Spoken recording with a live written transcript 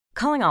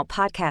Calling all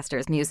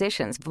podcasters,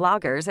 musicians,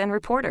 vloggers, and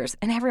reporters,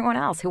 and everyone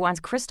else who wants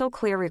crystal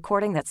clear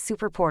recording that's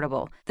super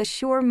portable. The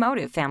Shure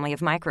Motive family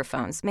of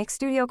microphones makes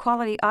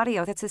studio-quality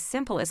audio that's as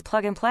simple as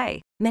plug and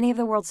play. Many of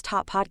the world's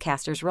top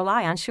podcasters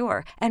rely on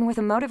Shure, and with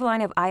a Motive line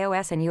of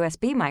iOS and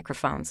USB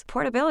microphones,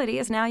 portability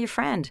is now your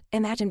friend.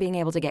 Imagine being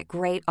able to get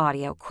great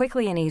audio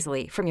quickly and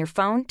easily from your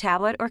phone,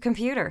 tablet, or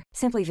computer.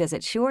 Simply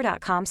visit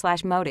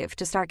shure.com/motive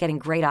to start getting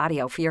great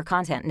audio for your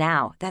content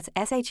now. That's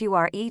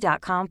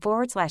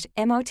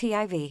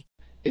SHURE.com/MOTIV.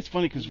 It's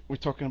funny because we're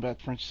talking about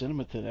French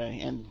cinema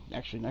today, and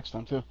actually next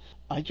time too.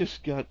 I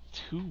just got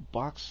 2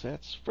 box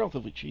sets,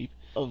 relatively cheap,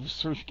 of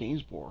Serge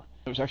Gainsbourg.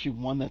 There's actually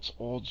one that's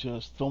all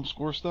just film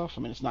score stuff.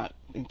 I mean, it's not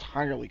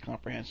entirely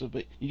comprehensive,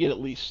 but you get at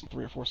least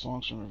 3 or 4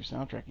 songs from every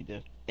soundtrack he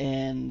did.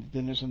 And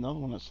then there's another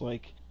one that's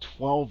like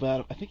 12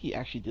 out of, I think he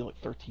actually did like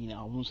 13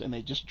 albums, and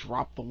they just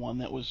dropped the one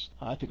that was,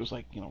 I think it was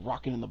like,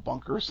 Rockin' in the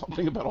Bunker or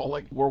something about all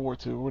like World War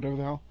II or whatever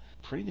the hell.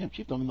 Pretty damn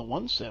cheap. I mean, the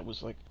one set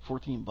was like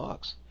 $14.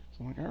 So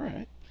I'm like, all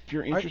right. If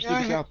you're interested,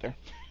 it's out there.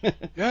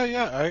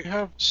 Yeah, I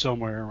have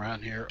somewhere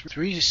around here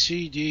 3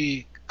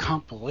 CD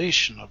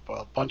compilation of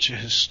a bunch of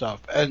his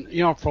stuff. And,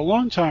 for a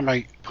long time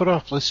I put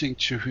off listening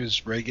to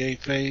his reggae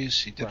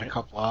phase. He did a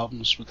couple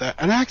albums with that,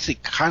 and I actually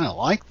kind of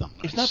like them.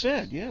 It's not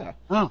bad, yeah.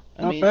 No,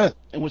 not bad.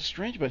 And what's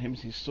strange about him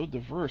is he's so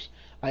diverse.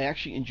 I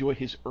actually enjoy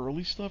his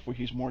early stuff where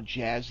he's more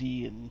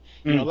jazzy and,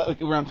 like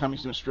around the time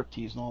he's doing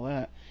striptease and all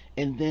that.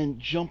 And then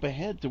jump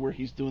ahead to where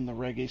he's doing the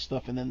reggae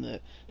stuff, and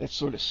then that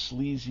sort of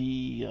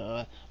sleazy,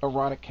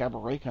 erotic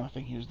cabaret kind of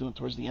thing he was doing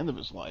towards the end of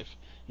his life.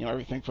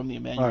 Everything from the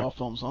Emmanuel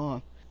films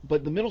on.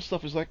 But the middle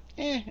stuff is like,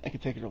 I can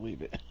take it or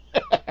leave it.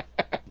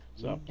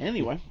 So,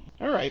 anyway,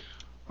 all right.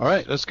 All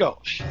right, let's go.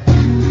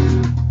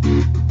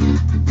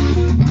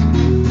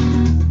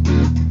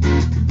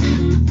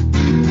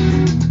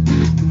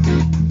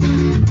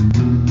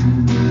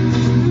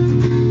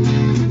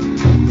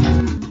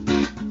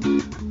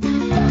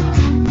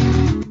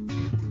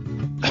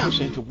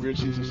 To Weird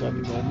Scenes Inside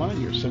the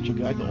Goldmine, your essential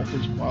guide to all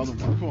things wild and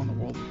wonderful in the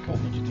world of cult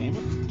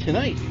entertainment.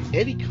 Tonight,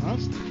 Eddie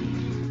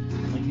Constantine,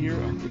 right here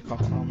on the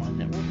Coffin Online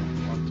Network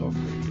on Blog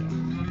Talk Radio.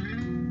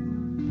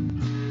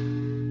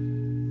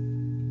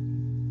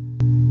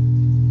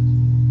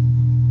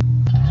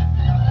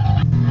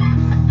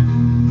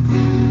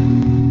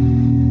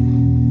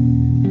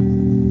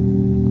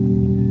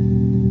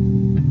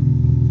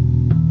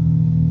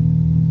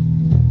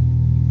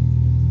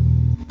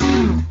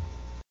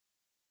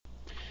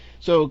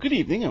 So, good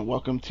evening, and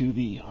welcome to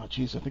the, I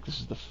think this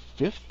is the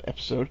 5th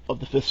episode of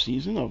the 5th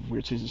season of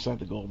Weird Scenes Inside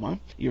the Goldmine,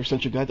 your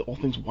essential guide to all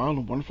things wild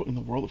and wonderful in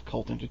the world of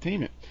cult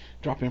entertainment.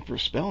 Drop in for a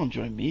spell and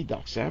join me,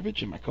 Doc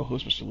Savage, and my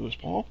co-host, Mr. Lewis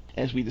Paul,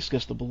 as we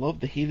discuss the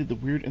beloved, the hated, the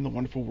weird, and the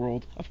wonderful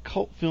world of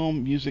cult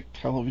film, music,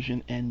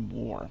 television, and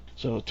more.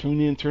 So,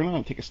 tune in, turn on,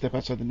 and take a step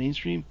outside the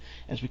mainstream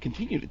as we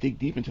continue to dig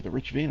deep into the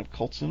rich vein of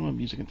cult cinema,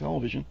 music, and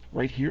television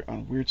right here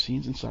on Weird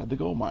Scenes Inside the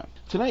Goldmine.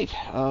 Tonight,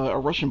 a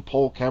Russian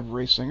Pole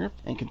cabaret singer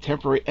and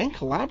contemporary and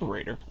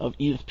collaborator of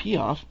Edith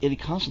Piaf, Eddie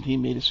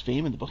Constantine made his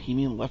fame in the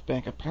bohemian left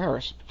bank of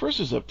Paris,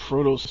 first as a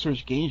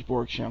proto-Serge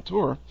Gainsbourg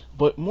chanteur,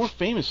 but more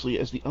famously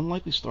as the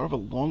unlikely star of a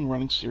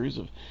long-running series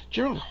of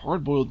generally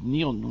hard-boiled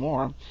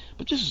neo-noir,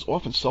 but just as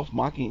often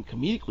self-mocking and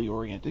comedically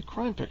oriented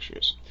crime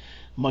pictures.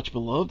 Much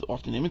beloved,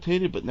 often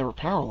imitated, but never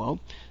paralleled,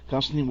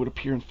 Constantine would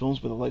appear in films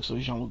by the likes of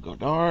Jean-Luc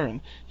Godard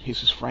and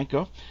Jesus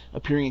Franco,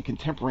 appearing in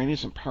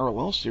contemporaneous and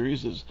parallel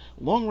series as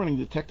long-running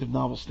detective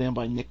novel Stand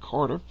By Nick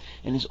Carter,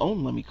 and his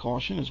own Lemmy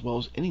Caution, as well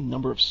as any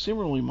number of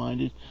similarly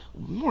minded,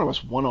 more or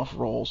less one-off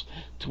roles,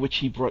 to which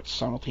he brought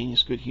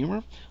simultaneous good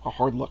humor, a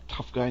hard-luck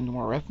tough guy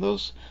noir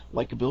ethos,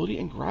 likability,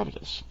 and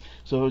gravitas.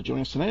 So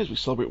join us tonight as we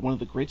celebrate one of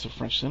the greats of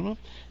French cinema,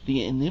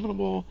 the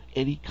inimitable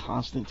Eddie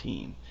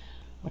Constantine.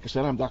 Like I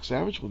said, I'm Doc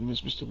Savage. With me is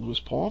Mr. Lewis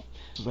Paul,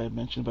 as I had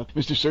mentioned about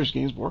Mr. Serge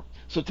Gainsbourg.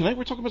 So tonight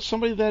we're talking about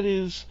somebody that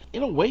is,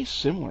 in a way,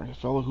 similar. A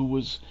fellow who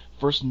was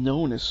first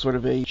known as sort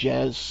of a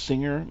jazz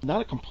singer,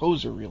 not a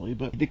composer really,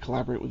 but he did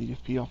collaborate with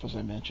Edith Piaf, as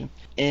I mentioned,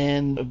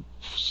 and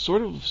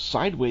sort of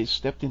sideways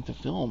stepped into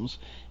films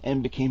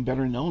and became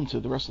better known to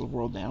the rest of the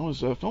world now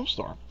as a film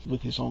star,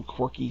 with his own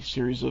quirky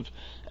series of,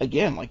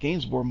 again, like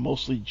Gainsbourg,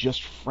 mostly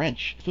just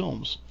French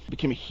films.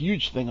 Became a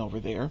huge thing over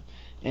there,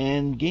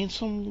 and gained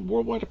some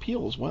worldwide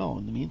appeal as well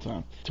in the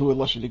meantime, to a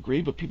lesser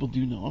degree, but people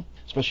do know him,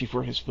 especially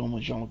for his film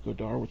with Jean-Luc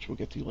Godard, which we'll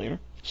get to later.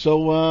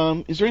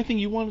 So, is there anything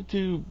you wanted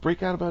to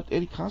break out about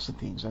Eddie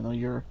Constantine? I know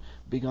you're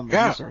big on the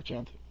research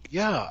end.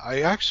 Yeah,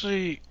 I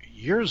actually,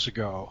 years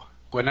ago,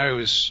 when I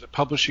was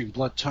publishing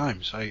Blood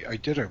Times, I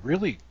did a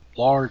really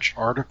large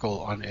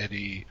article on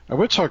Eddie. And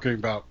we're talking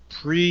about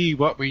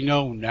what we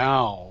know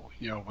now,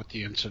 with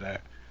the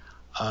internet,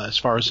 as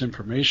far as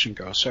information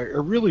goes. So I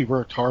really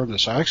worked hard on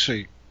this. I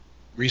actually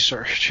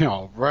research,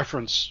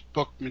 reference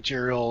book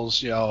materials,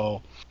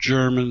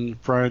 German,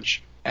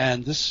 French,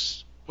 and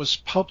this was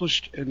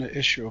published in an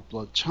issue of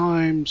Blood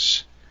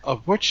Times,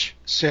 of which,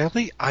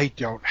 sadly, I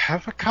don't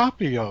have a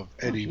copy of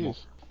anymore.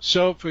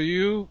 So for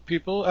you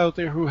people out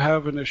there who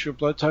have an issue of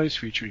Blood Times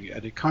featuring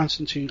Eddie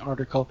Constantine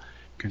article,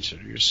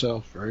 consider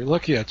yourself very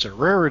lucky. It's a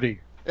rarity.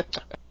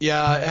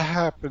 Yeah, it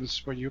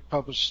happens when you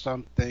publish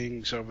some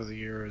things over the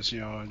years,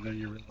 and then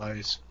you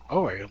realize,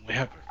 oh, I only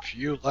have a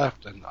few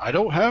left, and I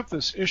don't have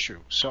this issue.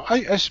 So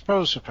I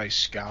suppose if I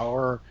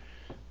scour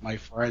my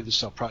friends,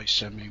 they'll probably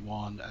send me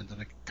one, and then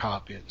I can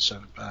copy it and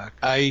send it back.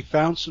 I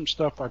found some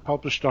stuff I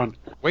published on,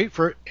 wait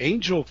for it,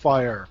 Angel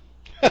Fire.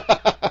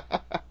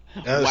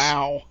 Yes.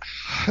 Wow.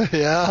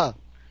 Yeah.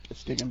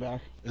 It's digging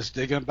back. It's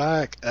digging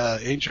back.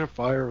 Angel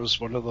Fire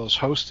was one of those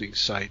hosting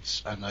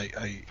sites, and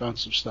I found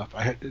some stuff.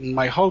 I had in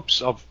my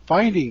hopes of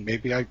finding,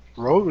 maybe I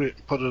wrote it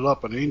and put it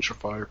up on Angel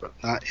Fire, but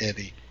not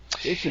Eddie.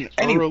 It's an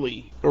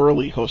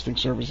early hosting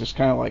service. It's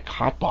kind of like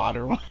Hotbot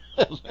or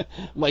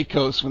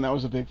Lightcoast when that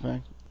was a big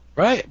thing.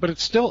 Right, but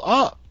it's still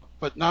up.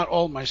 But not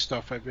all my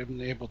stuff I've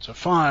been able to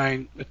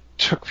find. It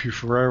took me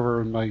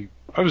forever, and I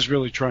was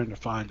really trying to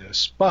find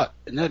this. But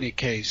in any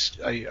case,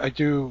 I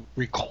do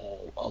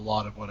recall a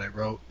lot of what I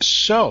wrote.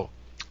 So,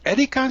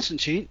 Eddie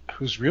Constantine,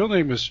 whose real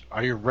name is,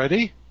 are you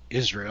ready?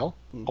 Israel,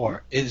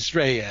 or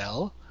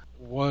Israel,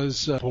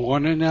 was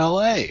born in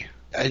L.A.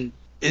 And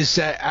is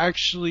that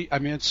actually, I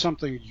mean, it's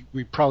something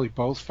we probably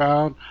both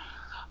found.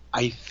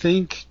 I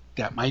think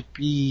that might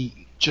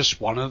be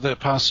just one of the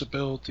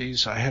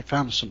possibilities. I had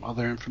found some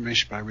other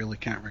information, but I really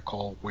can't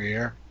recall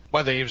whether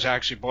he was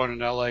actually born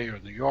in L.A. or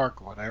New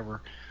York or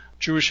whatever.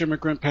 Jewish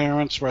immigrant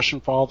parents,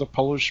 Russian father,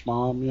 Polish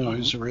mom,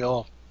 he's a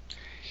real...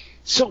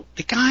 So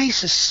the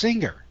guy's a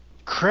singer.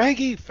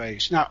 Craggy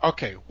face. Now,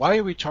 okay, why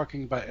are we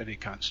talking about Eddie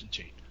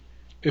Constantine?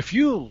 If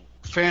you're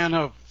a fan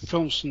of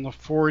films from the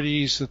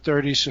 40s, the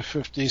 30s, the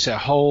 50s, that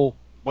whole,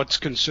 what's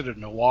considered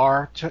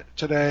noir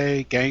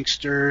today,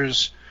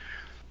 gangsters,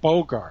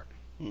 Bogart,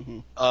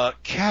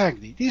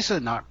 Cagney, these are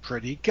not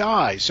pretty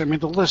guys. I mean,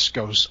 the list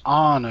goes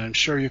on, and I'm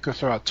sure you could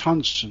throw out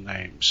tons of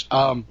names.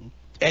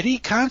 Eddie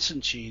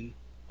Constantine,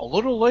 a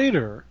little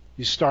later,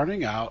 he's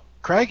starting out,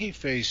 craggy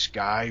face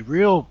guy,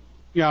 real,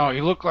 he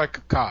looked like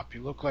a cop. He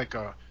looked like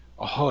a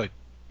hood.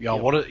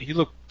 He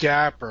looked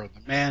dapper.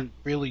 The man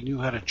really knew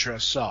how to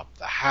dress up.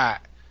 The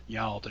hat,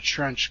 the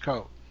trench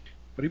coat.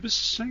 But he was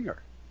a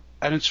singer.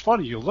 And it's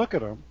funny, you look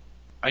at him,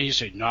 and you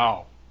say,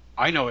 no,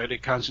 I know Eddie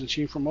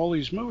Constantine from all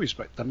these movies,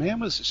 but the man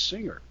was a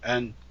singer.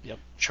 And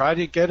tried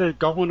to get it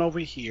going over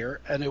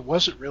here, and it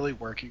wasn't really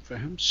working for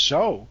him.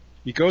 So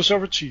he goes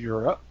over to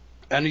Europe,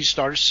 and he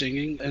started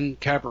singing in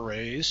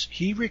cabarets.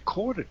 He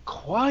recorded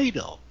quite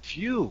a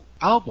few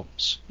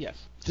albums. Yes.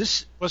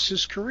 This was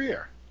his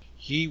career.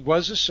 He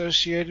was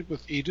associated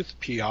with Edith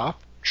Piaf,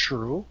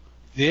 true.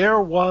 There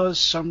was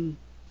some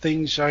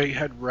things I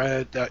had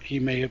read that he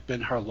may have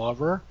been her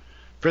lover.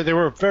 They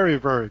were very,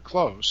 very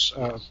close.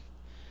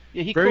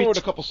 Yeah, he co-wrote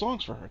a couple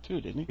songs for her, too,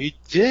 didn't he?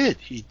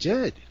 He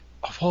did.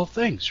 Of all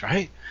things,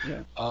 right?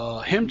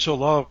 Yeah. Hymn to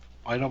Love,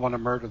 I don't want to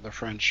murder the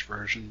French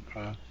version,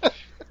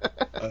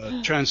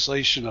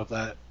 translation of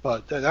that,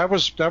 but that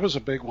was a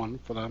big one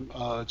for them.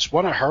 It's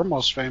one of her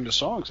most famous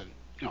songs, and,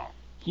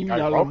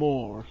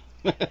 L'amour.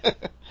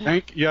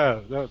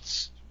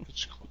 That's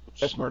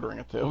murdering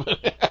it, too.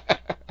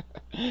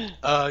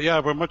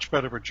 We're much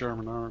better with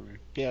German, aren't we?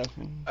 Yeah.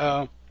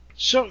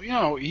 So,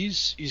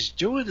 he's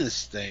doing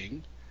this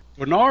thing.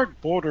 Bernard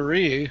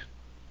Borderie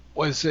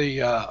was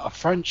a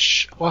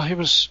French, well, he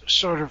was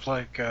sort of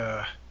like,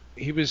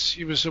 he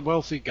was a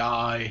wealthy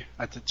guy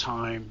at the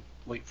time,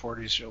 late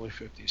 40s, early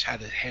 50s,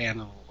 had a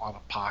hand in a lot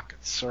of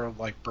pockets, sort of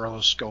like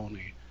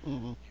Berlusconi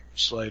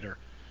years later.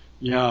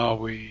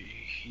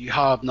 He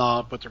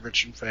hobnobbed with the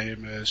rich and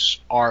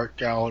famous, art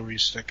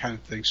galleries, that kind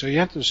of thing. So he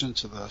enters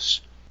into this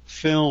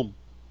film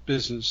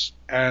business.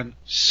 And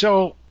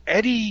so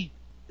Eddie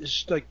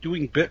is like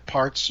doing bit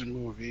parts in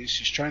movies.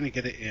 He's trying to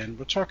get it in.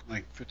 We're talking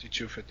like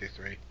 52,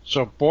 53.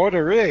 So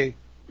Borderie,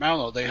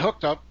 Mallow, they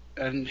hooked up,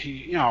 and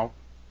he,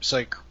 it's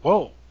like,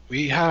 whoa,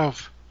 we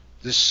have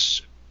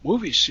this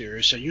movie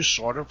series, and you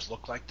sort of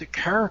look like the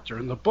character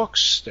in the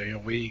books.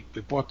 We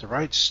bought the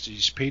rights to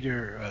these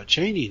Peter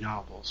Cheney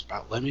novels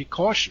about Lemmy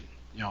Caution,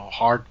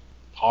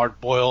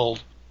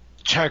 hard-boiled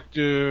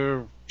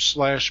detective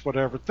 /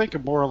 whatever. Think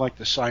of more like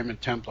the Simon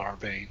Templar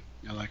vein,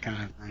 that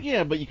kind of thing.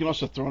 Yeah, but you can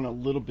also throw in a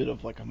little bit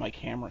of like a Mike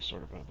Hammer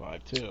sort of a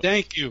vibe too.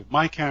 Thank you,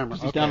 Mike Hammer.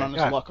 He's down on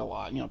his luck a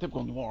lot,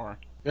 typical noir.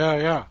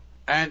 Yeah.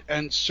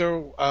 And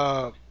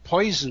so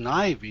Poison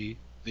Ivy,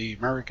 the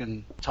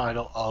American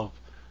title of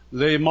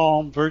Les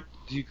Monts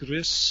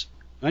Vertigris,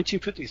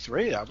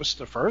 1953. That was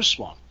the first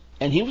one.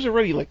 And he was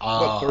already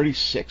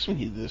 36 when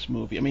he did this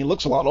movie. I mean, he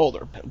looks a lot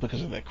older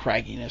because of that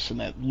cragginess and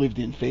that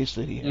lived-in face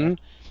that he had.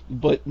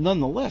 But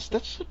nonetheless,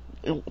 that's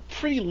a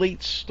pretty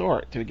late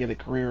start to get a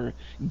career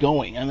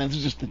going. And this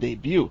is just the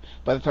debut.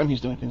 By the time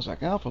he's doing things like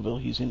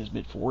Alphaville, he's in his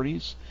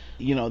mid-40s.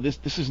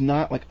 This is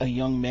not like a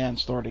young man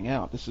starting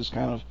out. This is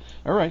kind of,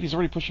 all right, he's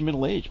already pushing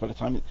middle age by the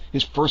time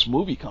his first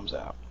movie comes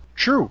out.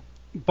 True.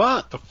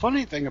 But the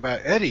funny thing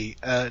about Eddie,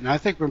 and I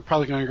think we're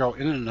probably going to go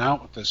in and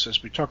out with this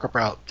as we talk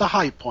about the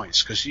high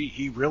points, because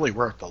he really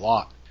worked a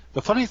lot.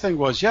 The funny thing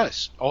was,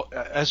 yes,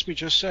 as we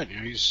just said,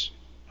 he's,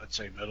 let's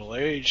say,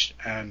 middle-aged,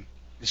 and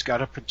he's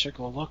got a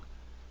particular look.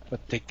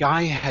 But the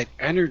guy had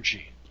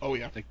energy. Oh,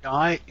 yeah. The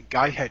guy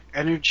had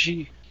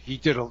energy. He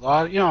did a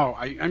lot. You know,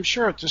 I'm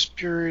sure at this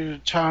period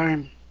of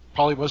time,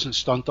 probably wasn't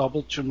stunt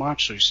double too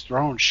much, so he's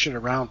throwing shit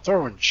around,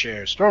 throwing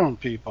chairs, throwing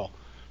people.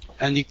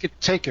 And you could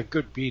take a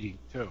good beating,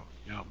 too.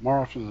 You know, more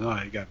often than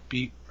not, you got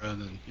beat rather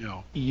than, you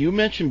know. You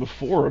mentioned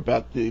before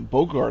about the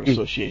Bogart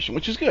Association,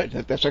 which is good.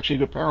 That's actually a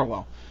good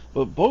parallel.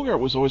 But Bogart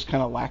was always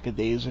kind of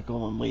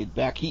lackadaisical and laid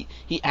back. He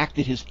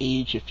acted his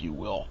age, if you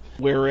will.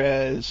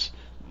 Whereas,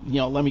 you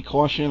know, Lemmy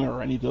Caution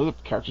or any of the other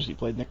characters he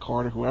played, Nick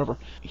Carter, whoever,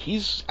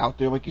 he's out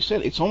there, like you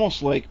said. It's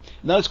almost like,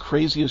 not as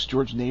crazy as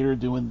George Nader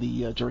doing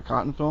the Jerry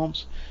Cotton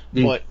films,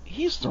 but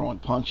he's throwing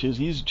punches.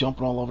 He's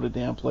jumping all over the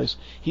damn place.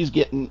 He's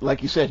getting,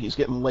 like you said, he's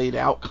getting laid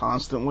out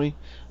constantly.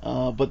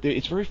 But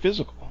it's very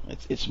physical.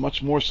 It's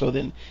much more so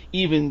than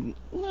even,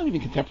 not even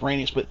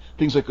contemporaneous, but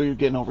things like what you're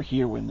getting over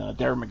here when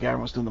Darren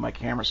McGavin was doing the Mike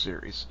Hammer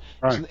series.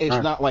 Right,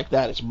 it's not like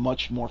that. It's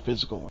much more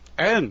physical.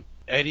 And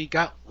Eddie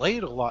got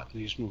laid a lot in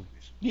these movies.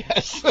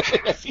 Yes,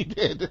 yes, he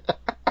did.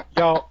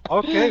 Yo,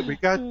 okay, we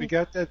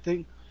got that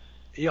thing.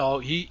 You know,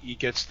 he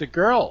gets the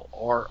girl,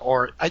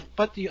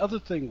 but the other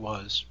thing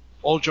was,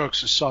 all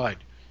jokes aside,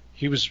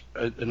 he was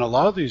in a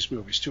lot of these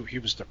movies too. He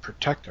was the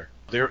protector.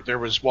 There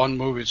was one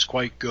movie that's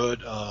quite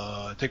good.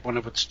 I think one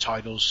of its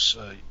titles,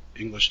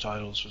 English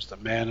titles, was The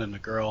Man and the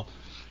Girl.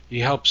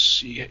 He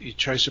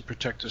tries to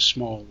protect a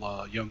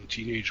small young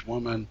teenage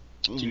woman,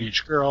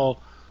 teenage girl.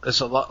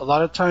 There's a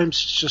lot of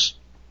times it's just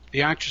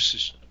the actress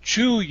is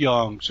too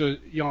young, so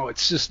you know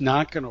it's just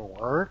not going to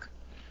work.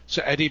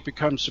 So Eddie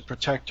becomes the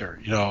protector,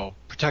 you know,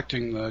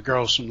 protecting the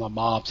girls from the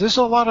mobs. There's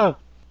a lot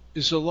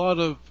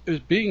of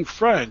being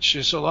French.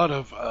 There's a lot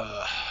of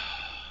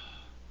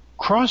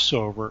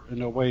crossover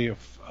in a way of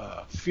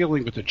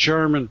feeling with the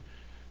German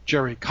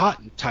Jerry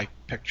Cotton type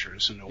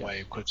pictures in a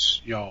way,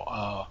 because you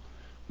know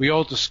we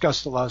all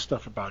discussed a lot of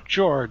stuff about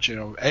George. You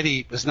know,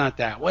 Eddie was not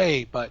that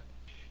way, but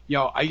you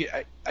know,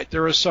 I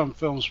there are some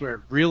films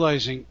where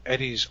realizing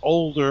Eddie's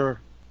older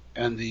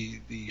and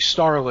the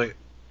starlet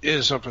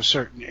is of a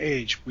certain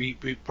age,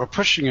 we're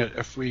pushing it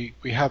if we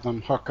have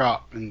them hook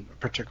up in a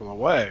particular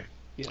way.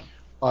 Yeah.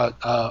 But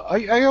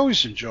I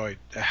always enjoyed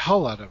the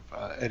hell out of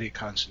Eddie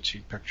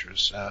Constantine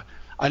pictures,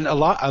 and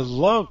I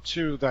love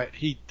too that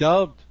he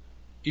dubbed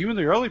even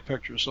the early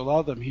pictures. A lot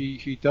of them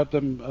he dubbed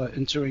them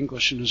into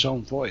English in his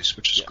own voice,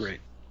 which is great.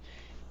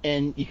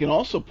 And you can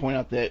also point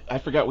out that I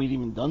forgot we'd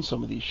even done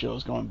some of these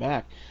shows going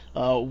back.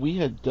 We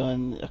had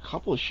done a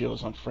couple of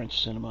shows on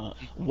French cinema,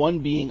 one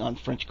being on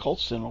French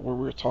cult cinema, where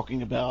we were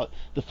talking about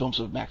the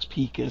films of Max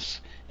Picas,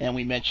 and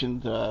we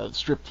mentioned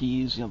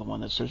Striptease, you know, the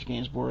one that Serge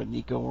Gainsbourg and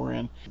Nico were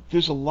in.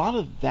 There's a lot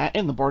of that,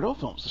 and the Bardot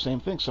films, the same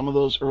thing. Some of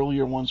those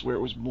earlier ones where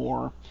it was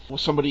more,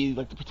 somebody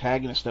like the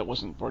protagonist that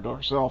wasn't Bardot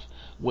herself,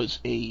 was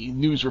a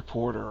news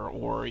reporter,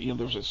 or, you know,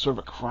 there was a sort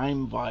of a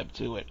crime vibe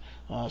to it.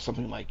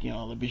 Something like, you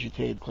know, Le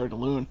Bijoutier, Claire de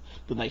Lune,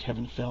 The Night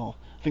Heaven Fell,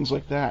 things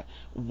like that,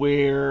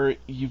 where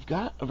you've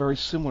got a very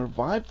similar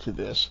vibe to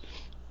this,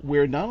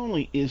 where not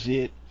only is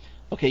it,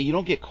 okay, you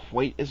don't get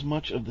quite as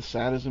much of the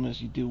sadism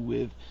as you do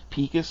with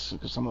Picas,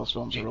 because some of those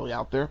films are really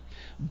out there,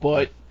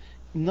 but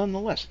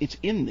nonetheless, it's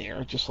in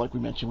there, just like we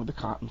mentioned with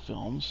the Cotton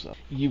films.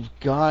 You've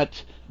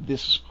got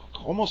this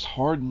almost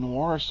hard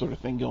noir sort of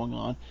thing going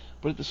on,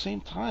 but at the same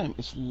time,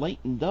 it's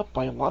lightened up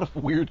by a lot of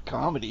weird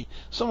comedy,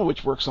 some of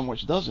which works, some of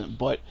which doesn't,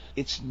 but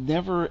it's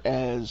never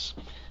as...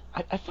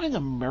 I find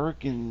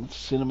American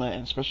cinema,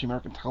 and especially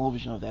American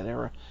television of that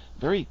era,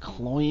 very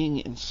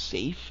cloying and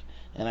safe,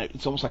 and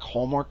it's almost like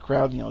Hallmark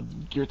crowd, you know,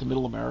 geared to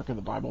middle America,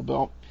 the Bible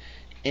Belt,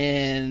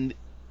 and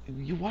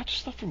you watch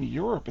stuff from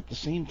Europe at the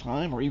same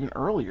time, or even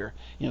earlier,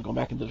 you know, going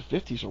back into the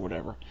 50s or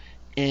whatever,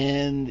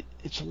 and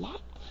it's a lot,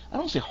 I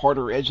don't want to say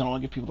harder edge, I don't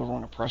want to give people the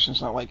wrong impression.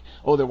 It's not like,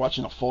 oh, they're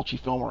watching a Fulci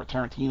film or a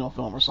Tarantino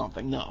film or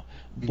something. No.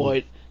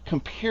 But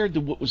compared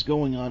to what was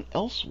going on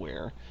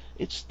elsewhere,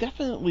 it's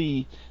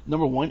definitely,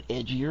 number one,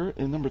 edgier,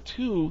 and number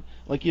two,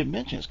 like you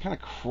mentioned, it's kind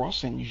of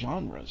crossing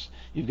genres.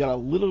 You've got a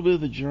little bit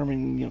of the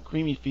German, you know,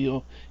 creamy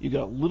feel. You've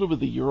got a little bit of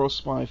the Euro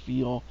spy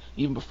feel,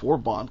 even before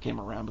Bond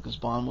came around, because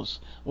Bond was,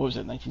 what was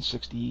it,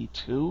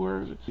 1962,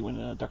 or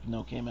when Dr.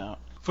 No came out?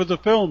 For the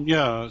film,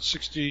 yeah,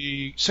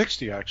 60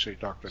 actually,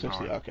 Dr.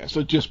 60, No. okay,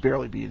 so just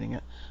barely beating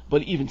it.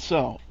 But even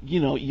so,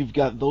 you know, you've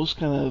got those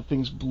kind of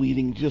things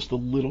bleeding just a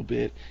little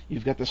bit.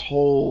 You've got this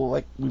whole,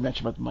 like we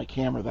mentioned about the Mike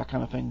Hammer, that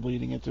kind of thing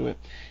bleeding into it.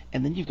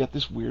 And then you've got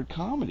this weird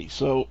comedy.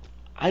 So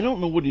I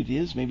don't know what it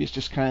is. Maybe it's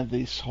just kind of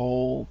this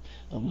whole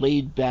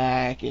laid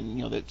back and,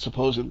 you know, that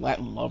supposed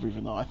Latin love,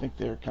 even though I think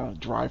they're kind of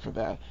dry for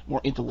that,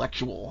 more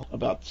intellectual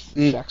about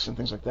sex and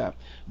things like that.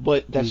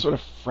 But that sort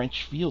of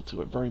French feel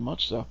to it, very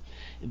much so,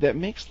 that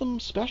makes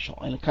them special.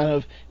 And it kind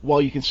of,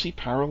 while you can see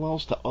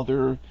parallels to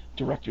other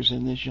directors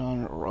in this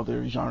genre or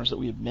other genres that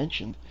we have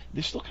mentioned,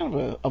 they're still kind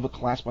of a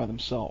class by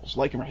themselves.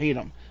 Like them or hate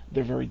them,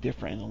 they're very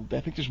different. And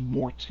I think there's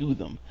more to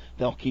them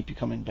that'll keep you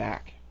coming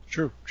back.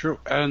 True.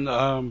 And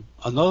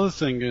another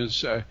thing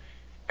is,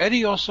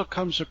 Eddie also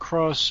comes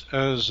across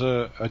as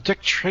a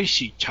Dick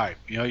Tracy type.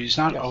 You know, he's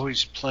not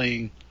always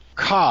playing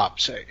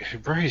cops.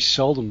 Very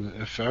seldom,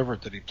 if ever,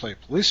 did he play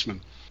a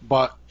policeman.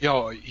 But,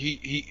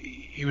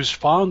 he was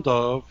fond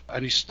of,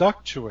 and he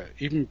stuck to it,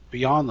 even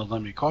beyond the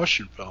Lemmy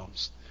Caution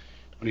films.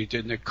 When he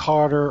did Nick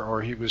Carter,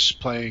 or he was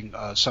playing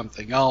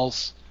something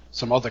else,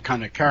 some other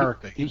kind of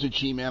character. He was a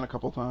G-Man a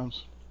couple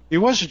times. He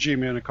was a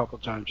G-Man a couple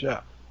times,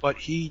 yeah. But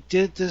he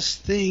did this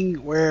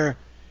thing where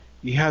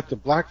he had the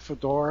black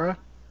fedora,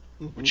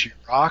 which he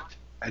rocked,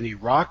 and he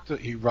rocked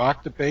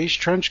the beige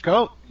trench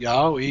coat.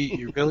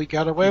 He really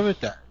got away with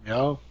that.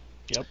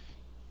 Yep.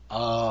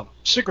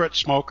 Cigarette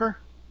smoker.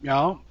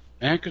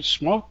 Man could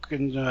smoke,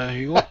 and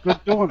he looked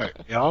good doing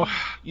it.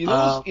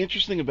 What's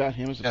interesting about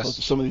him, as opposed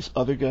to some of these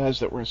other guys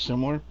that were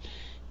similar?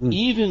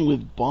 Even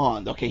with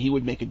Bond, okay, he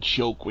would make a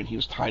joke when he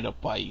was tied up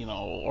by,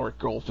 or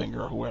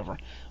Goldfinger or whoever.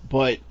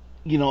 But,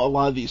 a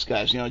lot of these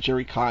guys,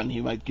 Jerry Cotton,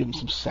 he might give him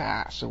some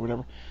sass or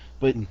whatever.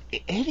 But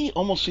Eddie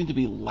almost seemed to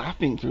be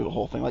laughing through the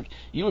whole thing. Like,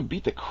 you would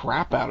beat the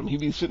crap out of him. He'd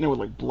be sitting there with,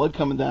 like, blood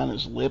coming down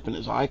his lip and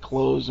his eye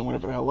closed and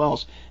whatever the hell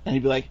else. And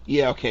he'd be like,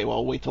 yeah, okay, well,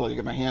 I'll wait till I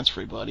get my hands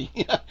free, buddy.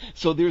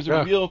 So there's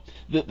a real...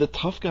 The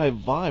tough guy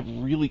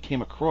vibe really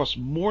came across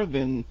more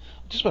than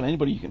just about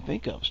anybody you can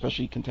think of,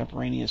 especially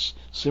contemporaneous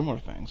similar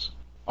things.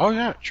 Oh,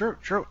 yeah,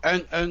 true.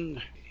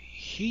 And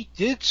he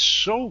did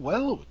so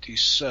well with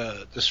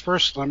this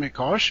first Lemmy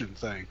Caution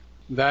thing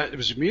that it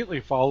was immediately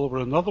followed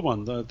with another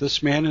one,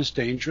 This Man is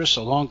Dangerous,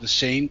 along the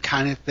same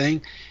kind of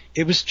thing.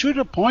 It was to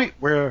the point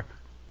where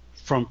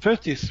from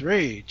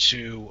 53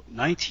 to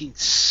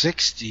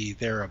 1960,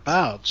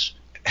 thereabouts,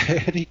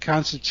 Eddie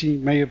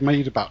Constantine may have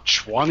made about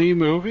 20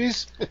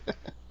 movies.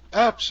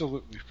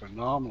 Absolutely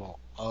phenomenal.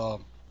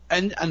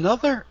 And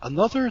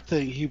another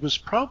thing he was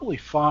probably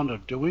fond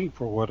of doing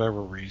for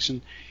whatever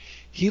reason,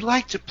 he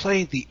liked to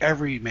play the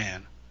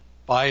everyman.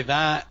 By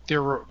that,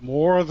 there were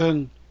more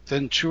than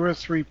 2 or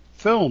 3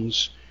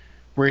 films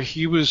where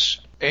he was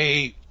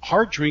a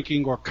hard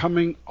drinking or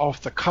coming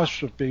off the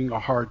cusp of being a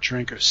hard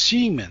drinker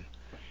seaman.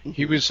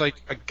 He was like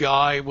a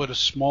guy with a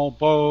small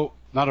boat,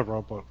 not a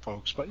rowboat,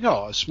 folks, but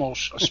a small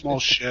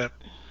ship,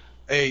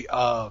 a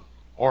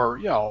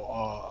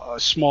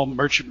small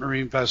merchant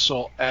marine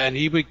vessel, and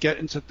he would get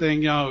into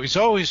thing. He's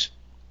always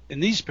in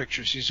these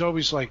pictures. He's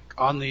always like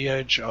on the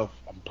edge of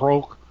I'm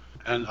broke,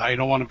 and I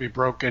don't want to be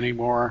broke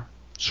anymore.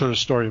 Sort of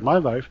story of my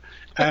life,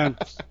 and.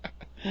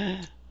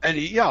 And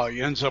he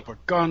ends up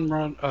with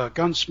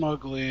gun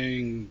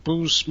smuggling,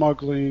 booze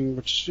smuggling,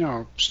 which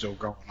is, still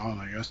going on,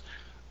 I guess,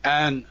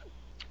 and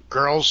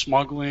girl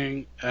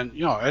smuggling. And,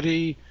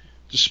 Eddie,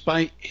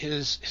 despite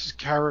his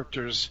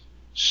character's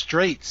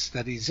straits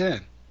that he's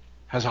in,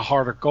 has a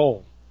heart of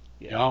gold,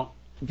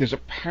 There's a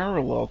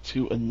parallel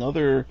to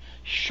another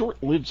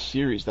short-lived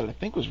series that I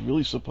think was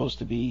really supposed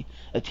to be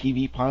a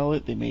TV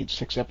pilot. They made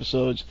 6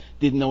 episodes,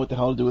 didn't know what the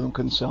hell to do with them,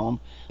 couldn't sell them,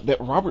 that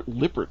Robert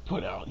Lippert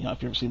put out. If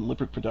you've ever seen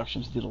Lippert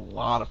Productions, did a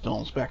lot of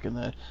films back in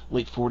the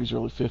late 40s,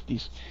 early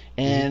 50s.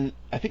 And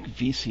I think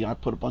VCI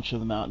put a bunch of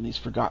them out in these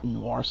forgotten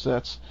noir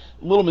sets.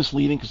 A little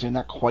misleading because they're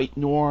not quite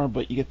noir,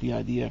 but you get the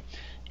idea.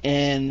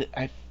 And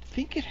I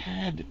think it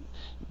had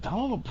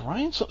Donald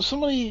O'Brien.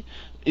 Somebody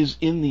is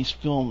in these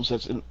films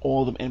that's in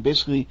all of them, and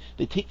basically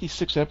they take these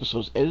 6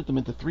 episodes, edit them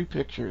into 3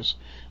 pictures,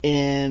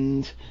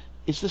 and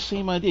it's the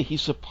same idea.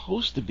 He's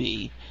supposed to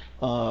be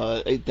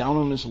a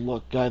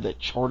down-on-his-luck guy that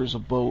charters a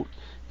boat,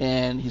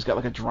 and he's got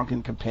like a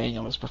drunken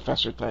companion, this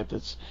professor type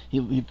that's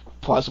he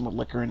plies him with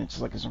liquor, and it's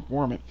like his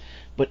informant.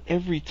 But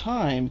every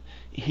time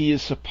he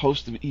is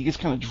supposed to, he gets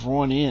kind of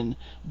drawn in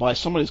by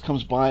somebody that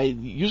comes by,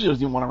 usually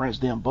doesn't even want to rent his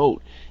damn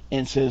boat,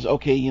 and says,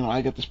 okay,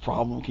 I got this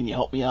problem, can you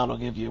help me out? I'll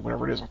give you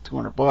whatever it is, like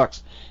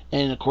 $200.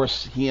 And of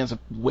course, he ends up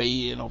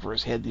way in over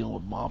his head dealing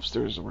with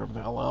mobsters or whatever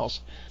the hell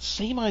else.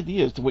 Same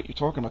idea as to what you're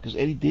talking about, because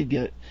Eddie did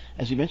get,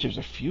 as you mentioned,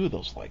 there's a few of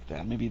those like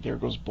that. Maybe There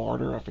Goes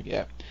Barter, I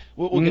forget.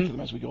 We'll get to them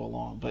as we go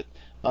along, but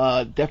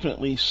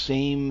definitely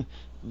same.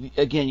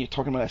 Again, you're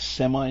talking about a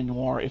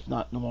semi-noir, if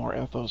not noir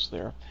ethos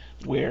there,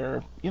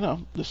 where,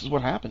 this is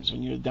what happens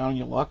when you're down on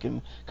your luck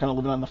and kind of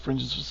living on the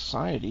fringes of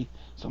society.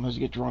 Sometimes you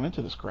get drawn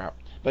into this crap.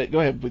 But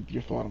go ahead with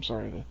your thought. I'm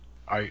sorry.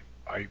 I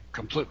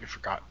completely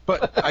forgot.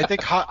 But I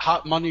think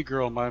Hot Money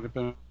Girl might have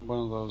been one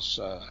of those,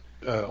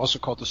 also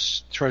called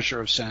The Treasure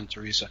of Santa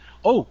Teresa.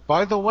 Oh,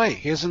 by the way,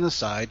 here's an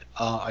aside.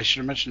 I should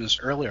have mentioned this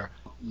earlier.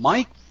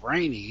 Mike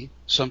Rainey,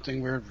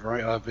 Something Weird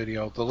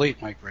video, the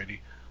late Mike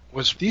Rainey,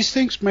 was these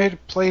things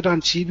played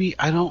on TV?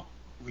 I don't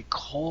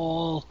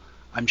recall.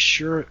 I'm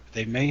sure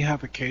they may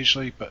have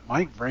occasionally, but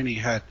Mike Rainey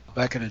had,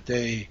 back in the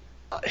day,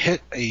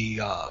 hit a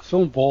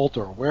film vault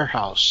or a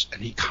warehouse,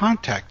 and he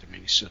contacted me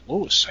and he said,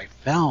 Louis, I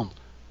found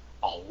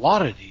a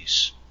lot of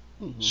these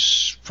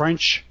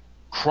French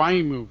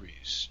crime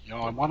movies.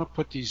 I want to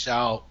put these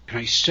out. Can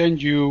I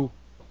send you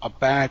a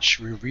batch,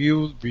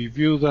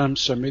 review them,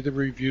 send me the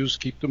reviews,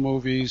 keep the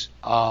movies.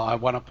 I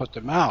want to put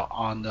them out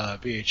on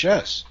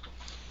VHS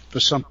for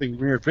Something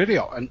Weird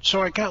video. And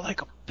so I got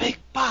like a big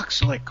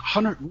box of like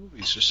 100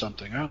 movies or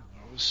something. I don't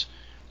know.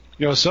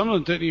 It was, some of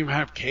them didn't even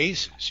have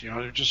cases.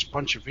 They're just a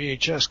bunch of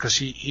VHS, because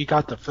he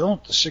got the film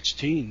to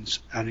 16s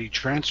and he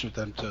transferred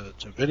them to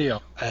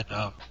video. And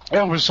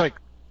it was like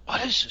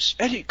what is this?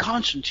 Eddie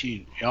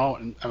Constantine,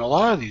 and a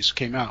lot of these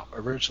came out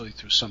originally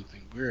through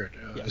something weird,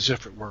 As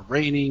If It Were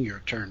Raining,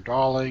 Your Turn,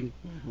 Darling,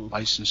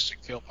 License to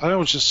Kill. And it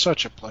was just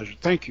such a pleasure.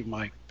 Thank you,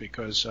 Mike,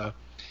 because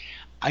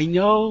I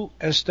know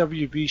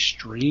SWB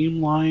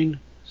Streamline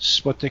is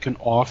what they can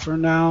offer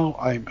now.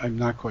 I'm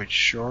not quite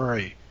sure.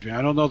 I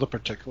don't know the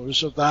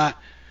particulars of that.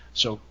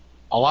 So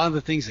a lot of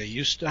the things they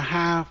used to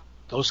have,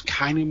 those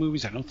kind of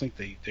movies, I don't think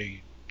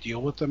they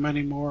deal with them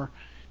anymore.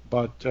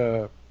 But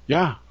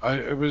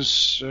it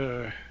was.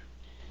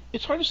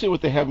 It's hard to say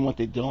what they have and what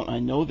they don't. I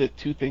know that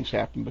two things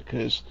happened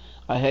because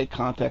I had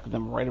contacted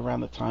them right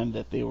around the time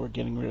that they were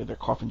getting rid of their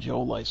Coffin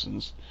Joe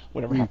license,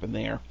 whatever happened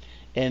there.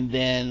 And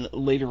then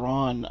later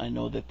on, I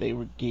know that they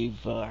gave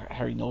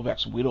Harry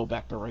Novak's widow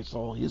back the rights to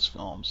all his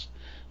films,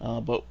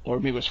 or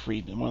maybe it was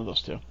Friedman, one of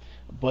those two.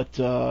 But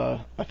I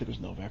think it was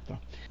Novak, though.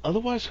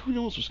 Otherwise, who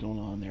knows what's going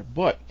on there?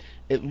 But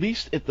at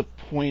least at the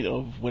point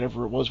of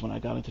whatever it was when I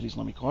got into these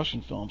Lemmy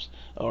Caution films,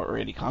 or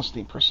Eddie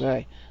Constantine per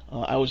se,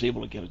 I was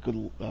able to get a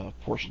good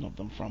portion of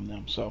them from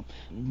them. So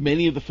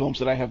many of the films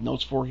that I have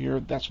notes for here,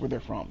 that's where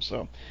they're from.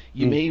 So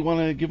you may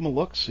want to give them a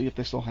look, see if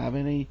they still have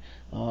any.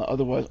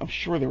 Otherwise, I'm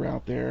sure they're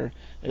out there,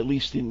 at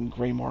least in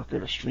gray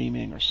market or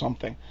streaming or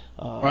something.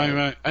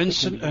 Right. And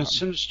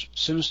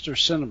Sinister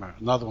Cinema,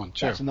 another one,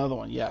 too. That's another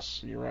one, yes,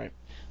 you're right.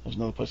 There's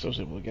another place I was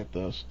able to get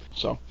those.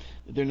 So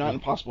they're not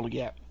impossible to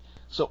get.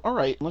 So, all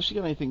right, unless you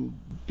got anything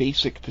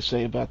basic to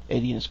say about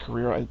Eddie and his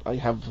career, I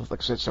have,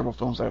 like I said, several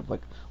films I have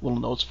like little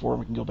notes for, and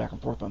we can go back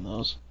and forth on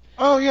those.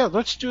 Oh, yeah,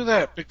 let's do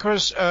that,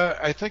 because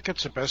I think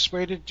it's the best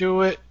way to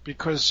do it,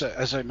 because,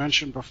 as I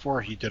mentioned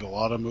before, he did a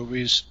lot of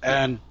movies,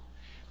 and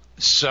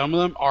some of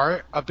them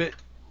are a bit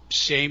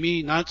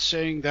samey, not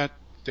saying that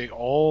they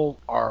all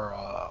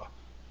are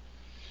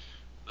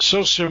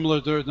so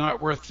similar they're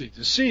not worthy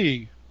to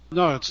see.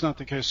 No, it's not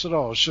the case at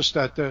all. It's just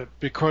that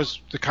because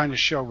the kind of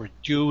show we're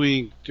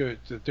doing,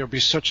 there'll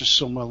be such a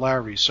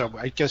similarity. So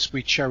I guess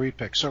we cherry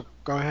pick. So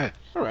go ahead.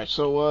 All right.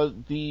 So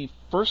the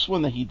first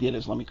one that he did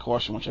is Lemmy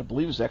Caution, which I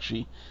believe is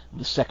actually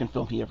the second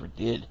film he ever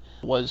did,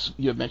 was,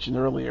 you had mentioned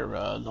earlier,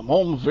 Le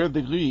Monde Vert,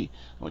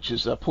 which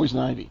is Poison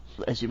Ivy.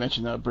 As you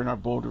mentioned,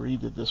 Bernard Baudry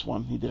did this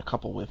one. He did a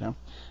couple with him.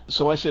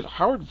 So I said,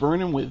 Howard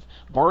Vernon with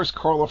Boris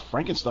Karloff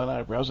Frankenstein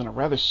eyebrows and a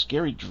rather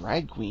scary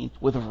drag queen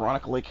with a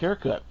Veronica Lake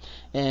haircut.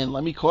 And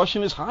Lemmy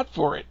Caution is hot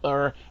for it,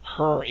 or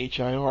her,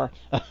 H-I-R.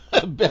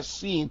 Best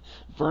scene,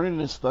 Vernon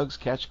and his thugs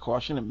catch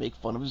Caution and make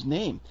fun of his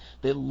name.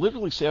 They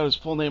literally say out his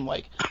full name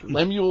like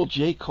Lemuel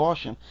J.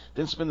 Caution,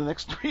 then spend the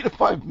next 3 to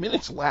 5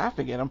 minutes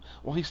laughing at him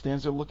while he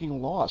stands there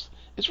looking lost.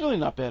 It's really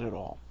not bad at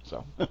all.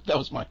 So that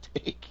was my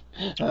take.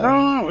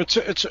 No,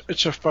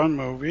 it's a fun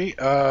movie.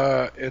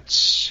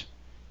 It's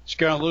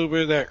got a little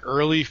bit of that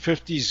early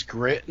 50s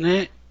grit in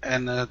it,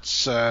 and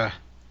it's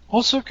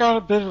also got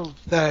a bit of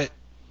that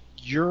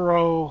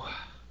Euro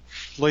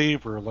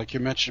flavor, like you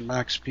mentioned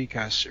Max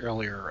Picasso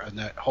earlier, and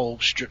that whole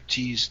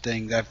striptease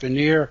thing. That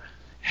veneer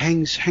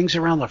hangs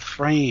around the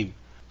frame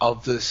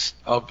of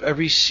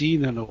every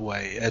scene in a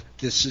way.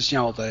 This is,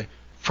 the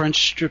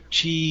French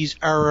striptease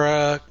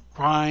era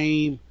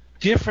crime,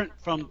 different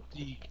from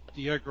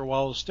the Edgar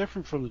Wallace,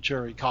 different from the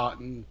Jerry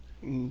Cotton,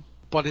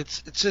 but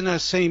it's in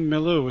that same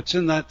milieu. It's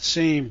in that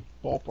same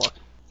ballpark.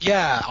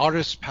 Yeah,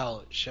 artist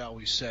palette, shall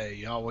we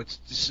say?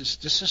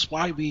 This is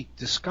why we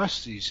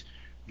discuss these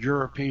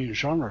European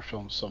genre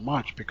films so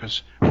much,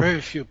 because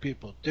very few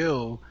people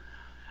do.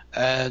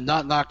 And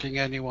not knocking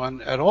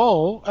anyone at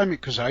all. I mean,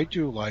 because I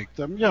do like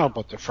them,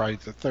 but the Friday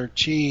the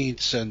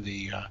 13th and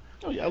the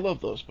oh yeah, I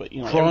love those, but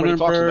everybody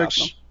talks about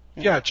them.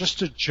 Yeah, just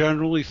to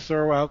generally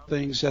throw out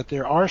things, that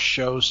there are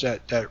shows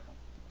that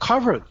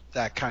cover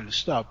that kind of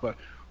stuff, but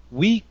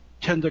we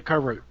tend to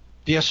cover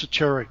the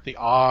esoteric, the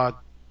odd,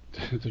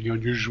 the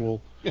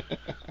unusual, the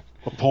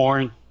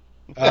porn.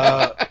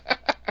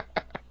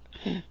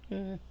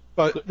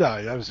 But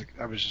no, that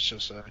was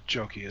just a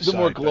jokey aside. The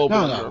more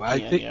global. No, I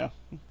think.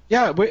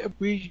 Yeah,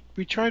 we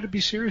try to be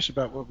serious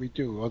about what we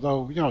do,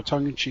 although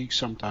tongue in cheek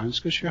sometimes,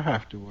 because you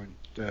have to,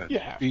 and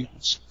be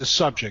the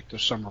subject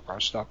of some of our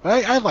stuff.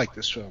 But I like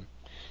this film.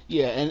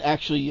 Yeah, and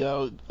actually,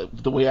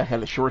 the way I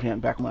had a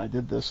shorthand back when I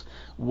did this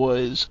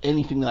was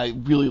anything that I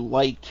really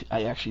liked,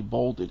 I actually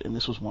bolded, and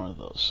this was one of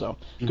those. So,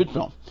 good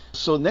film.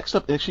 So next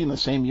up, actually in the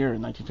same year,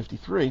 in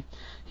 1953,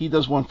 he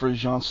does one for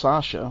Jean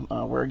Sacha,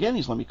 where again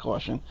he's Lemmy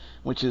Caution,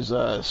 which is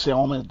C'est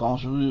homme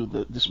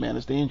dangereux, This Man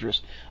is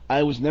Dangerous.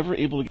 I was never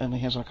able to get my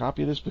hands on a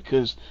copy of this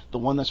because the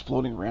one that's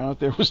floating around out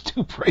there was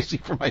too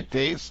pricey for my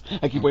taste.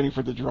 I keep waiting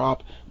for it to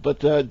drop.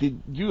 But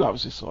you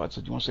obviously saw it,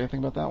 so do you want to say anything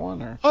about that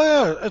one? Or? Oh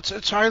yeah,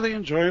 it's highly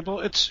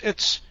enjoyable. It's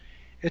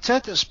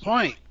at this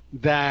point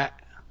that,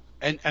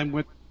 and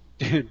with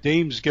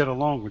Dames Get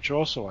Along, which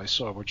also I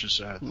saw, which is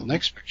the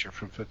next picture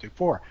from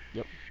 54.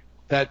 Yep.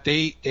 That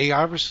they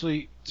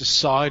obviously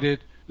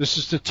decided this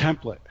is the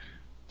template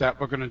that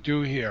we're going to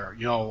do here.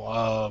 You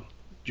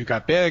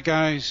got bad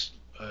guys.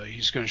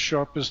 He's going to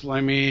show up as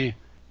Lemmy.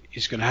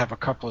 He's going to have a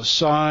couple of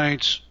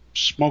sides,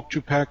 smoke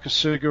 2 packs of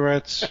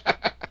cigarettes.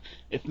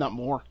 If not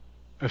more.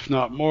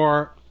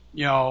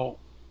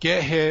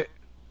 Get hit,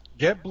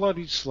 get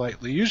bloodied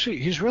slightly. Usually,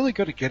 he's really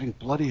good at getting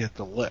bloody at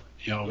the lip.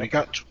 You know, he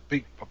got to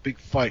a big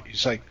fight.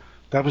 He's like,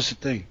 that was the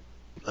thing.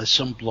 Let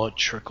some blood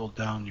trickle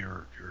down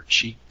your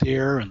cheek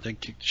there, and then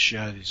kick the shit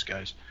out of these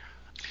guys.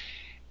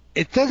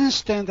 It doesn't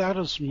stand out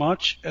as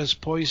much as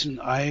Poison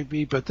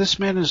Ivy, but This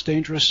Man is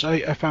Dangerous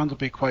I found to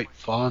be quite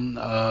fun.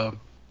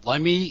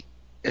 Lemmy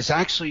is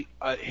actually,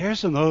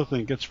 here's another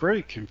thing, it gets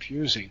very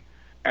confusing.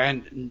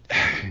 And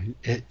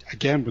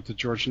again, with the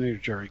George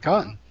Nader, Jerry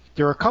Cotton,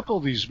 there are a couple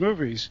of these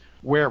movies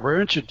where we're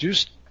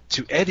introduced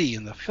to Eddie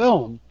in the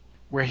film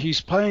where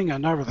he's playing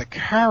another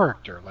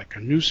character, like a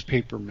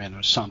newspaperman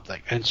or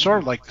something, and sort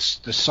of like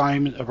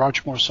the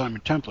Roger Moore,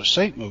 Simon Templar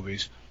Saint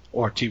movies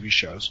or TV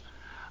shows.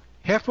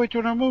 Halfway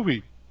through the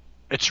movie,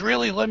 it's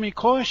really Lemmy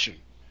Caution.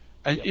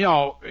 And, you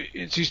know,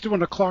 he's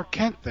doing a Clark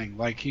Kent thing.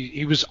 Like,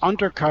 he was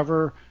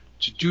undercover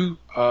to do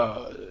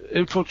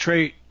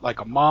infiltrate, like,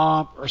 a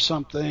mob or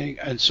something.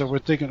 And so we're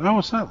thinking, oh,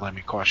 it's not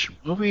Lemmy Caution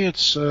movie.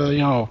 It's,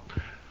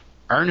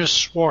 Ernest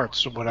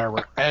Swartz or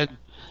whatever. And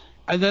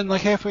then,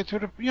 like, halfway through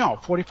the,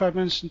 45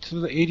 minutes into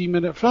the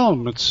 80-minute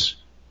film,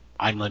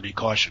 I'm Lemmy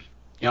Caution.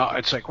 You know,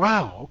 it's like,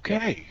 wow,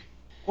 okay.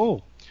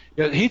 Oh.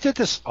 Yeah, he did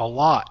this a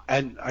lot.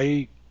 And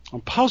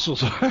I'm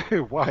puzzled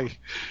why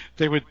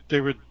they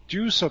would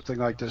do something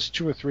like this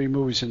 2 or 3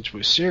 movies into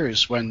a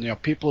series when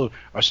people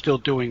are still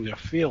doing their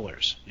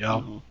feelers.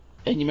 Mm-hmm.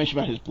 And you mentioned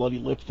about his bloody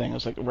lip thing. I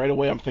was like, right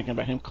away I'm thinking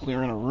about him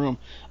clearing a room.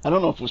 I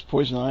don't know if it was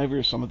Poison Ivy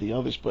or some of the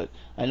others, but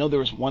I know there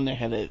was one that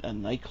had a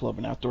nightclub,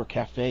 an outdoor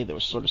cafe that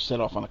was sort of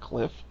set off on a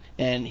cliff.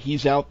 And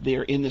he's out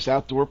there in this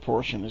outdoor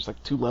portion. There's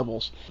like 2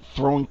 levels,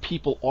 throwing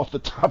people off the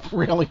top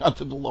railing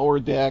onto the lower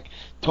deck,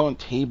 throwing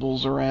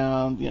tables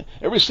around. You know,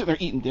 everybody's sitting there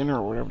eating dinner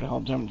or whatever the hell,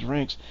 having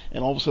drinks.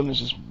 And all of a sudden,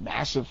 there's this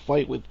massive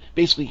fight with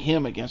basically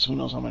him against who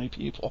knows how many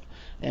people.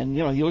 And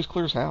he always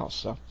clears house.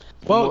 So.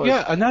 Well,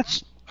 yeah, and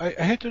that's. I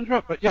hate to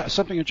interrupt, but yeah,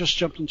 something that just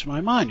jumped into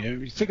my mind.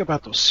 You think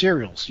about those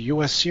serials, the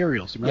U.S.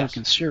 serials, the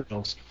American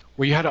serials,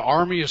 where you had an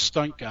army of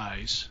stunt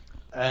guys.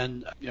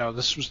 And,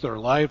 this was their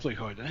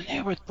livelihood. And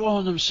they were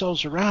throwing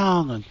themselves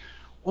around and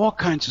all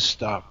kinds of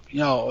stuff.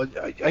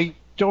 I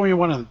don't even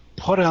want to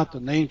put out the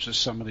names of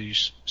some of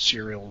these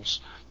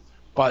serials,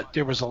 but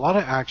there was a lot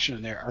of action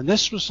in there. And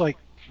this was like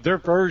their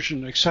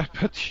version, except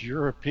that the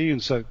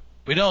Europeans said,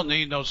 we don't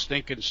need no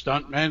stinking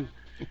stuntmen.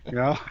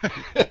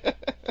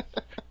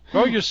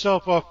 Throw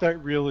yourself off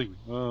that railing.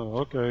 Oh,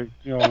 okay.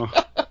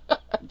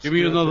 Give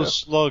me another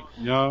slug.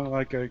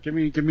 Give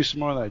me some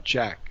more of that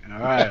Jack. All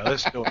right,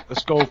 let's do it.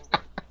 Let's go.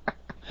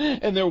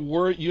 And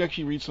you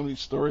actually read some of these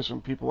stories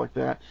from people like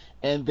that,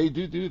 and they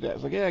do that.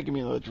 It's like, yeah, give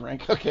me another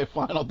drink. Okay,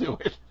 fine, I'll do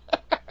it.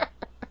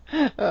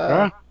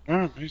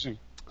 Amazing.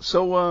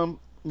 So,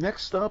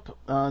 next up,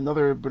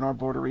 another Bernard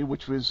Borderie,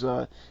 which was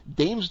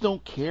Dames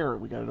Don't Care.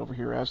 We got it over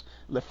here as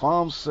Les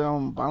Femmes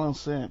Sont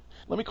Balancées.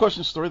 Let me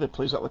question a story that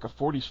plays out like a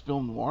 40s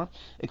film noir,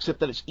 except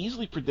that it's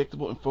easily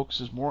predictable and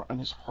focuses more on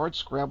his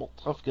hard-scrabble,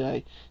 tough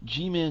guy,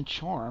 G-man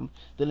charm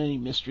than any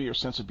mystery or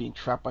sense of being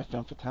trapped by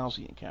femme fatales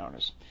he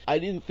encounters. I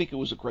didn't think it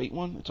was a great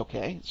one. It's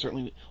okay.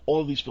 Certainly,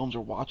 all of these films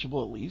are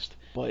watchable at least,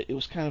 but it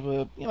was kind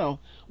of a,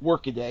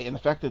 work-a-day, and the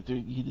fact that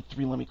he did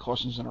 3 Lemmy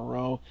Cautions in a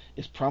row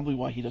is probably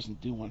why he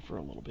doesn't do one for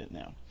a little bit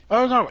now.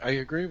 Oh, no, I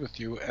agree with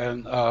you,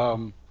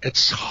 and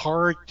it's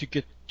hard to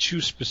get too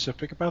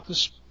specific about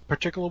this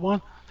particular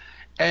one,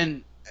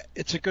 and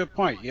it's a good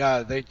point.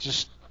 Yeah, they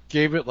just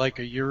gave it like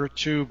a year or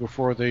 2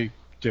 before they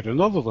did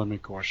another Lemmy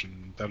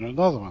Caution, then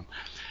another one.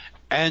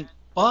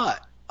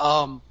 But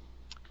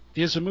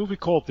there's a movie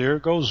called There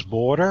Goes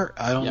Border.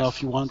 I don't know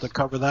if you wanted to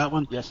cover that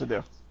one. Yes, I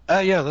do.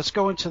 Yeah, let's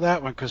go into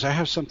that one, because I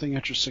have something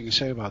interesting to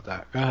say about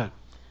that. Go ahead.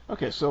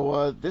 Okay,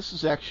 so this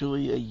is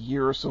actually a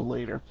year or so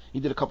later.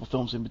 He did a couple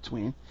films in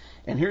between.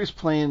 And here he's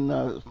playing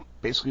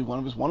basically one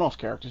of his one-off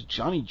characters,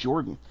 Johnny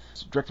Jordan.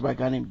 It's directed by a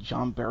guy named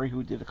John Barry,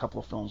 who did a couple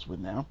of films with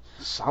now.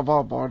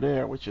 Salva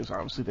Barder, which is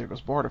obviously There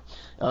Goes Barter.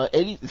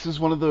 Eddie, this is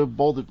one of the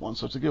bolded ones,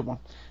 so it's a good one.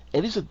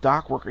 Eddie's a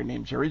dock worker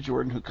named Jerry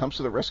Jordan who comes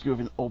to the rescue of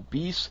an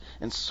obese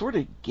and sort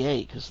of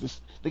gay,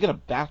 because they got a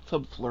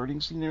bathtub flirting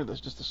scene there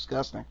that's just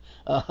disgusting.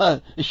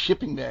 A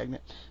shipping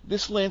magnate.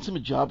 This lands him a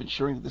job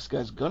ensuring that this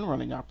guy's gun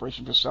running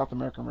operation for South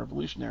American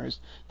revolutionaries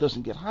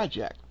doesn't get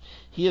hijacked.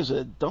 He has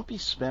a dumpy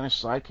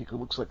Spanish sidekick who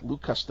looks like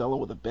Luke Costello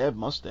with a bad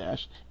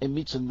mustache, and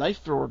meets a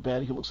knife thrower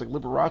baddie who looks like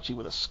Liberace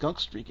with a skunk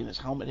streak in his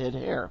helmet head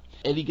hair.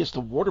 Eddie gets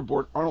to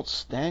waterboard Arnold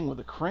Stang with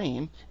a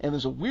crane, and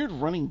there's a weird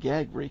running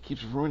gag where he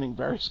keeps ruining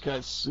various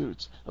guys'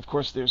 suits. Of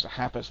course, there's a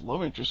half-ass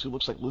love interest who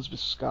looks like Elizabeth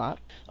Scott,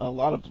 a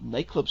lot of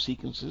nightclub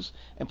sequences,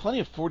 and plenty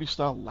of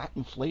 40s-style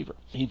Latin flavor.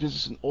 He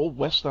visits an Old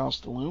West-style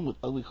saloon with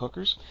ugly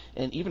hookers,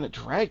 and even a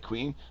drag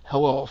queen,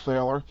 hello,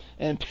 Thaler,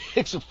 and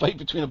picks a fight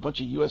between a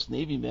bunch of U.S.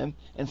 Navy men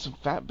and some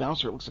fat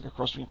bouncer that looks like a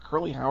cross between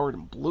Curly Howard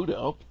and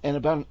Bluto. And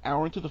about an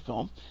hour into the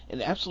film,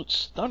 an absolute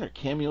stunner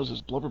cameos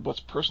as Blubberbutt's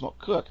personal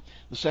cook,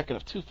 the second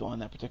of 2 filling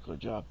that particular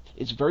job.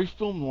 It's very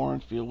film noir in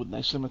feel with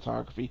nice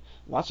cinematography,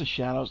 lots of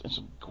shadows, and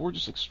some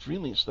gorgeous,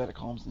 extremely aesthetic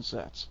homes and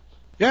sets.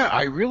 Yeah,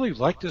 I really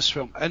like this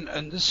film,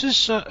 and this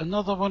is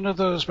another one of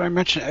those. I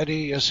mentioned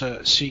Eddie as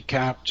a sea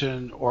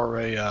captain or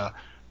a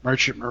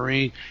merchant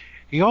marine.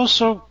 He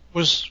also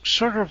was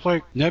sort of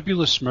like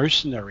nebulous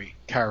mercenary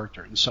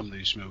character in some of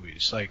these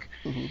movies. Like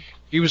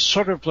he was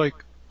sort of like,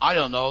 I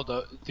don't know,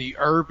 the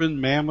urban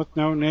man with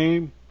no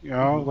name, you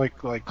know, like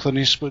Clint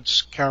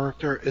Eastwood's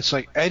character. It's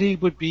like Eddie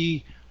would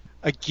be,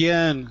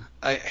 again,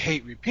 I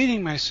hate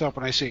repeating myself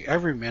when I say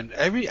everyman.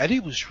 Eddie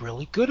was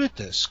really good at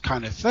this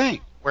kind of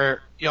thing.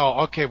 Where, you know,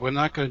 okay, we're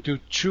not going to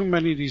do too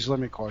many of these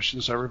limit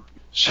questions. So,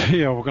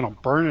 you know, we're going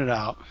to burn it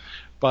out.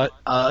 But,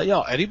 you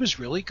know, Eddie was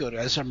really good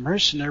as a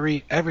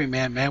mercenary,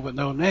 everyman, man with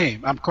no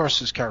name. Of course,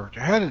 his character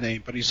had a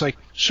name, but he's like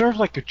sort of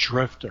like a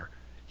drifter.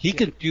 He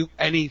can do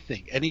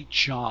anything, any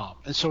job.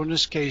 And so in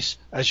this case,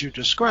 as you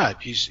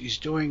described, he's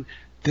doing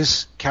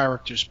this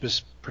character's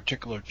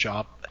particular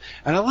job.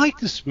 And I like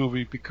this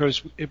movie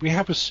because we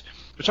have it's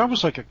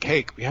almost like a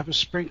cake. We have a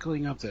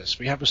sprinkling of this.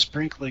 We have a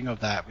sprinkling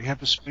of that. We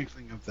have a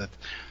sprinkling of that.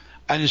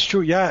 And it's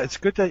true, yeah, it's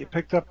good that you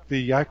picked up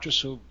the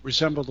actress who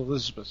resembled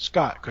Elizabeth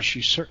Scott, because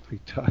she certainly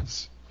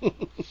does.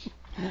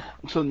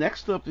 So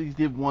next up, he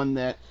did one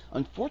that,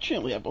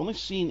 unfortunately, I've only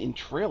seen in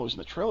trailers, and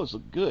the trailers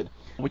look good,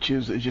 which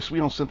is Je suis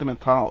un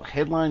sentimental,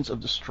 Headlines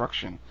of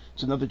Destruction.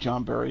 It's another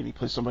John Barry, and he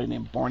plays somebody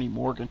named Barney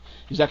Morgan.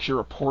 He's actually a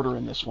reporter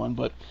in this one,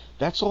 but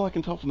that's all I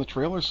can tell from the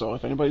trailer, so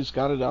if anybody's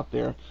got it out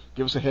there,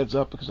 give us a heads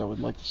up, because I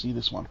would like to see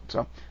this one.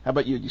 So, how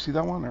about you? Did you see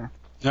that one, or...?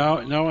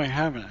 No, I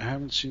haven't. I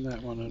haven't seen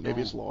that one at all.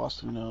 Maybe it's lost.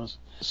 Who knows?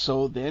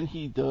 So then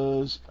he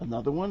does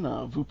another one,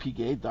 Vous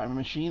Piguez, Diamond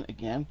Machine.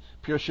 Again,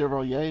 Pierre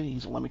Chevalier.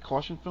 He's a Let Me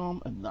Caution film.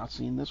 I've not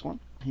seen this one.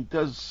 He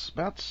does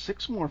about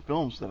 6 more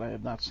films that I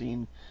have not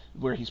seen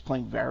where he's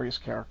playing various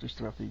characters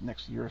throughout the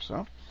next year or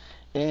so.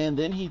 And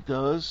then he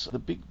does The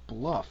Big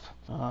Bluff,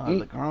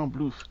 The Grand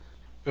Bluff.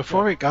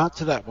 Before we got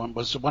to that one,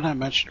 was the one I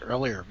mentioned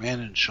earlier,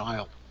 Man and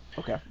Child.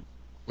 Okay.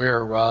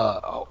 Where,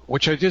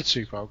 which I did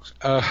see, folks,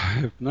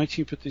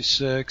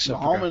 1956.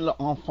 L'Homme et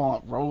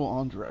l'Enfant, Raoul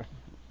Andre.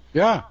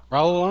 Yeah,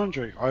 Raoul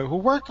Andre, who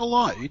worked a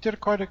lot. He did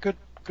quite a good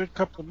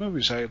couple of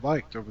movies I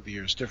liked over the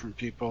years, different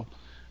people.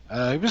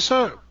 He was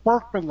a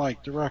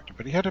workman-like director,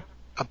 but he had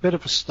a bit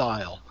of a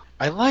style.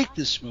 I like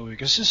this movie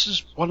because this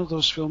is one of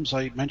those films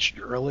I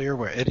mentioned earlier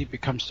where Eddie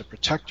becomes the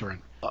protector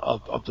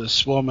of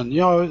this woman.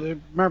 You know,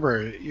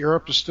 remember,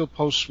 Europe is still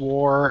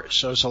post-war,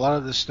 so there's a lot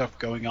of this stuff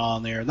going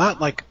on there.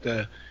 Not like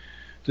the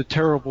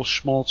terrible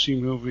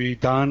schmaltzy movie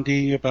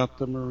Dandy about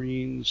the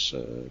Marines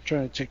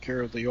trying to take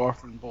care of the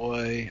orphan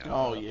boy.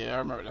 Oh yeah, I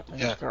remember that thing.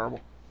 Yeah. It was terrible.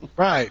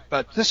 Right,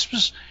 but this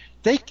was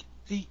the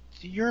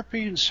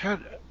Europeans had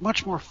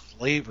much more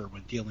flavor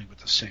when dealing with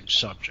the same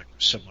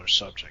subject, similar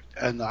subject,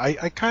 and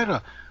I kind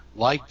of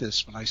liked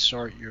this when I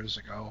saw it years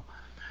ago.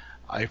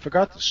 I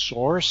forgot the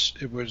source.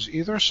 It was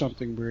either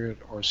Something Weird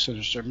or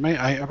Sinister.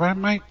 I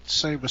might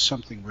say it was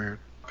Something Weird.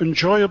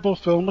 Enjoyable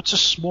film. It's a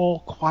small,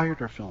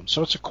 quieter film,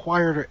 so it's a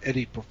quieter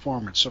Eddie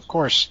performance. Of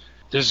course,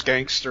 there's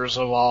gangsters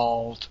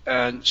involved,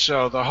 and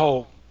so the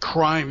whole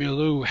crime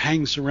milieu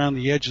hangs around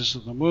the edges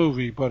of the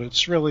movie, but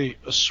it's really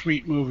a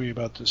sweet movie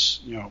about this,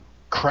 you know,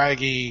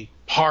 craggy,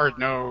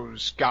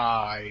 hard-nosed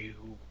guy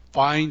who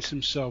finds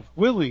himself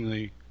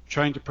willingly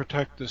trying to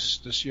protect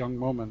this young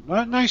woman.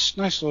 Nice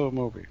little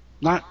movie.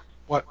 Not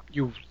what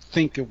you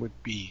think it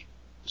would be.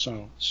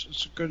 So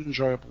it's a good,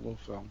 enjoyable little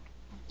film.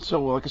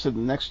 So, like I said,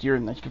 the next year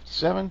in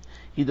 1957,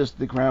 he does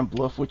The Grand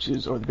Bluff, or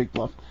The Big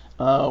Bluff,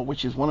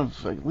 which is one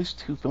of at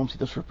least 2 films he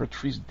does for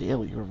Patrice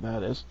Daly, whoever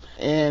that is.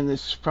 And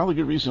it's probably a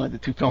good reason I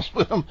did 2 films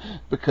with him,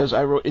 because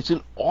it's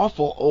an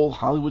awful old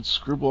Hollywood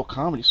screwball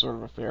comedy sort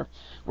of affair,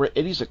 where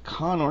Eddie's a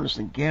con artist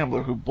and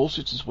gambler who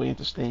bullshits his way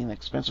into staying in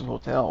expensive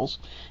hotels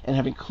and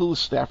having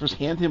clueless staffers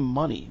hand him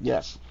money.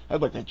 Yes,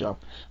 I'd like that job.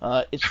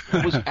 It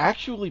was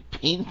actually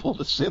painful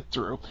to sit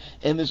through,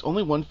 and there's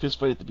only one fist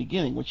fight at the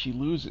beginning, which he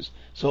loses.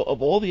 So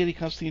of all the Eddie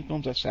Constantine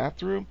films I sat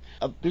through,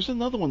 there's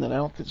another one that I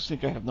don't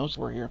think I have notes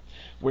for here,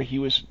 where he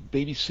was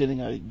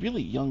babysitting a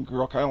really young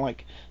girl, kind of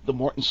like the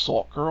Morton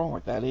Salt girl,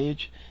 like that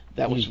age.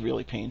 That was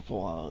really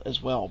painful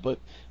as well. But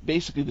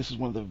basically, this is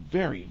one of the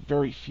very,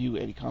 very few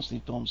Eddie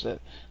Constantine films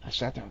that I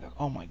sat there and thought,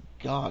 oh my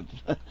God,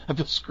 I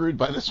feel screwed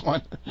by this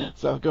one.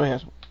 So go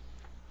ahead.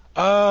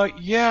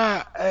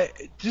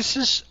 This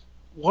is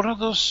one of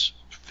those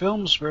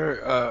films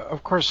where,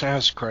 of course, it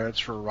has credits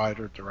for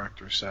writer,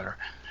 director, etc.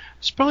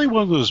 It's probably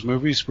one of those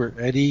movies where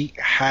Eddie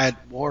had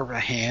more of a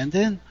hand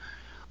in.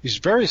 He's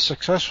very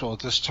successful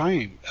at this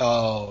time.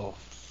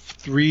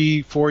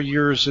 3-4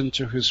 years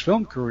into his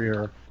film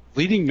career,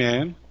 leading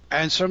man,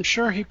 and so I'm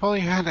sure he probably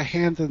had a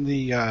hand in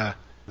the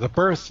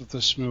birth of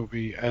this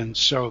movie, and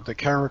so the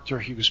character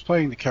he was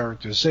playing, the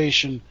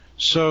characterization.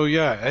 So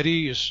yeah,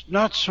 Eddie is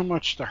not so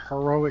much the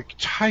heroic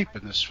type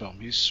in this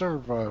film. He's sort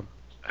of a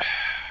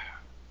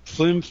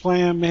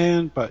flim-flam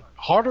man, but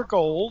heart of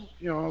gold,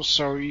 you know.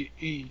 So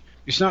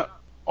he's not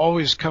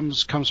always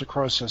comes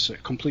across as a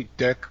complete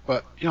dick,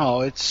 but you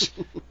know, it's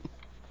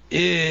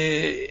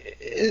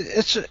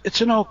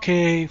an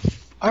okay.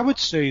 I would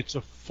say it's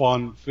a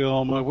fun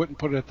film. I wouldn't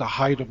put it at the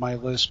height of my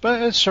list,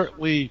 but it's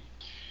certainly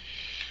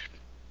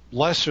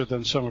lesser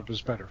than some of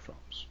his better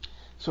films.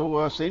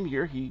 So same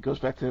year, he goes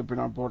back to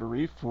Bernard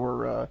Borderie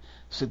for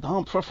C'est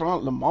dans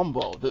préférant le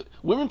mambo. The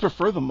women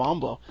prefer the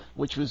mambo,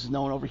 which was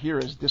known over here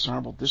as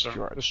dishonorable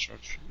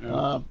discharge.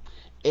 Yeah.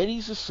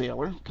 Eddie's a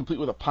sailor, complete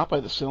with a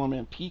Popeye the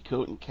Sailorman pea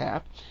coat and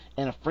cap,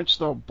 and a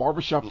French-style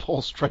barbershop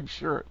pole striped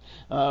shirt,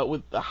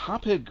 with a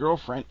hophead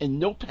girlfriend and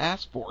no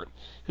passport,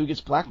 who gets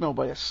blackmailed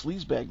by a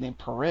sleazebag named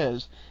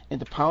Perez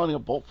into piloting a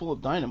boat full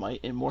of dynamite,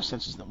 in more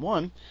senses than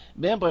one,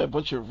 manned by a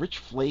bunch of rich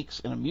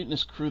flakes and a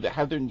mutinous crew that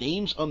have their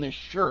names on their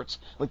shirts,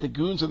 like the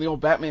goons on the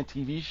old Batman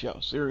TV show,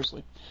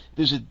 seriously.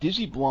 There's a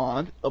dizzy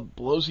blonde, a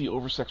blowsy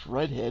oversexed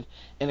redhead,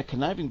 and a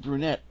conniving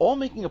brunette, all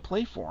making a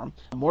play for him,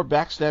 more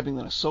backstabbing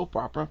than a soap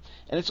opera,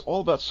 and it's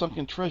all about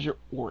sunken treasure,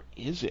 or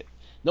is it?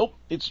 Nope,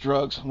 it's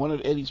drugs. One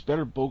of Eddie's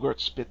better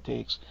Bogart spit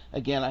takes.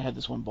 Again, I had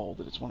this one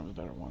bolded. It's one of the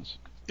better ones.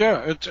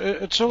 Yeah,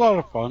 it's a lot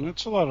of fun.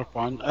 It's a lot of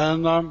fun,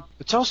 and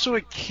it's also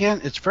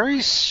it's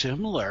very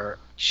similar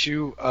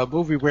to a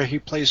movie where he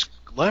plays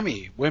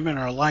Lemmy. Women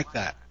Are Like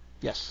That.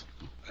 Yes.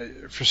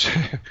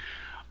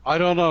 I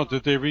don't know.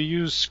 Did they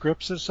reuse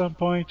scripts at some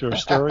point or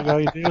story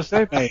ideas?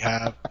 They may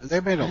have.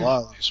 They made a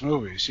lot of these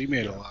movies. He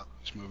made a lot of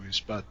these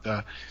movies,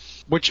 but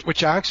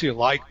which I actually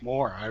like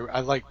more.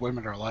 I like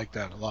Women Are Like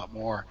That a lot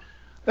more.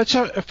 It's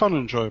a fun,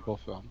 enjoyable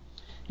film.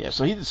 Yeah,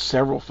 so he did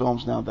several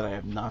films now that I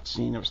have not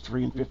seen. There was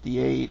 3 in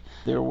 58.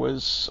 There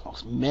was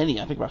many,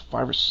 I think about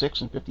 5 or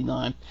 6 in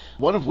 59.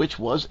 One of which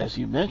was, as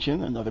you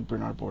mentioned, another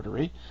Bernard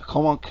Borderie,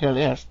 Comment qu'elle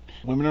est.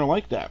 Women Are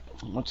Like That.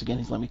 Once again,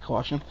 he's let me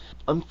caution.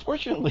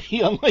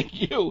 Unfortunately, unlike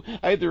you,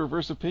 I had the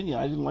reverse opinion.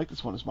 I didn't like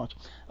this one as much.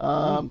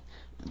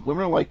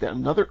 Women Are Like That.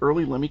 Another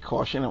early Lemmy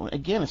caution.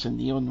 Again, it's a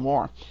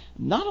neo-noir.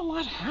 Not a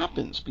lot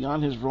happens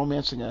beyond his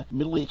romancing a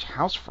middle-aged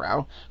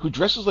housefrau who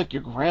dresses like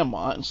your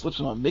grandma and slips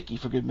him a Mickey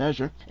for good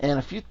measure, and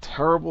a few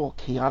terrible,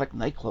 chaotic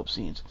nightclub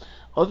scenes.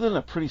 Other than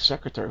a pretty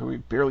secretary who he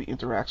barely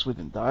interacts with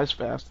and dies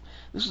fast,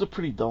 this is a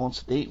pretty dull and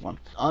sedate one.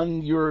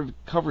 On your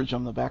coverage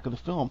on the back of the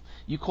film,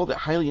 you called it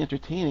highly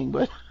entertaining,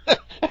 but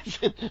I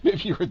said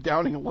maybe you were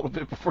downing a little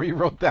bit before you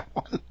wrote that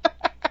one.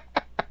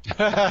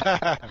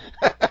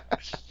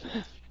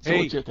 So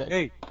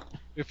hey,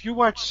 if you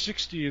watch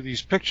 60 of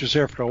these pictures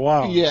after a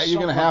while... Yeah, you're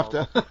going to have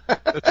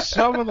to.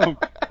 Some of them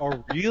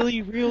are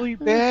really, really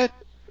bad.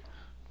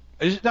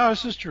 No,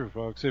 this is true,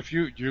 folks. If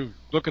you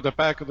look at the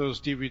back of those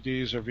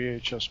DVDs or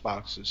VHS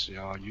boxes,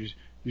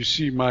 you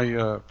see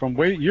my from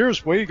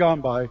years way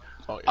gone by.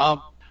 Oh, yeah.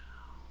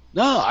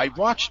 No, I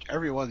watched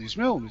every one of these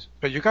movies,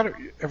 but you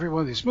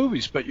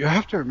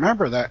have to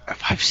remember that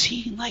if I've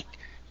seen like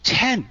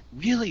 10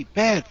 really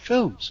bad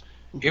films,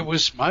 it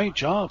was my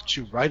job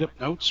to write up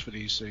notes for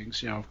these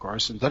things, of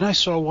course. And then I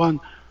saw one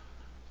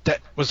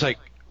that was like,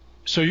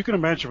 so you can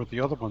imagine what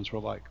the other ones were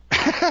like.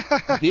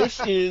 This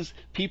is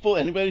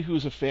anybody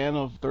who's a fan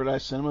of Third Eye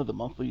Cinema, the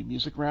monthly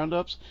music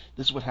roundups,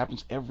 this is what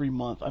happens every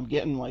month. I'm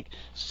getting like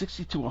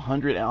 60 to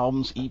 100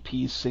 albums,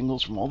 EPs,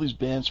 singles from all these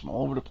bands from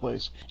all over the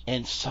place,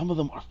 and some of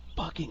them are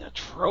fucking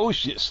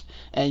atrocious.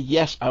 And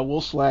yes, I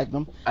will slag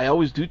them. I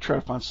always do try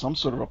to find some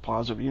sort of a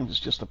positive, even if it's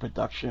just a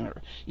production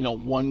or,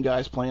 one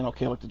guy's playing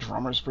okay, like the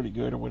drummer's pretty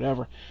good or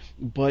whatever.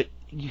 But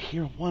you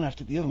hear one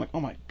after the other, I'm like, oh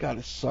my god,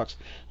 this sucks.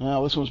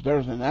 Well, this one's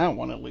better than that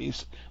one at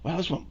least. Wow,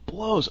 this one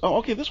blows. Oh,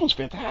 okay, this one's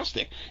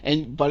fantastic.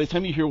 And by the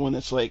time you hear one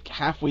that's like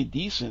halfway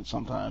decent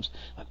sometimes,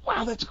 like,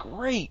 wow, that's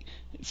great.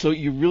 So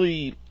you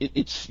really,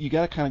 you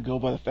got to kind of go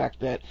by the fact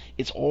that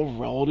it's all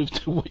relative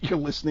to what you're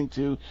listening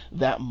to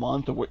that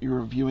month or what you're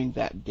reviewing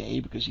that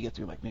day, because you get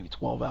through like maybe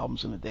 12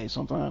 albums in a day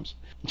sometimes.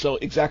 So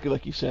exactly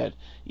like you said,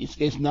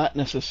 it's not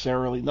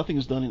necessarily, nothing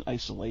is done in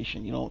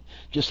isolation. You don't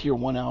just hear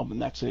one album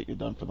and that's it, you're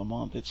done for the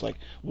month. It's like,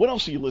 what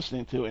else are you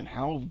listening to and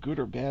how good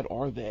or bad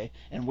are they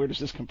and where does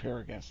this compare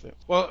against it?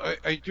 Well,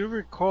 I do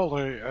recall,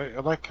 I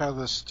like how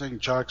this thing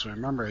jogs my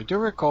memory. I do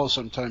recall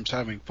sometimes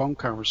having phone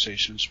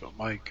conversations with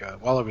Mike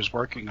while I was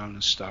working on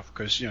this stuff,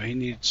 because he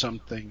needed some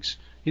things.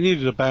 He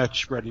needed a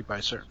batch ready by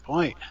a certain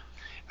point,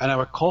 and I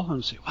would call him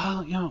and say,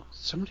 "Well,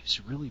 some of these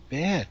are really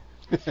bad,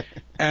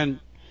 and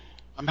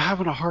I'm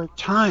having a hard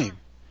time."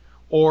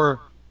 Or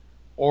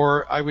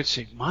I would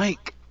say,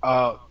 "Mike,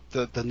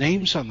 the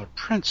names on the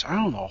prints, I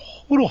don't know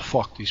who the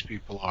fuck these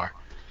people are,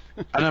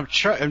 and I'm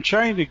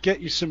trying to get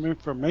you some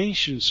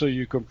information so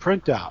you can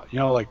print out,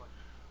 like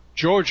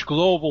George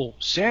Global,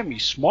 Sammy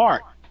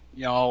Smart,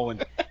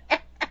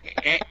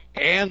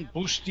 and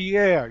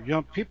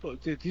Bustier, people,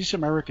 these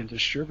American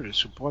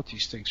distributors who bought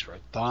these things for a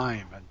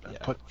dime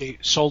and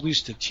sold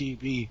these to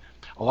TV.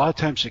 A lot of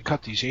times they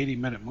cut these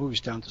 80-minute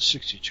movies down to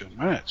 62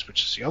 minutes,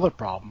 which is the other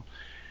problem.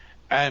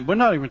 And we're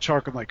not even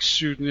talking like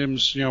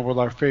pseudonyms, with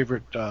our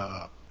favorite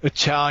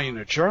Italian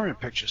or German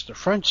pictures. The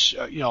French,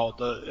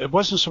 it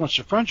wasn't so much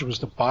the French, it was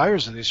the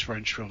buyers of these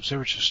French films. They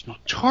were just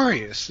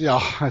notorious.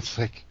 It's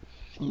like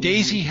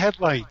Daisy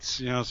Headlights,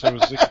 so it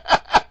was like,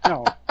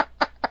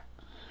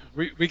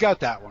 we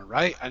got that one,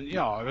 right? And, it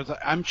was like,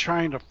 I'm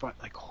trying to find,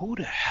 like, who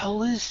the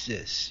hell is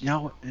this?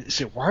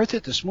 Is it worth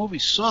it? This movie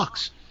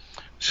sucks.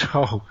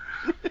 So,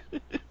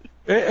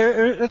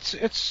 it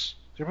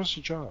was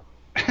a job.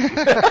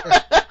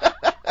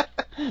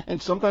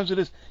 And sometimes it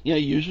is.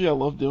 Usually I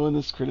love doing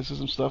this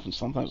criticism stuff, and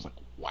sometimes like,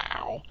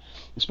 wow.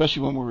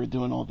 Especially when we were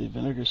doing all the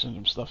Vinegar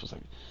Syndrome stuff, it's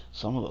like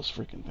some of those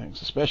freaking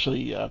things.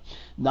 Especially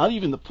not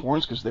even the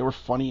porns, because they were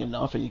funny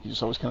enough, and you can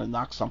just always kind of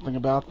knock something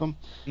about them.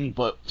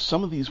 But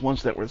some of these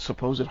ones that were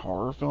supposed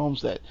horror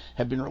films that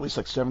have been released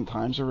like 7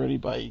 times already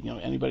by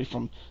anybody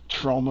from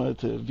Troma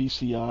to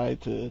VCI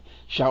to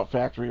Shout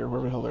Factory or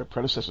whoever the hell their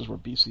predecessors were,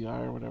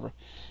 BCI or whatever.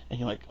 And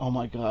you're like, oh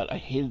my god, I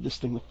hated this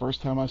thing the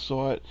first time I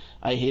saw it.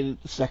 I hated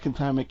it the second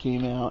time it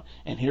came out.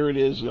 And here it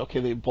is. Okay,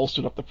 they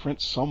bolstered up the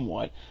print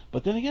somewhat.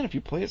 But then again, if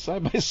you play it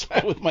side by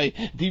side with my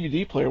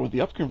DVD player with the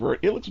upconvert,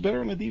 it looks better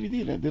on a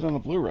DVD than it did on a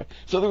Blu-ray.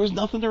 So there was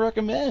nothing to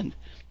recommend.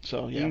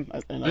 So yeah,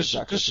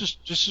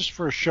 this is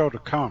for a show to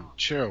come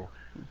too.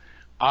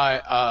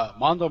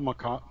 Mondo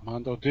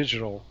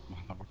Digital.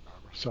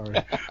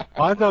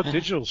 Mondo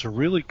Digital is a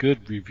really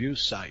good review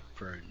site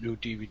for new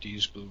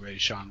DVDs, Blu-ray,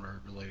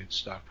 genre-related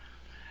stuff.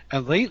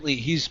 And lately,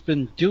 he's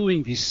been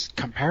doing these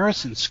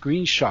comparison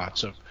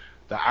screenshots of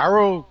the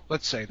Arrow,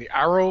 let's say, the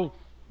Arrow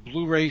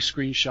Blu-ray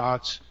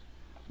screenshots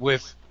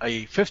with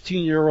a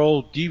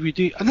 15-year-old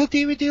DVD, and the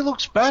DVD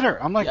looks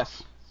better. I'm like,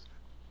 yes.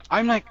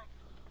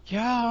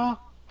 Yeah,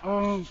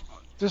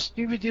 this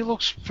DVD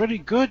looks pretty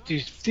good.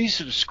 These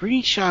are the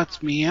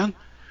screenshots, man.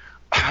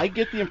 I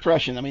get the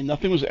impression,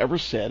 nothing was ever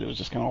said. It was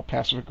just kind of all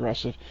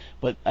passive-aggressive,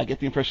 but I get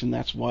the impression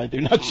that's why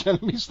they're not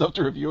sending me stuff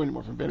to review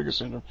anymore from Vinegar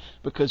Syndrome,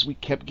 because we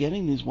kept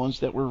getting these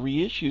ones that were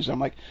reissues. I'm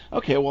like,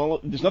 okay, well,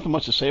 there's nothing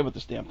much to say about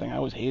this damn thing. I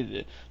always hated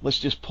it. Let's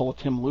just pull a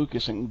Tim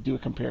Lucas and do a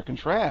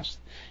compare-contrast.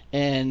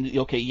 And,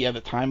 okay, yeah,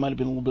 the time might have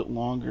been a little bit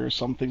longer.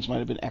 Some things might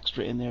have been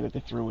extra in there that they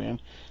threw in.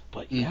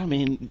 But, yeah,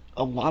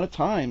 a lot of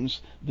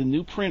times the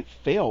new print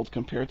failed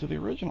compared to the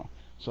original.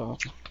 So,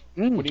 what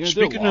are you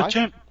going to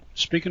do?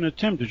 Speaking of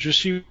Tim, did you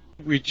see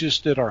we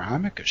just did our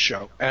Amicus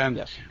show, and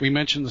yes. we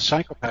mentioned The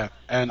Psychopath,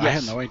 and yes. I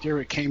had no idea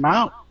it came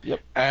out.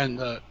 Yep.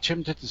 And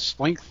Tim did this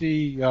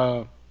lengthy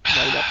reassessment.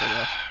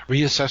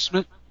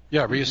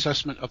 Yeah,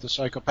 reassessment of The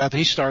Psychopath.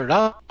 He started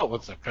out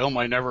with the film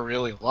I never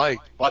really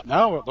liked, but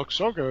now it looks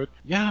so good.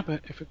 Yeah, but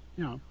if it,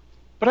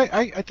 but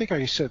I think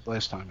I said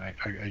last time I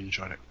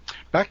enjoyed it.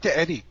 Back to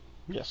Eddie.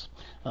 Yes.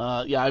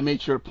 I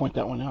made sure to point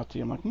that one out to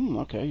you. I'm like,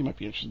 okay, you might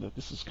be interested that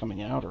this is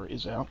coming out or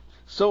is out.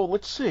 So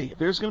let's see.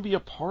 There's going to be a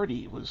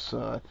party was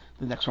the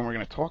next one we're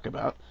going to talk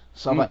about.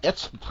 Ça va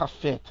être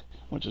parfait,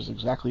 which is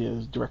exactly a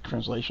direct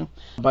translation,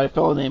 by a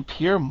fellow named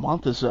Pierre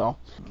Montezel.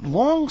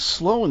 Long,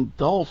 slow, and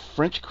dull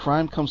French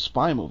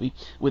crime-come-spy movie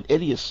with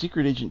Eddie as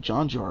secret agent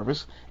John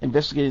Jarvis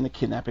investigating the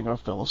kidnapping of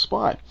a fellow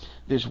spy.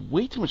 There's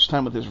way too much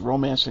time with his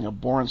romancing a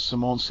boring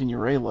Simone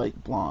Signoret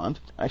light blonde.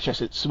 Actually, I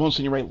said Simone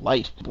Signoret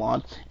light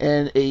blonde,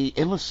 and a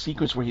endless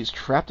sequence where he's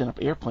trapped in an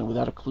airplane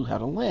without a clue how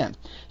to land.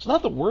 It's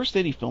not the worst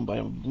Eddie film by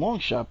a long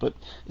shot, but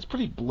it's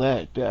pretty blah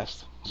at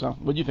best. So,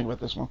 what do you think about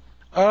this one?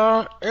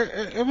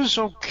 It was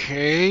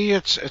okay.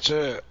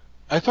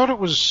 I thought it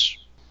was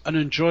an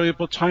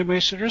enjoyable time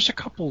waster. There's a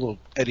couple of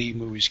Eddie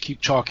movies.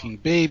 Keep Talking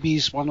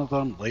Babies, one of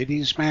them.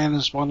 Ladies Man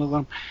is one of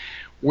them,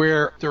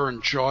 where they're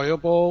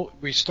enjoyable.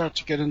 We start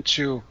to get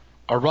into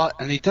a rut,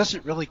 and he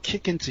doesn't really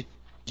kick into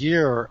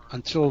gear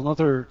until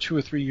another 2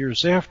 or 3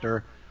 years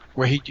after,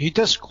 where he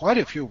does quite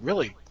a few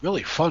really,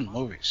 really fun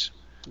movies.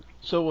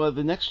 So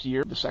the next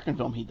year, the second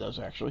film he does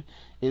actually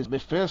is Me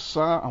Faire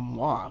Ça à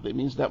Moi. It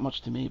means that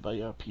much to me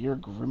by Pierre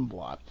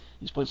Grimblot.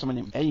 He's played someone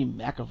named Eddie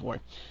McAvoy.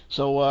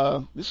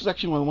 So this is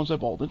actually one of the ones I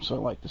bolded, so I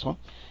like this one.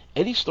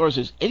 Eddie stars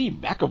as Eddie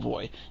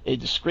McAvoy, a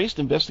disgraced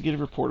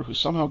investigative reporter who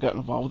somehow got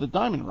involved with a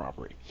diamond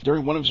robbery.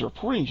 During one of his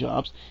reporting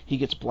jobs, he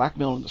gets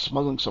blackmailed into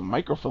smuggling some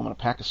microfilm in a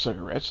pack of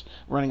cigarettes,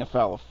 running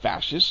afoul of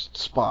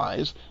fascists,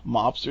 spies,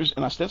 mobsters,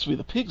 and ostensibly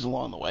the pigs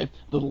along the way,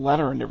 though the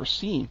latter are never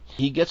seen.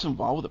 He gets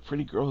involved with a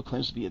pretty girl who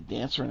claims to be a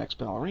dancer and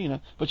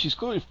ex-ballerina, but she's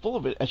clearly full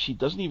of it as she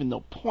doesn't even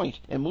know point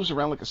and moves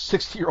around like a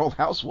 60-year-old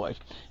housewife.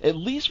 At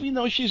least we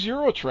know she's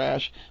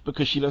Eurotrash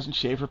because she doesn't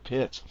shave her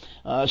pits.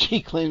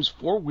 She claims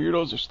 4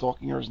 weirdos are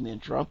stalking her as an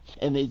intro,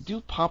 and they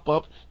do pop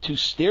up to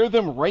stare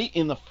them right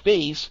in the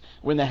face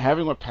when they're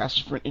having what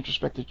passes for an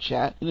introspective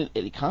chat in an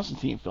Eddie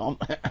Constantine film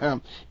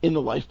in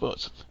the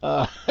lifeboats.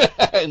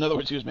 In other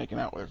words, he was making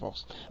out with her,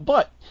 folks.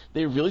 But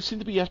they really seem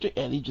to be after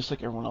Eddie, just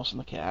like everyone else in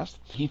the cast.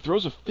 He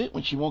throws a fit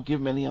when she won't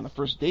give him any on the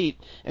first date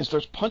and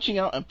starts punching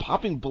out and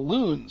popping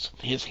balloons.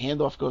 His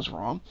handoff goes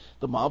wrong.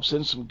 The mob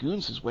sends some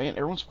goons his way, and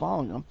everyone's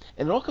following him.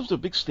 And it all comes to a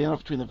big standoff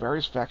between the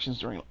various factions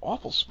during an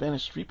awful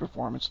Spanish street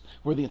performance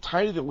where the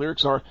entirety of the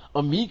lyrics are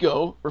Amigo,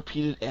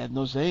 repeated ad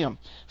nauseum.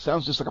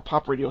 Sounds just like a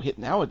pop radio hit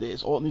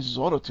nowadays. All it needs is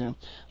auto-tune.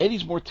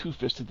 Eddie's more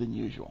two-fisted than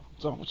usual.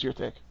 So, what's your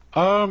take?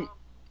 I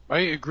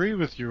agree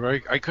with you.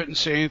 I couldn't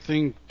say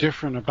anything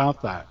different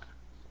about that.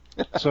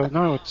 So,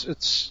 no,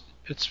 it's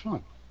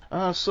fun.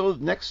 So,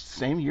 next,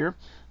 same year,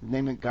 The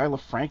name that Guy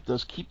LaFranc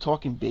does Keep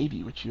Talking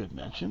Baby, which you had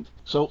mentioned.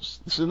 So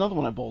this is another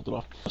one I bolted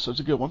off. So it's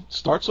a good one.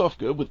 Starts off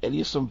good with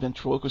Eddie as some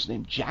ventriloquist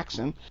named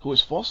Jackson, who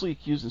is falsely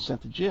accused and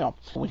sent to jail.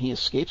 When he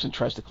escapes and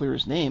tries to clear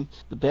his name,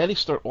 the baddies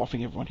start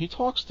offing everyone he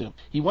talks to.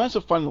 He winds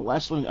up finding the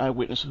last living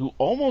eyewitness who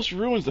almost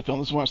ruins the film,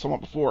 this is what I was talking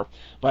about before,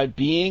 by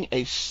being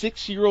a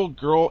 6-year-old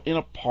girl in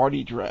a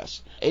party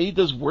dress. Eddie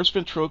does worse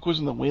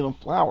ventriloquism than Waylon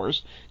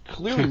Flowers,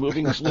 clearly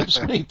moving his lips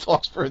when he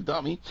talks for a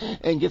dummy,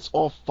 and gets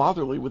all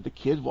fatherly with the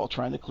kid while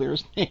trying to clear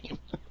his name.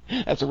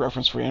 That's a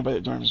reference for anybody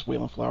that learns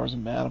Waylon Flowers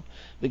and Madam.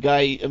 The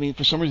guy, I mean,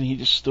 for some reason he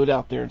just stood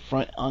out there in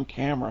front on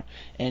camera,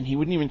 and he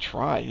wouldn't even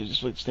try. He was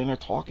just like standing there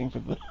talking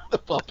for the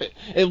puppet.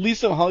 At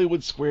least on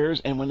Hollywood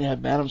Squares, and when they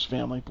had Madam's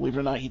Family, believe it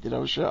or not, he did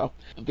have a show.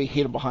 They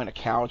hid him behind a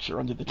couch or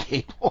under the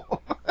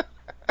table.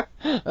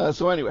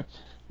 So anyway,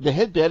 the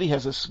head baddie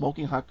has a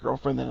smoking hot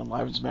girlfriend that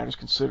enlivens matters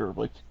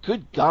considerably.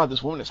 Good God,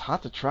 this woman is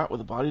hot to trot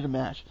with a body to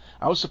match.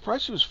 I was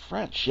surprised she was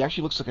French. She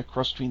actually looks like a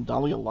cross between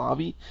Dahlia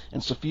Lavi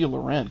and Sophia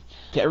Loren.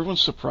 To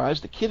everyone's surprise,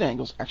 the kid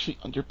angle's actually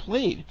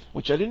underplayed,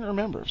 which I didn't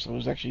remember, so it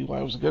was actually why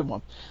it was a good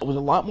one. With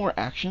a lot more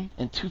action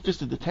and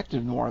two-fisted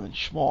detective noir than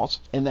Schmaltz,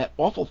 and that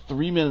awful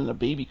 3 men and a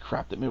baby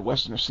crap that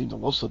Midwesterners seem to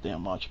love so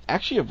damn much.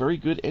 Actually a very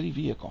good Eddie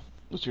vehicle.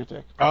 What's your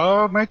take?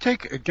 My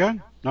take,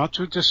 again, not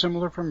too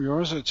dissimilar from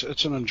yours.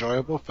 It's an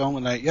enjoyable film,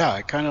 and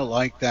I kind of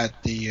like that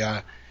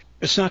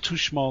it's not too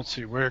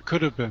schmaltzy where it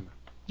could have been.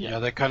 Yeah,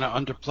 they kind of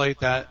underplayed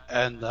that,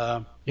 and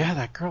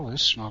that girl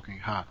is smoking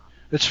hot.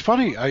 It's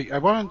funny, I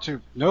wanted to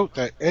note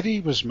that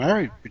Eddie was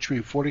married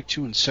between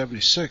 42 and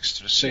 76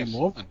 to the same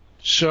woman.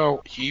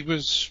 So he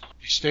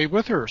stayed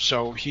with her,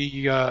 so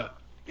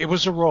it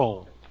was a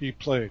role he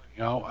played,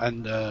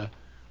 and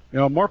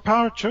more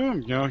power to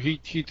him.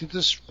 He did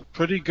this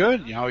pretty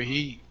good.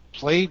 He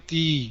played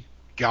the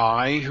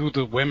guy who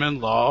the women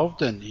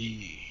loved, and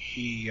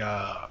he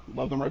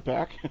loved them right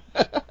back.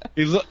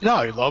 he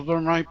loved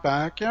them right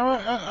back.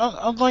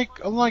 Unlike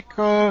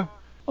a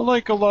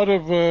lot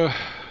of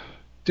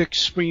dick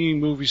swinging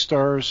movie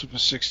stars of the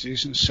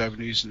 60s and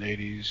 70s and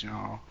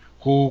 80s,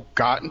 who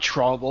got in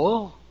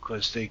trouble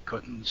because they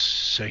couldn't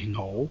say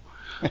no.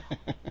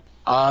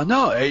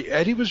 No,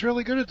 Eddie was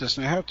really good at this,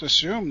 and I have to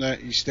assume that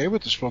he stayed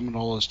with this woman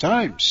all his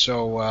time.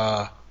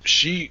 So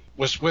she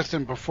was with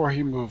him before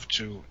he moved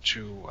to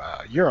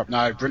Europe.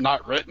 Now, I've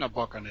not written a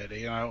book on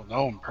Eddie, and I don't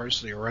know him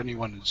personally or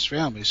anyone in his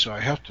family, so I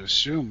have to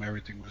assume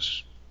everything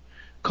was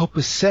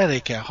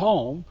copacetic at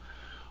home,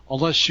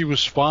 unless she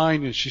was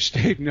fine and she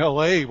stayed in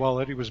L.A. while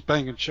Eddie was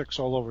banging chicks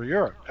all over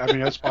Europe. I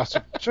mean, that's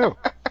possible, too.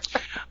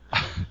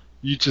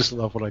 You just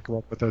love when I come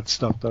up with that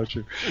stuff, don't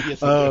you?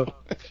 Yes, I do.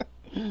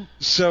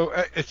 So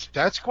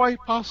that's quite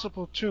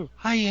possible too.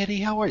 Hi Eddie,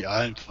 how are you?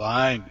 I'm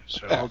fine.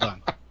 So hold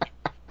on.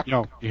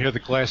 You hear the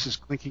glasses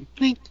clinking.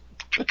 Clink.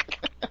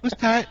 What's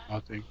that?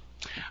 Nothing.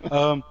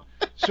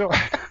 So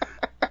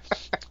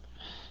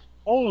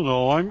all in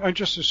all, I'm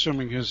just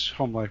assuming his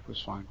home life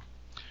was fine.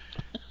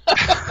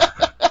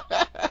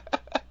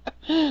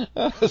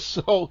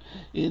 So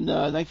in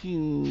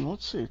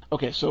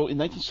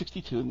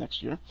 1962,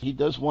 next year, he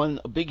does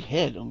A Big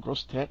Head on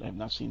Grosse Tete. I have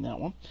not seen that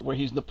one, where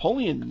he's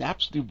Napoleon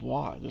Naps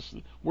Dubois. This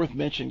is worth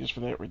mentioning just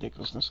for that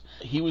ridiculousness.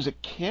 He was a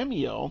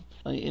cameo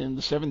in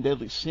The Seven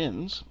Deadly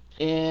Sins,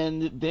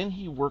 and then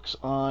he works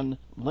on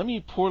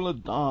Lemmy pour la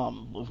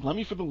dame,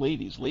 Lemmy for the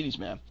ladies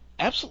man.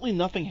 Absolutely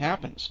nothing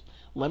happens.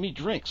 Lemmy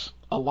drinks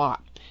a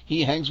lot.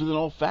 He hangs with an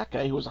old fat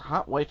guy who has a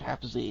hot wife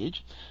half his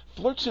age,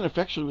 flirts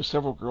ineffectually with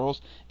several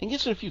girls, and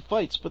gets in a few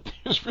fights, but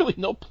there's really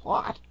no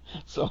plot.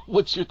 So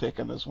what's your take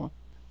on this one?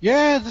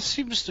 Yeah, this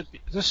seems to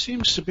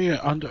be an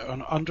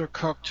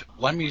undercooked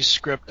Lemmy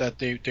script that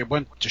they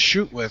went to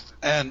shoot with,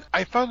 and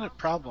I found it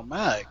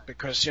problematic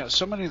because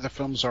so many of the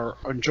films are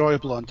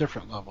enjoyable on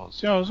different levels.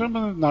 Some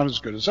are not as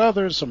good as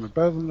others, some are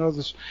better than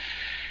others.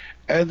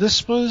 And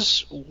this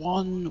was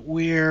one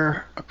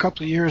where a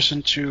couple of years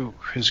into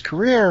his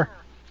career,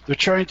 they're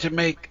trying to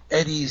make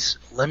Eddie's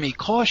Lemmy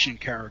Caution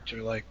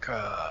character like,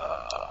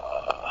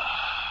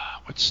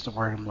 what's the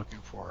word I'm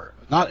looking for?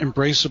 Not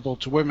embraceable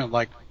to women,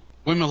 like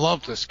women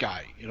love this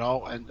guy,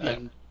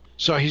 and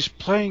so he's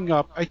playing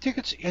up. I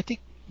think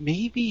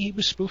maybe he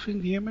was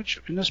spoofing the Image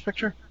in this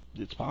picture.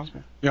 It's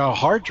possible.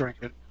 Hard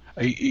drinking.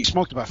 He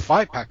smoked about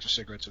 5 packs of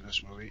cigarettes in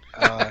this movie.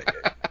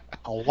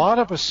 A lot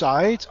of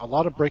asides, a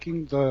lot of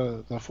breaking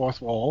the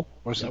fourth wall.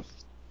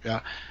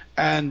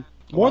 And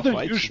more than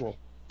usual.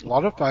 A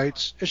lot of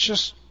fights.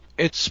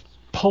 It's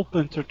pulp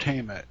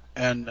entertainment,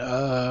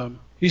 and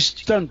he's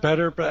done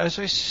better. But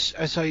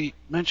as I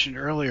mentioned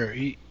earlier,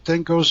 he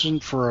then goes in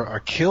for a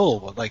kill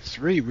with like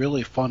 3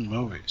 really fun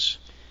movies.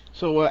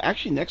 So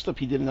actually, next up,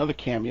 he did another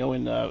cameo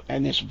in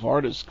Agnes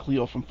Varda's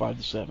Cleo from 5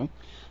 to 7.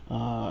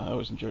 I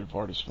always enjoyed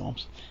Varda's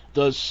films.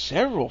 Does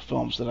several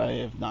films that I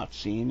have not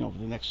seen over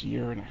the next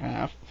year and a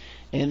half,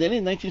 And then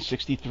in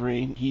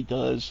 1963, he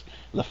does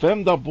La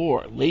Femme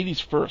d'Abord,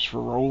 Ladies First,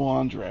 for Raoul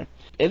Andre.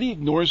 Eddie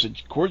ignores a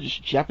gorgeous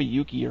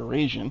Japayuki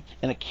Eurasian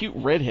and a cute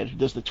redhead who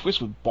does the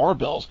twist with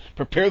barbells.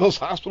 Prepare those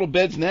hospital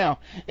beds now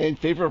in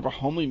favor of a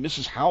homely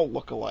Mrs. Howell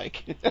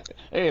lookalike.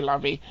 Hey,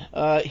 lovey.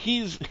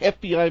 He's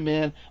FBI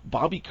man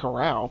Bobby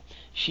Corral.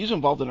 She's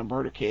involved in a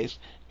murder case,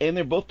 and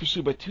they're both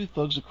pursued by two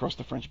thugs across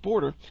the French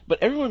border,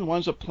 but everyone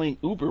winds up playing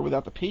Uber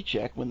without the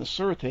paycheck when the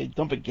Sûreté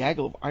dump a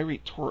gaggle of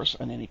irate tourists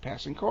on any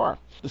passing car.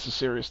 This is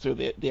serious, too.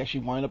 They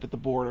actually wind up at the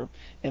border,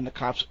 and the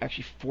cops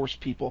actually force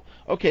people,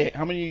 okay,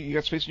 how many you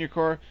got space in your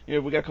car? Yeah,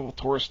 we got a couple of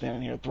tourists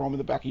standing here. Throw them in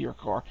the back of your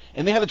car.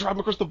 And they had to drive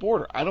them across the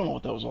border. I don't know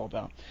what that was all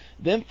about.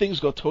 Then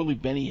things go totally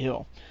Benny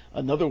Hill.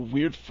 Another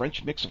weird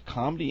French mix of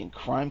comedy and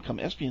crime come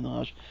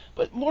espionage,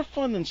 but more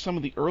fun than some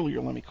of the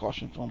earlier Lemmy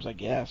Caution films, I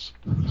guess.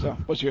 So,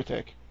 what's your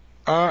take?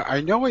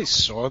 I know I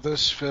saw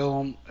this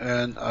film,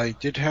 and I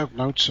did have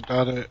notes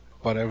about it,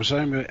 but I was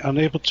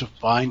unable to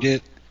find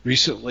it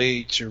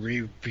recently to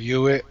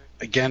review it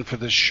again for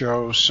this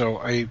show, so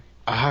I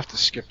have to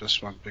skip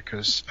this one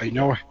because I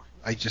know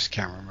I just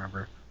can't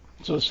remember.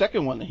 So the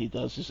second one that he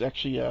does is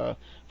actually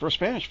for a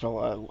Spanish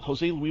fella,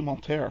 Jose Luis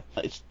Monter.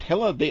 It's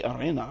Tela de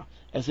Arena,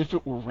 As If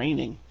It Were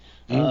Raining.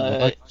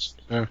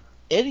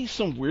 Eddie's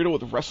some weirdo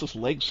with restless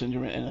leg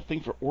syndrome and a thing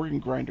for organ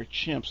grinder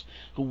chimps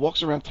who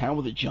walks around town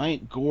with a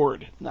giant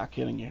gourd. Not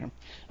kidding you.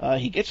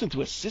 He gets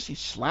into a sissy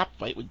slap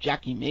fight with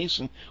Jackie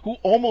Mason, who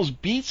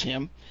almost beats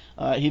him.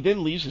 He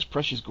then leaves his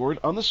precious gourd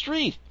on the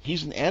street.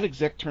 He's an ad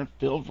exec turned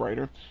field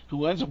writer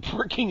who ends up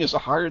working as a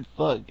hired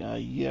thug.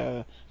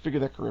 Figure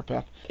that career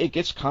path. It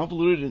gets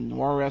convoluted and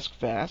noir-esque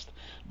fast,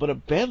 but a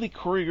badly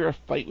choreographed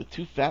fight with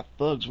two fat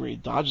thugs where he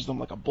dodges them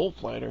like a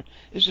bullfighter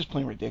is just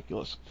plain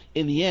ridiculous.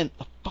 In the end,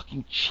 a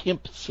fucking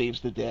chimp saves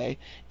the day,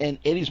 and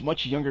Eddie's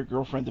much younger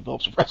girlfriend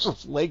develops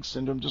restless leg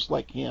syndrome just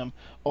like him.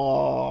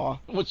 Aw,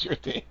 what's your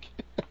take?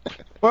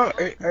 Well,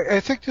 I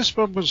think this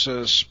one was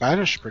a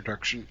Spanish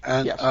production,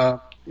 and yes.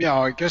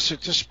 I guess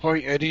at this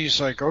point Eddie's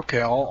like,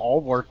 okay,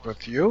 I'll work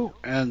with you,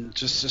 and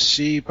just to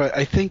see. But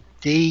I think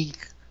they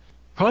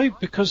probably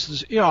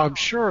because I'm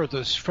sure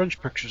the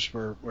French pictures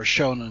were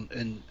shown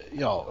in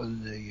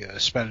the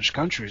Spanish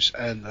countries,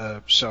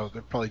 and so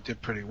they probably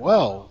did pretty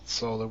well.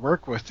 So they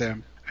work with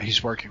him, and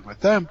he's working with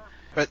them.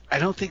 But I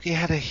don't think they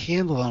had a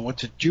handle on what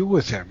to do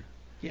with him.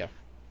 Yeah.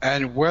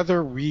 And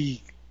whether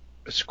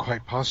it's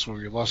quite possible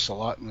we lost a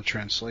lot in the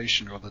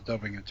translation or the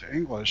dubbing into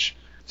English.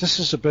 This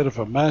is a bit of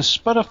a mess,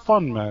 but a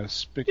fun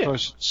mess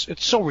because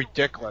it's so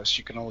ridiculous.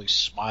 You can only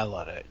smile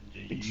at it.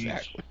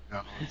 Exactly.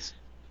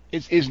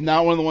 It's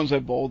not one of the ones I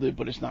bolded,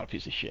 but it's not a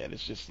piece of shit.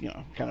 It's just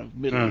kind of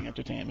middling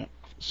entertainment.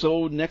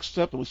 So next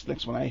up, at least the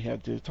next one I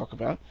had to talk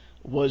about,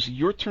 was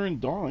Your Turn,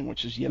 Darling,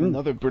 which is yet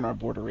another Bernard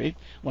Borderay.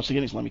 Once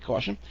again, he's Lemmy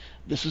Caution.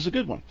 This is a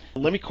good one.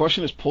 Lemmy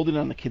Caution is pulled in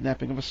on the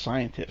kidnapping of a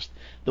scientist.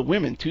 The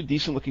women, two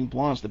decent-looking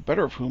blondes, the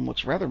better of whom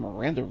looks rather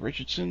Miranda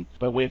Richardson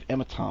by way of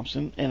Emma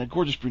Thompson, and a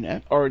gorgeous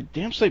brunette, are a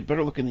damn sight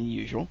better looking than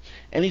usual,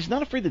 and he's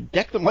not afraid to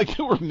deck them like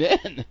they were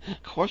men.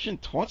 Caution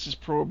taunts his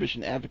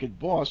prohibition advocate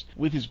boss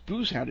with his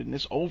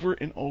booze-houndedness over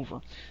and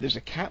over. There's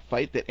a cat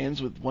fight that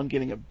ends with one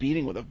getting a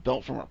beating with a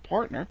belt from her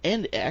partner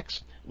and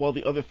ex, while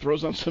the other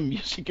throws on some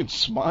music and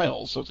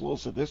smiles, so it's a little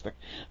sadistic.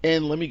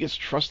 And Lemmy gets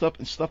trussed up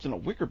and stuffed in a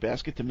wicker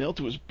basket to mail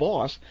to his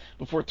boss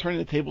before turning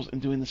the tables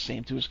and doing the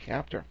same to his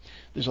captor.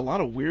 There's a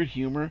lot of weird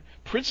humor,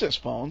 princess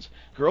phones,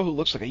 girl who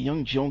looks like a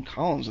young Joan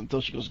Collins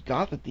until she goes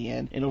goth at the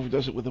end and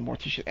overdoes it with a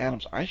Morticia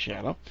Addams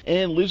eyeshadow,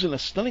 and lives in a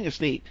stunning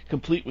estate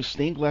complete with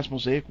stained glass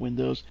mosaic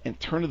windows and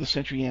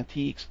turn-of-the-century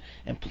antiques,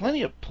 and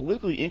plenty of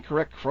politically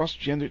incorrect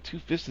cross-gender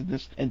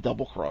two-fistedness and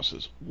double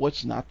crosses.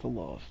 What's not to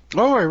love?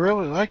 Oh, I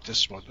really like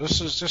this one.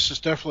 This is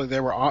definitely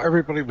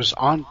everybody was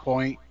on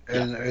point,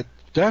 and it's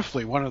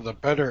definitely one of the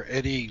better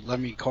Eddie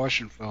Lemmy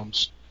Caution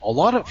films. A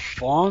lot of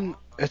fun.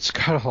 It's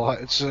got a lot.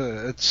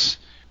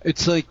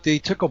 It's like they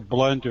took a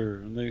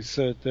blender and they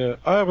said, we're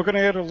going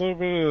to add a little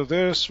bit of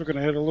this, we're going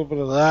to add a little bit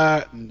of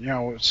that,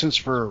 and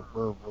since we're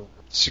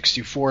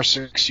 64,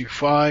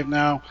 65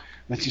 now,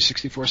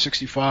 1964,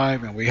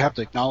 65, and we have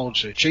to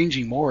acknowledge the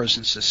changing mores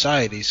in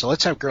society, so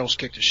let's have girls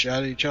kick the shit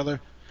out of each other,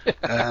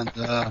 and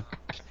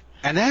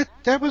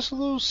that was a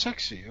little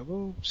sexy, a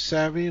little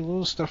savvy, a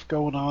little stuff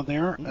going on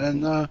there,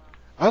 and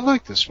I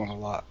like this one a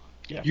lot.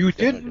 Yeah, you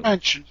did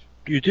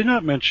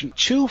not mention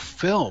two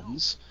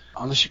films,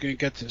 unless you're going to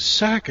get to the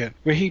second,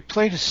 where he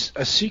played a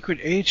secret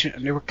agent,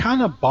 and they were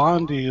kind of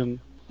Bondy and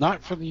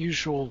not for the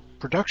usual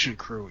production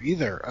crew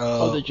either.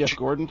 The Jeff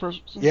Gordon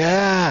person?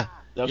 Yeah.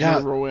 That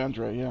was Roy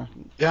Andre, yeah.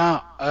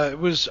 Yeah, it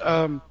was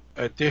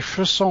Des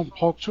Frissons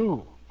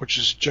Partout, which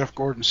is Jeff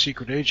Gordon's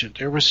secret agent.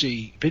 There was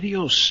a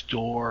video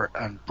store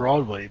on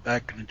Broadway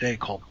back in the day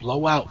called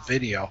Blowout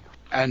Video,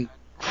 and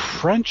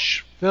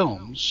French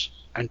films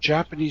and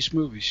Japanese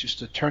movies used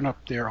to turn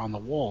up there on the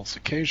walls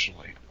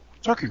occasionally.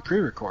 I'm talking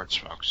pre-records,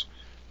 folks,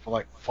 for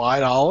like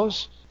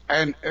 $5,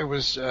 and it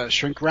was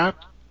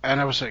shrink-wrapped,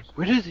 and I was like,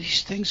 where did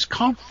these things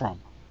come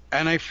from?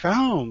 And I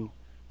found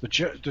the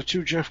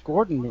two Jeff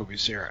Gordon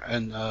movies here,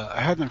 and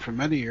I had them for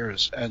many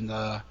years, and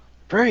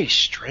very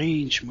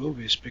strange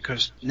movies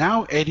because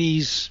now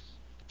Eddie's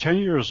 10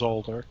 years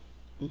older,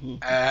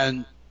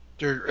 and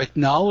they're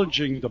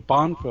acknowledging the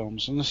Bond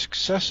films and the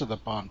success of the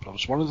Bond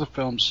films. One of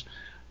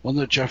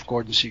the Jeff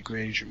Gordon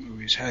Secret Agent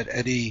movies had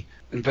Eddie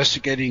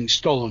investigating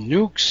stolen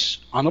nukes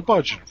on a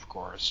budget, of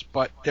course,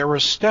 but they were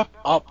a step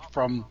up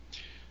from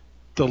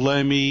the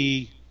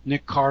Lemmy,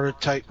 Nick Carter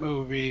type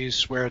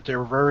movies where they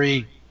were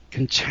very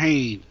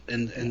contained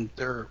in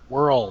their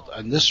world,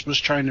 and this was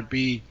trying to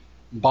be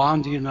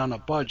Bondian on a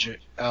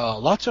budget.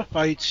 Lots of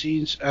fight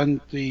scenes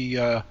and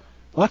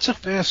lots of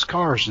fast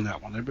cars in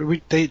that one.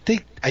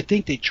 I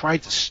think they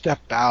tried to step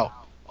out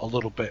a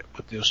little bit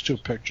with those two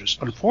pictures.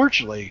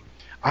 Unfortunately,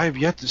 I have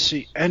yet to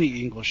see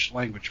any English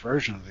language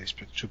version of these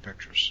two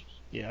pictures.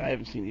 Yeah, I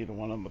haven't seen either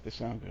one of them, but they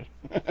sound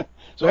good.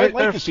 So I'd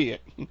like to see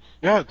it.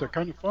 Yeah, they're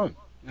kind of fun.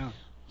 Yeah.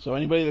 So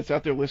anybody that's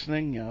out there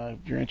listening, if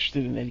you're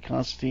interested in Eddie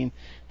Constantine,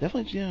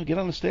 definitely get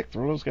on the stick,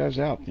 throw those guys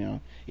out.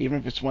 Even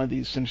if it's one of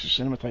these Sinister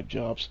Cinema type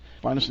jobs,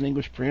 find us an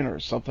English print or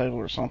a subtitle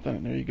or something,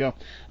 and there you go.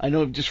 I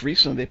know just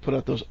recently they put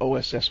out those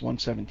OSS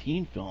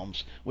 117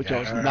 films, which I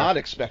was not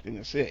expecting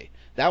to see.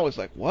 That was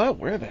like, what?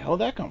 Where the hell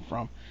did that come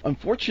from?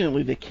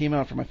 Unfortunately, they came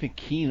out from I think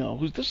Kino,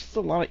 who's this is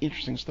a lot of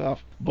interesting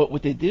stuff. But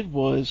what they did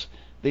was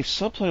they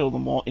subtitled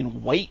them all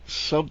in white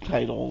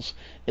subtitles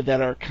that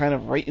are kind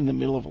of right in the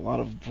middle of a lot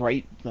of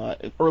bright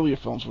earlier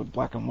films with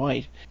black and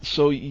white.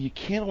 So you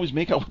can't always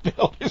make out what the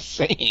hell they're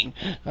saying.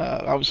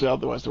 Obviously,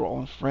 otherwise they're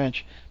all in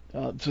French.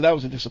 So that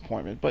was a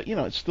disappointment. But,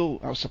 it's still,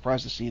 I was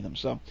surprised to see them.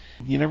 So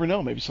you never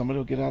know. Maybe somebody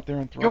will get out there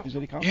and throw out these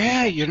Eddie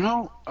Constantine.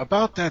 Yeah,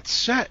 about that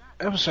set,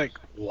 I was like,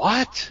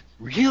 what?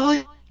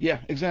 Really? Yeah,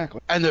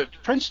 exactly. And the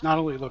prints not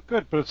only look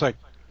good, but it's like,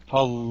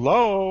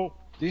 hello?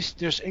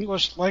 There's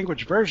English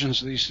language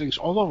versions of these things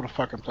all over the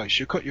fucking place.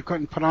 You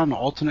couldn't put on an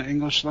alternate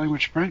English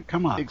language print?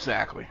 Come on.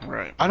 Exactly,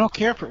 right. I don't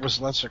care if it was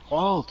lesser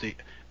quality.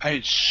 And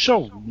it's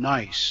so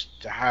nice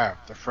to have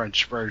the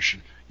French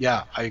version.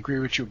 Yeah, I agree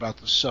with you about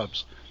the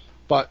subs.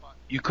 But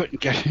you couldn't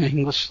get an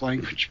English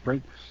language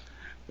print?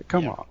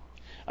 Come on.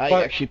 I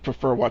actually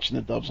prefer watching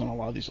the dubs on a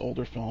lot of these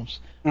older films.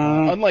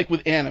 Unlike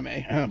with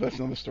anime. That's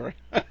another story.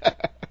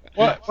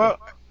 Well,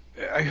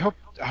 I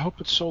hope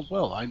it's sold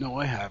well. I know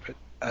I have it.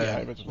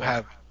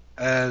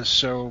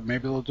 So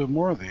maybe they'll do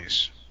more of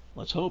these.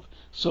 Let's hope.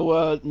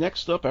 So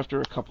next up, after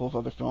a couple of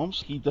other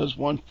films, he does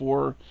one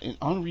for an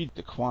Henri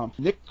de Quam.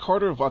 Nick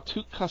Carter Va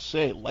Tout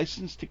Casser,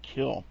 License to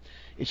Kill.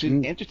 It's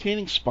an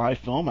entertaining spy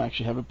film, I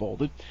actually have it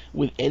bolded,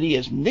 with Eddie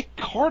as Nick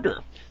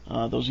Carter.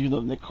 Those of you who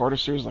know the Nick Carter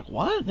series, like,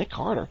 what? Nick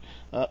Carter?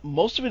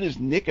 Most of it is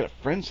Nick at a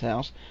friend's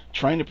house,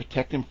 trying to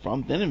protect him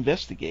from, then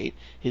investigate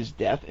his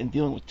death, and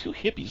dealing with two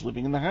hippies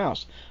living in the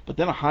house. But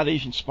then a hot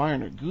Asian spy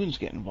and her goons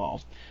get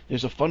involved.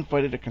 There's a fun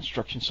fight at a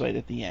construction site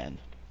at the end.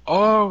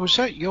 Oh, was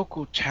that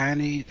Yoko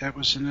Tani that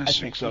was in this?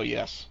 I think so,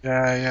 yes.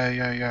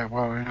 Yeah.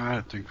 Well, I had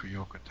a thing for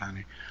Yoko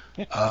Tani.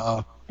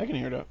 I can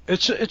hear that.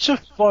 It's a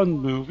fun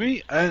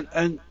movie,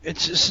 and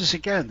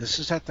this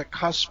is at the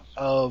cusp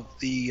of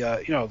the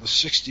the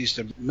 60s,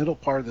 the middle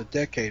part of the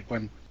decade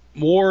when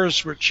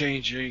mores were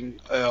changing,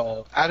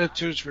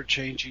 attitudes were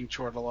changing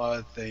toward a lot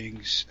of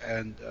things,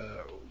 and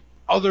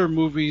other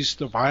movies,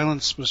 the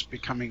violence was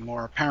becoming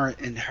more apparent,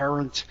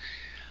 inherent.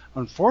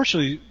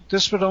 Unfortunately,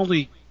 this would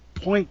only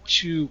point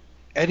to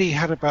Eddie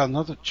had about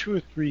another 2 or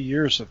 3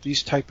 years of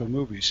these type of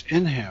movies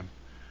in him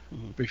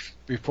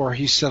before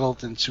he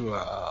settled into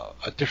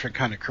a different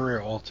kind of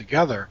career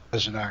altogether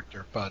as an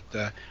actor. But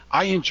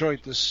I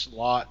enjoyed this a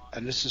lot,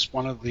 and this is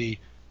one of the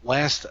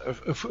last,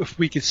 if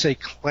we could say,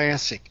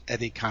 classic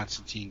Eddie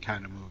Constantine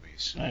kind of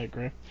movies. I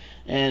agree.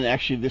 And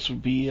actually, this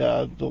would be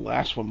the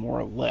last one, more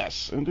or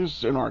less. And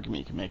there's an argument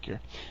you can make here.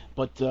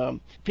 But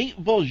Paint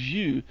vos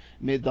jeux,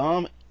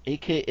 mesdames,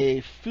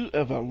 a.k.a. Feu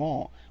et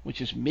Volant, which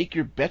is Make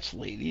Your Bets,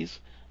 Ladies,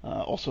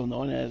 also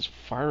known as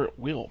Fire at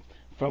Will,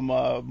 from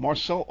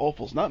Marcel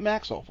Ophuls. Not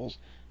Max Ophuls,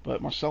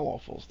 but Marcel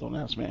Ophuls. Don't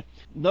ask me.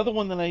 Another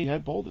one that I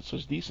had bolded, so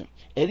it's decent.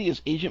 Eddie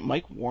is Agent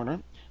Mike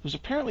Warner, who's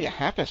apparently a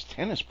half-ass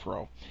tennis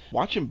pro.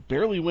 Watch him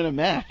barely win a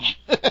match.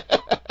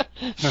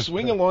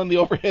 Swing along the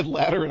overhead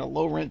ladder in a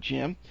low-rent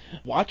gym.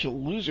 Watch a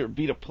loser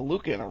beat a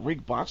palooka in a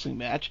rigged boxing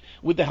match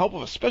with the help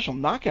of a special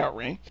knockout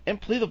ring,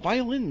 and play the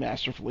violin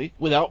masterfully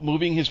without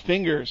moving his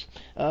fingers.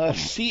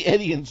 See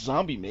Eddie in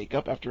zombie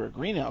makeup after a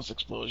greenhouse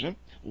explosion.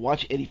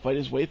 Watch Eddie fight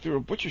his way through a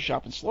butcher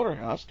shop and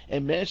slaughterhouse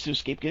and manage to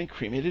escape getting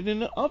cremated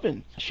in an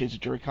oven. Shades of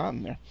Jerry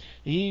Cotton there.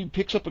 He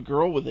picks up a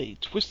girl with a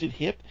twisted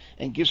hip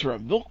and gives her a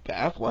milk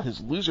bath while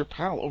his loser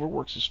pal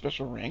overworks his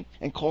special ring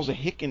and calls a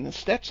hick in the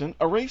Stetson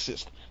a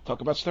racist.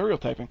 Talk about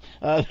stereotyping.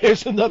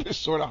 There's another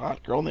sort of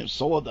hot girl named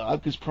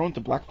Soledad who's prone to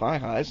black thigh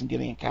highs and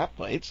getting in cat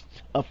fights.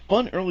 A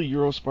fun early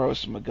Eurospar with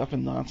some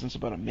MacGuffin nonsense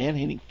about a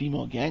man-hating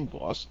female gang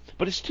boss,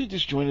 but it's too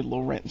disjointed,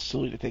 low-rent, and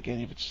silly to take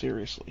any of it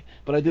seriously.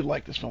 But I did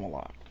like this film a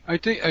lot. I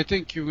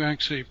think you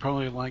actually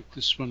probably liked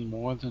this one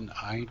more than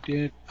I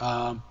did.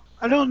 I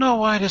don't know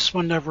why this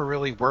one never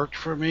really worked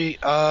for me.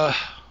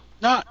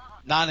 Not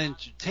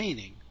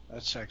entertaining.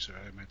 That's actually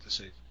what I meant to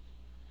say.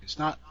 It's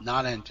not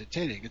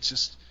entertaining. It's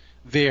just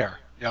there.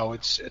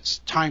 It's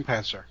time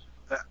passer.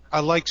 I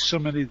like so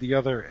many of the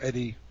other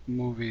Eddie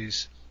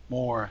movies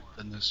more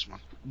than this one.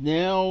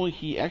 Now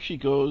he actually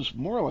goes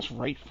more or less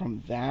right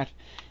from that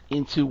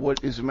into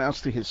what is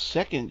amounts to his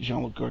second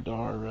Jean-Luc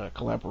Godard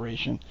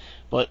collaboration,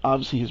 but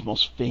obviously his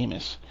most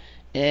famous.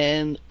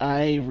 And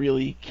I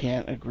really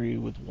can't agree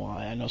with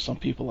why. I know some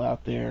people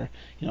out there,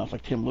 if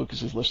like Tim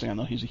Lucas is listening, I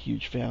know he's a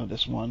huge fan of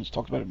this one. He's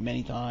talked about it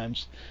many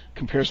times,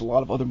 compares a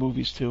lot of other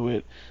movies to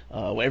it.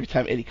 Every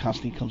time Eddie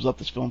Constantine comes up,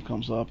 this film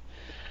comes up.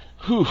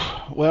 Whew.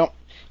 Well,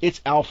 it's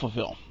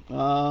Alphaville.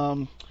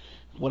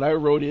 What I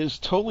wrote is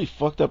totally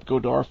fucked up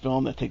Godard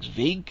film that takes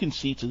vague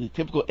conceits of the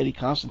typical Eddie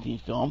Constantine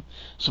film,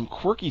 some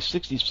quirky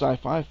 60s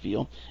sci-fi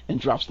feel, and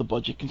drops the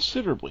budget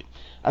considerably.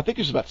 I think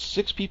there's about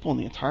 6 people in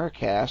the entire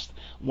cast,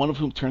 one of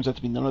whom turns out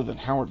to be none other than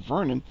Howard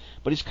Vernon,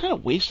 but he's kind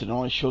of wasted and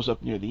only shows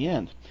up near the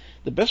end.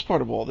 The best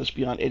part of all this,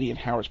 beyond Eddie and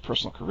Howard's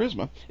personal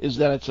charisma, is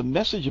that it's a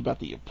message about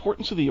the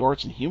importance of the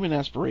arts and human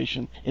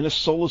aspiration in a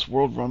soulless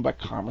world run by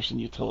commerce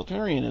and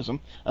utilitarianism,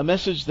 a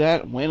message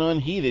that went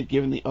unheeded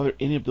given the utter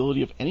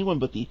inability of anyone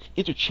but the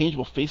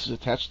interchangeable faces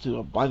attached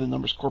to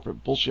by-the-numbers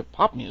corporate bullshit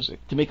pop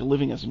music to make a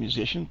living as a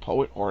musician,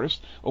 poet,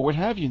 artist, or what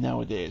have you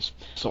nowadays.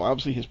 So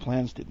obviously his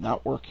plans did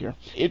not work here.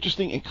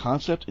 Interesting in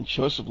concept and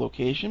choice of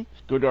location,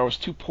 Godard was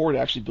too poor to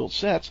actually build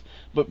sets,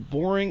 but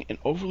boring and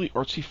overly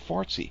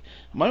artsy-fartsy.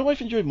 My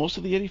wife enjoyed most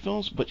of the Eddie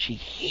films, but she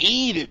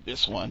hated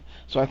this one,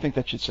 so I think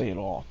that should say it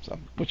all. So,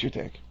 what's your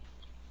take?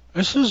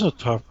 This is a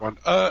tough one.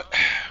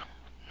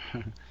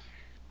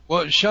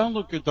 Well,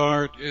 Jean-Luc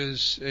Godard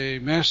is a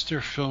master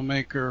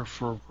filmmaker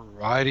for a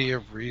variety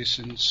of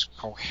reasons.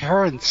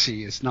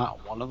 Coherency is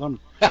not one of them.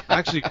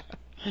 Actually,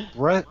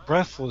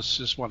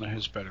 Breathless is one of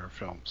his better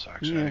films,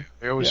 actually. Yeah.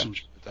 I always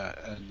enjoyed that.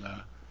 And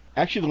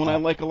actually, the one I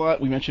like a lot,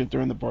 we mentioned it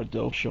during the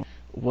Bardot show,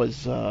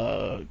 was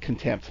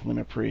Contempt, Le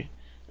Mépris.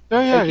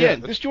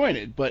 Again,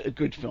 disjointed, but a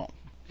good film.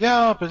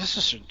 Yeah, but this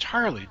is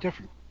entirely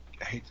different.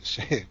 I hate to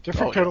say it,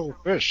 different kettle of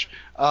fish.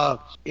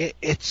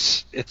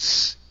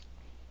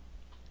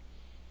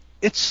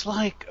 It's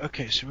like,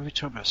 okay, so we're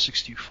talking about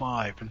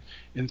 65, and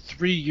in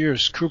 3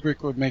 years,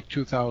 Kubrick would make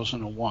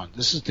 2001.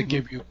 This is to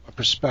give you a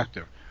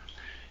perspective.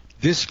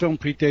 This film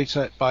predates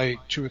that by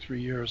 2 or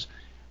 3 years.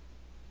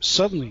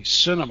 Suddenly,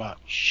 cinema,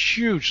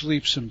 huge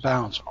leaps and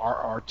bounds,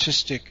 are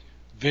artistic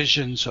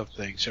visions of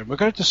things. And we're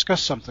going to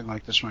discuss something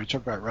like this when we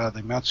talk about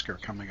Radley Metzger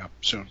coming up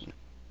soon.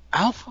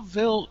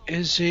 Alphaville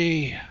is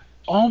a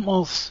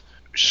almost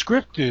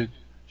scripted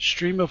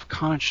stream of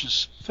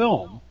conscious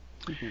film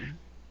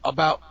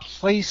about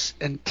place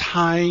and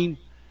time.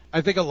 I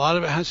think a lot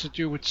of it has to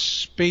do with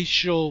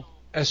spatial,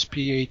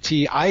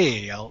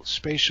 S-P-A-T-I-A-L,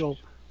 spatial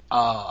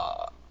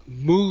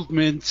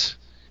movement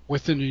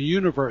within the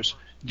universe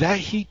that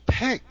he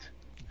pegged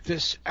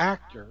this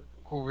actor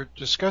who we're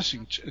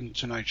discussing in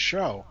tonight's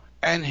show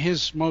and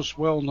his most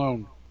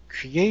well-known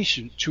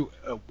creation to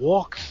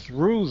walk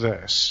through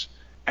this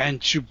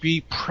and to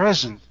be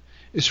present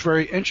is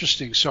very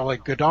interesting. So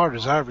like Godard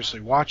is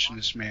obviously watching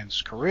this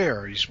man's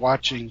career. He's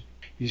watching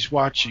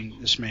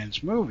this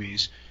man's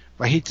movies,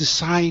 but he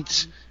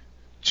decides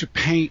to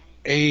paint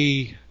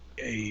a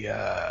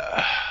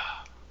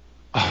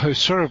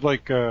sort of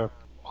like who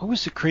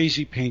was the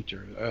crazy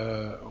painter?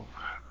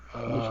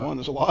 Which one?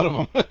 There's a lot of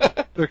them.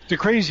 the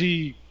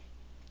crazy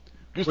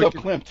Gustav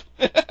Klimt.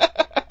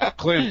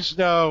 Klimt.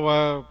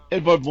 No.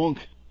 Edvard Munch.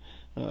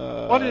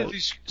 What are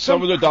these?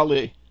 Salvador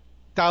Dali.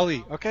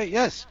 Dali. Okay.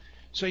 Yes.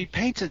 So he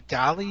paints a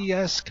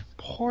Dali-esque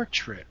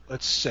portrait,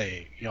 let's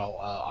say,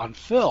 on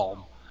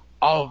film,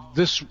 of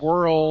this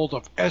world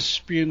of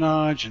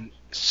espionage and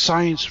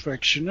science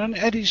fiction. And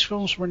Eddie's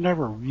films were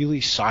never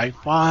really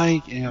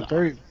sci-fi,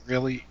 very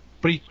really.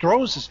 But he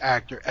throws this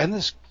actor and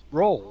this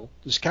role,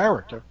 this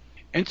character,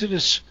 into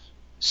this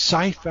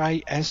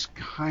sci-fi-esque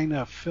kind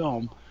of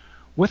film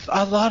with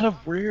a lot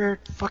of weird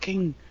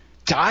fucking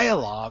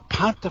dialogue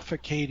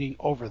pontificating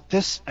over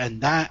this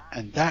and that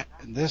and that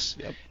and this.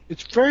 Yep.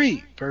 It's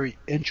very, very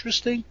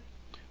interesting,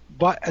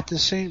 but at the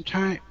same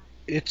time,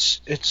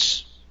 it's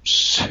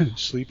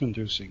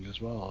sleep-inducing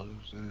as well,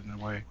 in a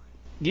way.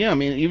 Yeah, I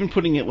mean, even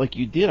putting it like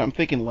you did, I'm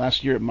thinking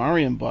last year at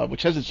Marienbad,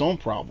 which has its own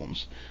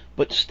problems,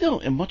 but still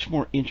a much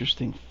more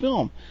interesting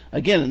film.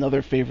 Again,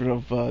 another favorite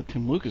of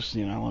Tim Lucas,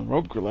 Alain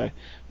Robbe-Grillet.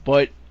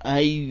 But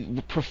I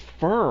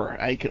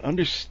can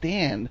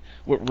understand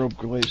what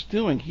Robbe-Grillet is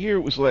doing. Here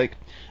it was like,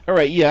 all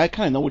right, yeah, I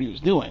kind of know what he was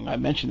doing. I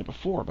mentioned it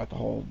before about the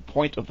whole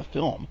point of the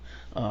film,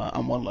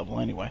 on one level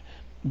anyway.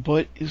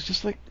 But it's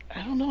just like,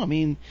 I don't know. I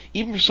mean,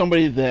 even for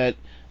somebody that,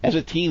 as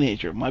a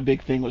teenager, my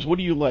big thing was, what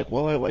do you like?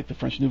 Well, I like the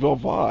French Nouvelle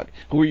Vague.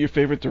 Who are your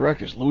favorite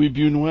directors? Louis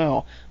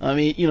Buñuel. I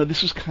mean,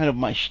 this was kind of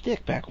my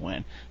shtick back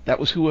when. That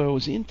was who I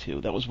was into.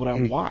 That was what I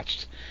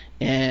watched.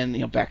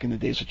 And, back in the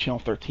days of Channel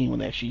 13 when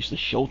they actually used to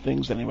show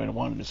things that anybody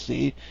wanted to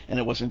see, and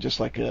it wasn't just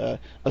like a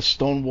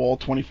Stonewall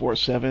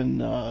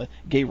 24/7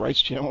 gay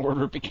rights channel,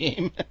 whatever it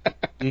became.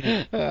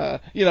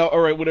 All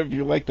right, whatever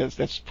you like,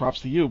 that's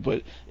props to you,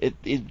 but it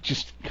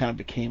just kind of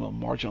became a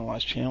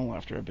marginalized channel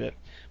after a bit.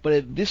 But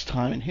at this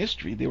time in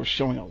history, they were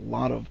showing a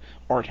lot of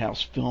art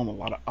house film, a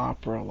lot of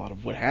opera, a lot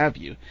of what have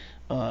you.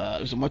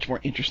 It was a much more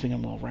interesting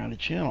and well-rounded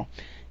channel.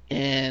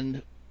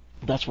 And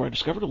that's where I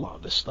discovered a lot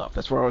of this stuff.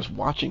 That's where I was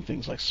watching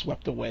things like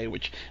Swept Away,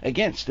 which,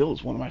 again, still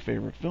is one of my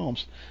favorite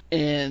films.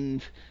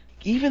 And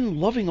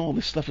even loving all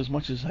this stuff as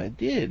much as I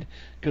did,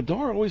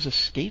 Godard always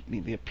escaped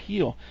me, the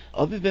appeal,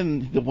 other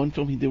than the one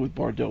film he did with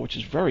Bardot, which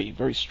is very,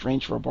 very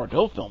strange for a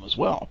Bardot film as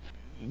well.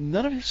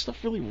 None of his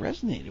stuff really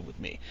resonated with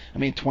me. I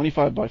mean,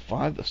 25 by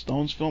 5, the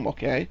Stones film,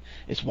 okay,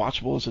 it's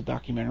watchable as a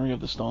documentary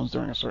of the Stones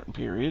during a certain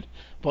period,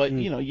 but,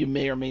 you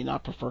may or may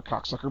not prefer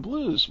Cocksucker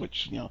Blues,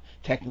 which,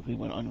 technically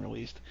went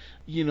unreleased.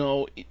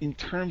 In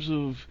terms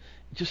of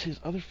just his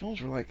other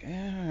films were like,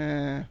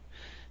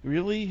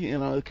 really?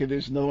 Okay,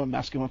 there's another one,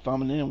 Masculine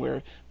Feminine,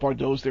 where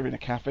Bardot's there in a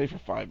cafe for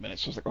 5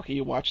 minutes. So it's like, okay,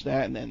 you watch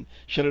that and then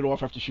shut it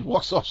off after she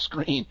walks off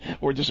screen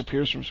or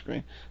disappears from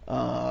screen.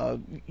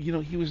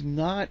 He was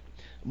not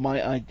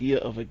my idea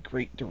of a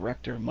great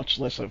director, much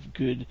less a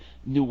good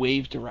new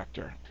wave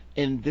director.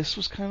 And this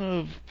was kind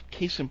of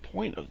case in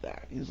point of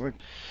that. He's like,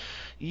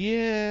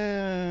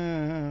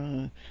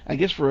 yeah, I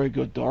guess for a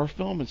Godard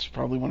film, it's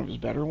probably one of his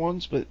better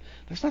ones, but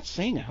that's not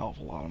saying a hell of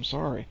a lot. I'm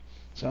sorry.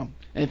 So,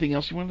 anything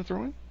else you wanted to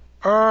throw in?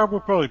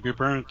 We'll probably be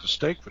burning at the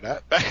stake for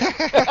that.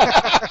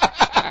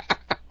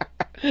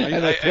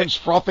 And Tim's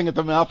frothing at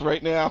the mouth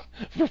right now,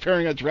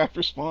 preparing a draft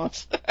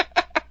response.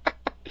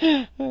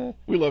 We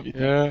love you,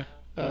 Tim. Yeah.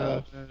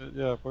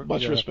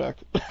 Much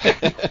respect.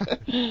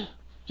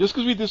 Just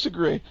because we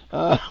disagree.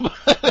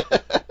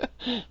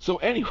 So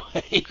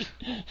anyway,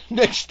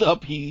 next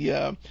up, he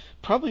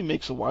probably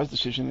makes a wise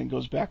decision and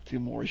goes back to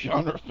more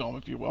genre film,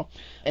 if you will.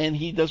 And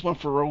he does one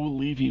for Raoul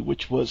Levy,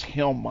 which was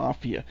Hail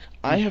Mafia.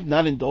 I have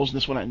not indulged in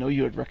this one. I know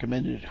you had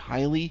recommended it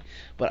highly,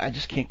 but I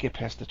just can't get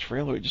past the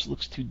trailer. It just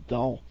looks too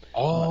dull.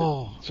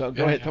 So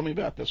go ahead, tell me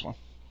about this one.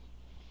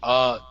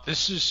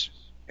 This is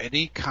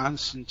Eddie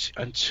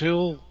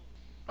Constantine.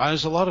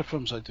 There's a lot of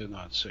films I did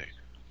not see,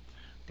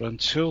 but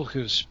until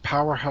his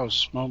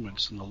powerhouse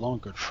moments in The Long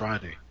Good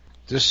Friday,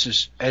 this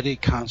is Eddie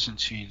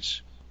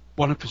Constantine's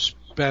one of his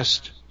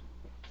best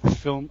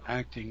film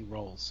acting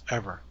roles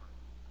ever.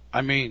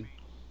 I mean,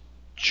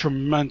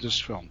 tremendous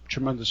film.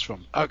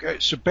 Okay,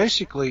 so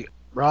basically,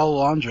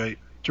 Raoul Andre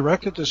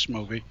directed this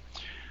movie.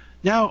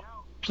 Now,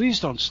 please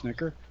don't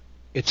snicker.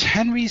 It's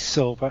Henry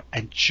Silva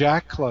and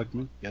Jack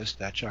Klugman. Yes,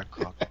 that Jack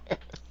Klugman.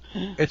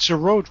 It's a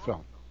road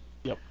film.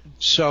 Yep.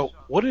 So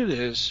what it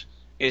is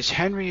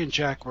Henry and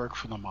Jack work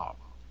for the mob.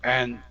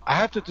 And I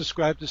have to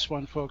describe this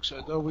one, folks.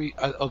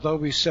 Although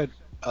we said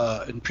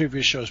in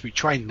previous shows we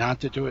try not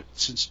to do it,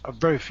 since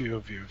very few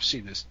of you have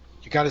seen this.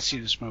 You got to see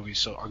this movie,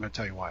 so I'm going to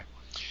tell you why.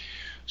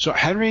 So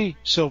Henry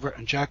Silva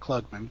and Jack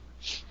Klugman,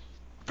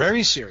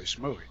 very serious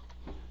movie.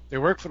 They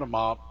work for the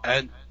mob,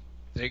 and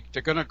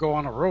they're going to go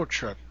on a road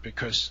trip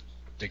because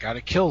they got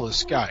to kill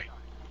this guy.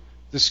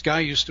 This guy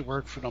used to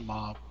work for the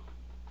mob.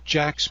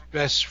 Jack's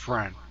best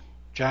friend,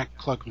 Jack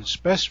Klugman's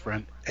best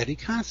friend, Eddie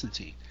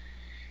Constantine.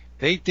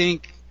 They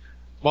think,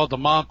 well, the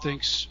mob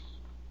thinks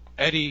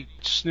Eddie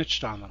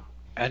snitched on them,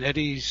 and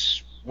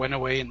Eddie's went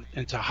away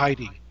into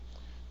hiding.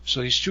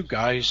 So these two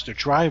guys, they're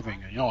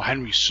driving, and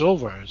Henry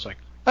Silva is like,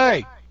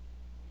 hey,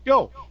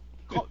 yo,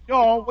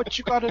 what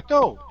you gotta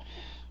do?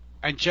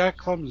 And Jack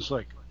Klugman's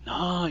like,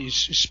 no, he's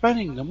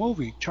spending the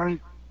movie trying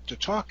to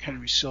talk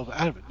Henry Silva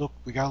out of it. Look,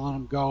 we gotta let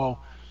him go.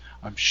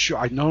 I'm sure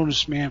I've known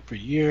this man for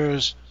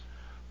years.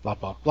 Blah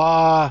blah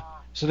blah.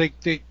 So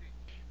they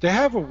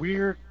have a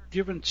weird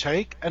give and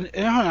take, and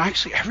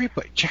actually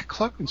everybody. Jack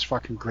Klugman's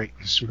fucking great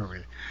in this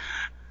movie.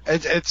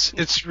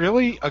 It's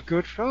really a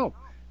good film.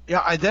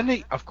 Yeah, and then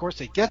they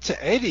get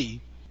to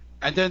Eddie,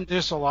 and then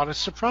there's a lot of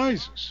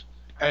surprises,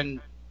 and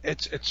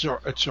it's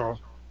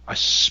a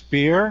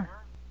spare,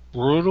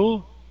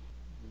 brutal,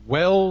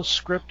 well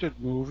scripted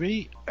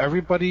movie.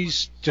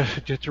 Everybody's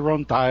did their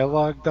own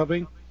dialogue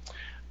dubbing.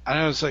 And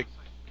I was like,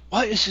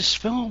 what is this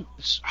film?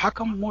 How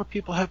come more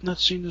people have not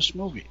seen this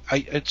movie?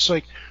 It's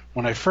like,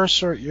 when I first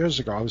saw it years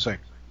ago, I was like,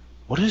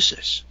 what is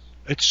this?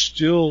 It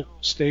still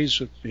stays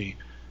with me.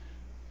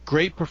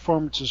 Great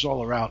performances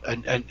all around.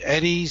 And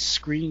Eddie's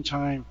screen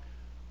time,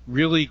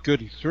 really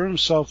good. He threw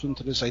himself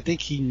into this. I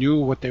think he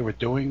knew what they were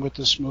doing with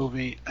this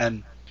movie.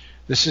 And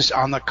this is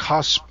on the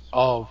cusp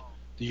of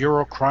the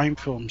Euro crime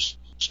films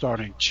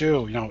starting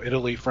too.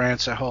 Italy,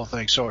 France, that whole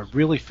thing. So it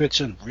really fits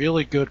in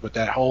really good with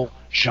that whole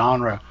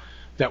genre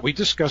that we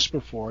discussed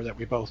before, that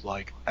we both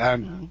like.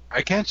 And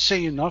I can't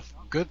say enough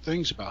good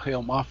things about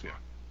Hail Mafia.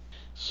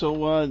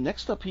 So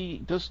next up, he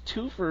does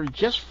two for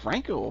Jess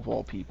Franco, of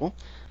all people.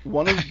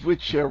 One of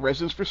which,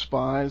 Residence for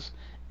Spies,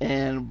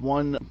 and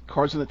one,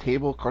 Cards on the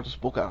Table, Cartas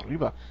Boca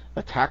Arriba,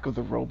 Attack of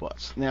the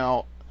Robots.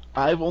 Now,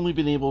 I've only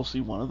been able to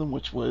see one of them,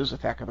 which was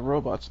Attack of the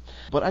Robots,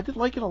 but I did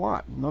like it a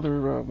lot.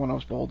 Another one I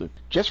was bold at.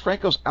 Jess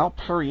Franco's Al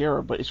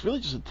Pereira, but it's really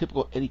just a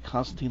typical Eddie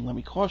Constantine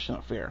Lemmy Caution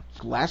affair.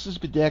 Glasses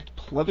bedecked,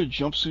 pleather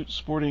jumpsuit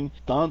sporting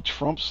Don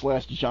Trump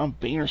 / John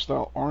Boehner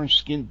style orange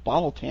skinned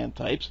bottle tan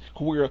types,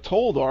 who we are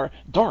told are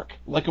dark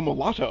like a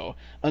mulatto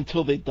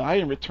until they die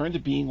and return to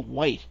being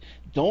white.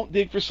 Don't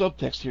dig for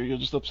subtext here, you'll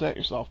just upset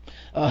yourself.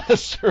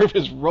 Serve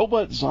as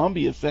robot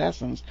zombie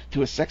assassins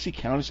to a sexy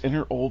countess and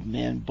her old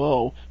man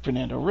beau,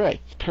 Fernando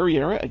Rey.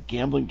 Pereira, a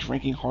gambling,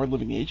 drinking,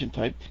 hard-living agent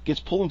type, gets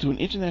pulled into an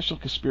international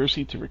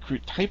conspiracy to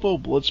recruit typo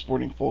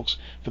blood-sporting folks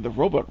for the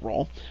robot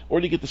role,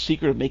 or to get the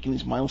secret of making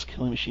these mindless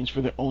killing machines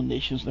for their own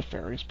nation's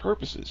nefarious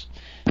purposes.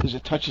 There's a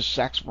touch of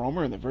Sax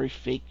Rohmer and the very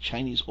fake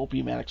Chinese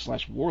opium addict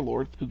 /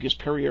 warlord who gives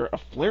Pereira a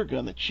flare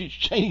gun that shoots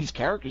Chinese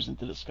characters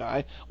into the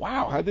sky.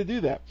 Wow, how'd they do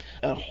that?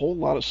 And a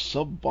whole lot of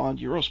sub-Bond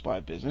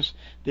Eurospy business.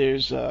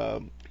 There's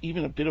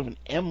even a bit of an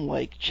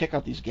M-like check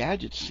out these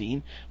gadgets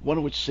scene, one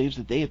of which saves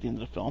the day at the end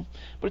of the film,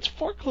 but it's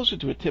far closer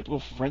to a typical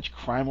French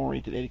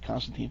crime-oriented Eddie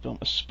Constantine film,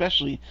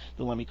 especially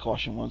the Lemmy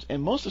Caution ones,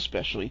 and most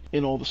especially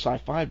in all the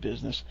sci-fi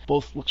business.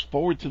 Both looks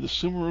forward to the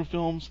Sumeru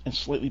films and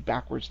slightly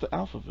backwards to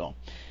Alphaville.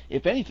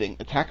 If anything,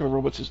 Attack of the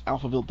Robots is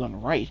Alphaville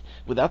done right,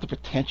 without the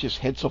pretentious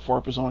head so far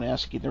up his own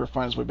ass he can never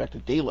find his way back to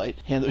daylight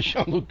hand of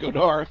Jean-Luc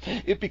Godard.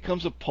 It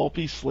becomes a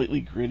pulpy,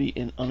 slightly gritty,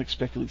 and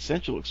unexpectedly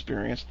sensual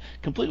experience,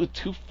 complete with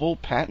 2 full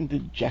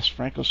patented Jess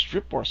Franco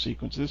strip bar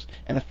sequences,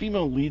 and a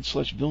female lead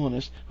 /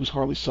 villainess who's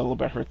hardly subtle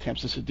about her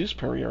attempts to seduce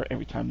Pereira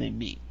every time they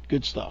meet.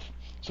 Good stuff.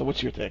 So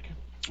what's your take?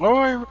 Oh,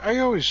 I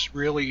always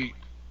really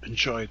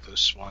enjoyed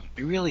this one.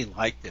 I really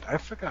liked it. I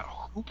forgot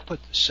who put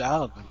this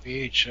out on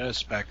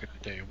VHS back in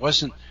the day. It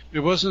wasn't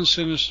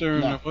Sinister,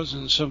 and it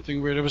wasn't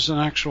something weird. It was an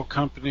actual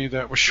company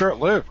that was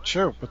short-lived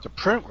too, but the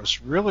print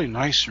was really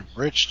nice and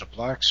rich. The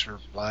blacks were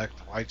black,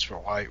 the whites were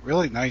white.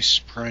 Really nice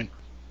print.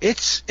 I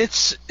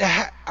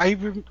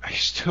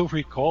still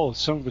recall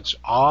some of its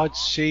odd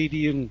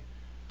Sadian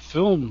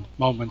film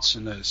moments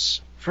in this.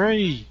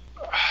 Very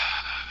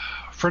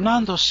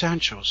Fernando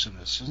Sancho's in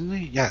this, isn't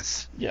he?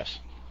 Yes. Yes.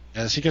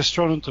 Yes, he gets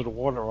thrown into the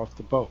water off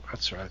the boat.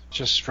 That's right.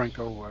 Just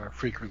Franco,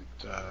 frequent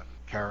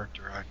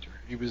character actor.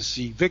 He was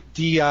the Vic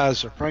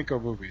Diaz of Franco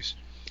movies.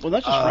 Well,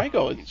 not just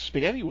Franco, it's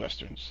spaghetti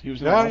westerns. He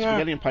was in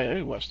spaghetti and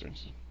spaghetti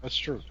westerns. That's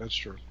true.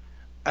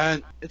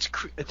 And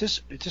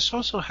this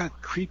also had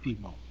creepy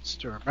moments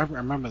too. I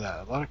remember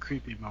that. A lot of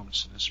creepy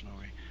moments in this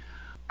movie.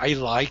 I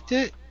liked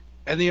it.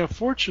 And the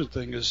unfortunate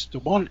thing is the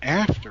one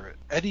after it,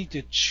 Eddie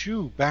did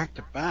 2 back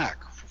to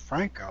back for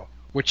Franco,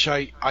 which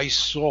I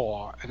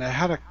saw, and I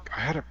had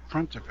a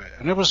print of it,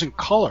 and it was in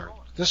color.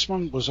 This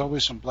one was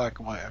always in black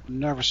and white. I've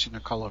never seen a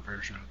color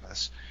version of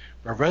this.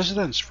 But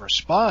Residence for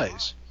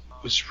Spies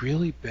was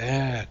really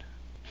bad.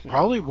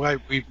 Probably why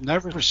we've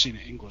never seen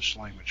an English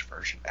language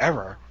version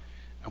ever,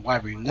 and why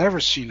we've never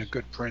seen a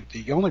good print.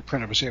 The only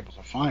print I was able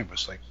to find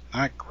was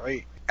not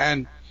great.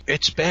 And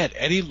it's bad.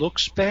 Eddie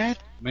looks bad.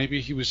 Maybe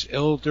he was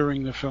ill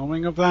during the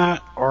filming of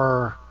that,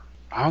 or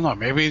I don't know,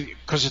 maybe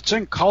because it's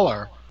in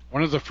color.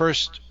 One of the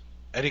first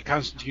Eddie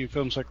Constantine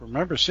films I can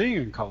remember seeing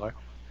in color,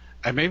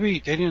 and maybe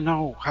they didn't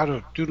know how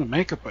to do the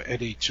makeup of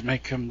Eddie to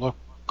make him look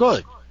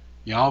good,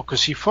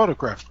 because he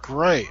photographed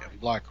great in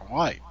black and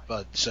white,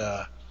 but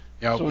so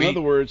in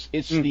other words,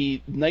 it's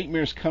the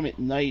Nightmares Come at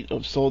Night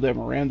of Soledad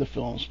Miranda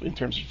films in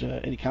terms of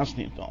Eddie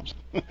Constantine films.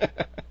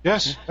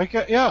 Yes, I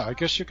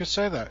guess you could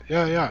say that.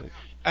 Yeah.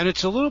 And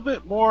it's a little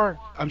bit more,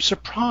 I'm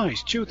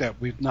surprised too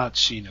that we've not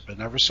seen it, but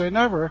never say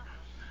never,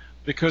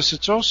 because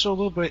it's also a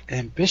little bit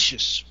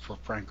ambitious for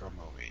Franco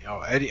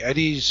movie.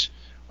 Eddie's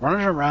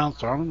running around,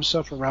 throwing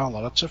himself around,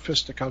 lots of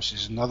fisticuffs.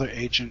 He's another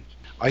agent.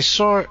 I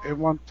saw in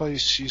one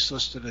place he's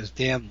listed as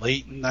Dan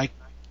Layton. I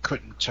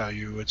couldn't tell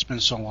you. It's been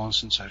so long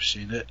since I've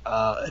seen it.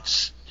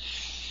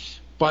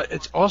 But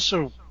it's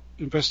also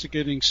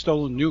investigating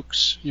stolen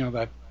nukes.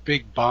 That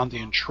big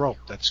Bondian trope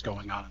that's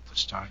going on at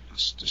this time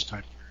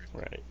period.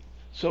 Right.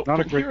 So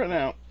from here on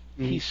out,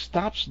 he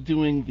stops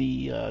doing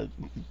the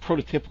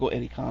prototypical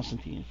Eddie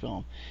Constantine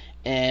film,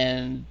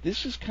 and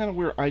this is kind of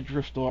where I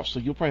drift off, so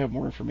you'll probably have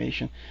more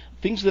information.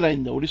 Things that I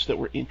noticed that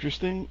were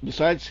interesting,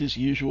 besides his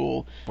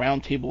usual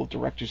round table of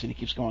directors that he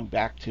keeps going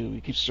back to,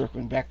 he keeps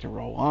circling back to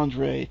Raoul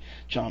Andre,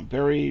 John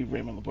Barry,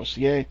 Raymond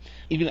Labossiere,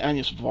 even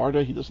Agnes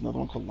Varda. He does another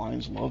one called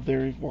Lion's Love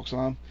there he walks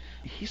on.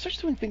 He starts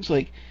doing things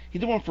like, he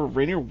did one for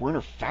Rainier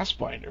Werner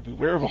Fassbinder,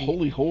 Beware of a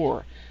Holy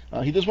Whore.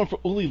 He does one for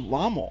Uli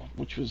Lommel,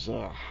 which was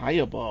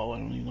Hayabo. I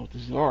don't even know what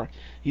these are.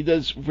 He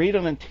does Raid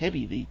on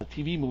Entebbe, the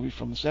TV movie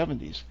from the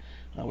 70s,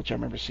 which I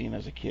remember seeing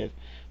as a kid.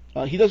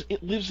 He does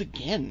It Lives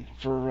Again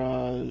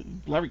for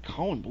Larry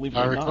Cohen, believe it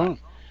or not. Cohen.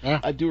 Yeah.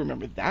 I do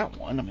remember that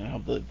one. I mean, I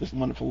have this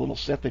wonderful little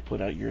set they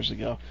put out years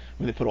ago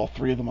where they put all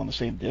 3 of them on the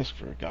same disc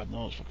for, God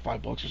knows, for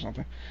 $5 or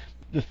something.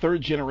 The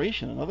Third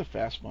Generation, another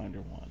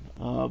Fassbinder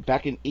one.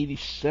 Back in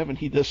 '87,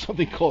 he does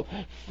something called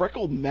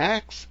Freckled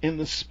Max and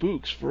the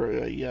Spooks for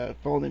a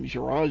fellow named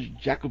Gerard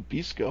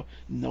Jacobisco.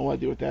 No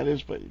idea what that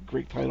is, but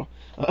great title.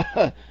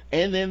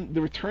 And then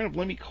The Return of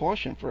Lemmy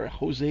Caution for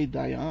Jose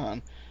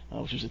Dayan.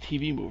 which was a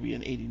TV movie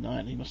in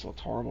 '89. He must have looked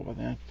horrible by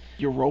then.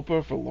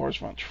 Europa for Lars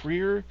von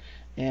Trier,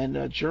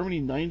 and Germany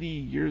 90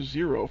 Year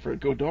Zero for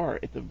Godard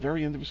at the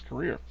very end of his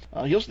career.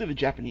 He also did a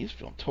Japanese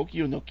film,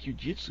 Tokyo no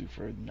Kyujitsu,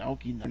 for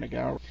Naoki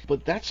Nagara.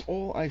 But that's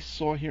all I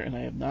saw here, and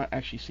I have not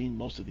actually seen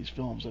most of these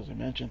films, as I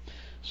mentioned.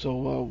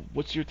 So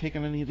what's your take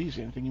on any of these?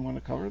 Anything you want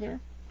to cover there?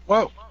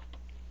 Well,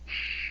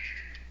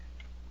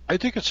 I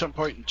think at some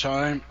point in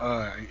time,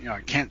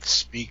 I can't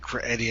speak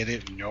for Eddie. I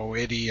didn't know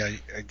Eddie.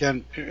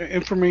 Again,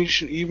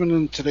 information even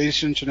in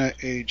today's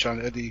internet age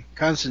on Eddie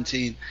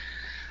Constantine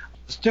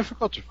is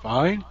difficult to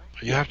find.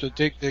 You have to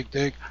dig.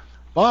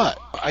 But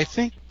I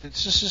think that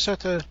this is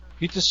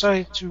he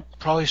decided to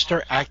probably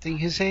start acting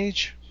his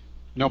age.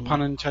 No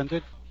pun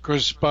intended.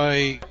 Because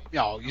by,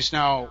 he's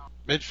now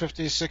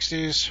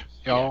mid-50s,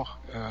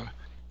 60s,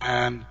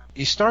 and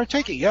he started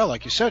taking,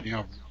 like you said,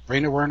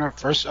 Rainer Werner,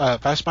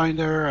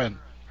 Fassbinder, and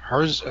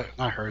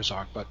not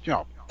Herzog, but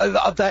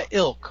of that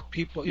ilk,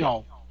 people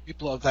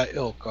of that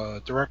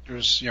ilk,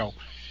 directors,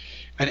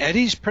 and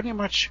Eddie's pretty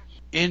much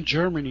in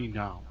Germany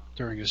now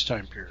during his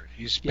time period.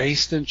 He's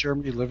based in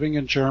Germany, living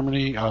in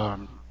Germany,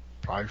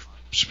 probably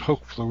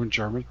spoke fluent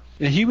German,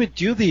 and he would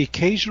do the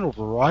occasional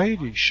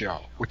variety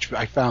show, which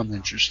I found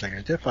interesting.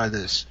 I did find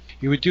this.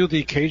 He would do the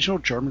occasional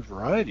German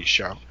variety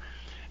show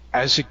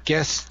as a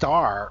guest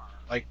star.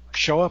 Like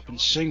show up and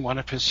sing one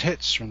of his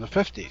hits from the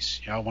 50s,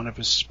 one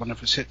of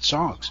his hit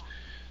songs.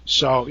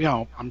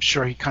 So, I'm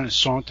sure he kind of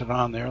sauntered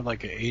on there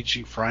like an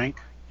aging Frank,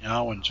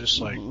 and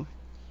just like,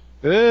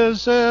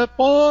 is it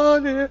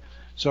funny?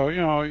 So,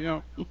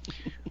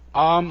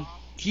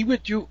 he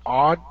would do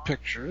odd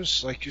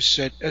pictures, like you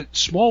said,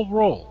 small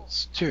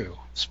roles too,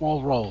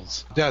 small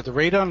roles. Yeah, the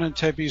Raid on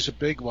Entebbe is a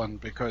big one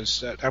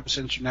because that was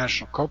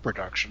international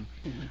co-production.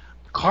 Mm-hmm.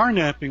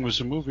 Carnapping was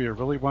a movie I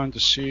really wanted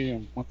to see,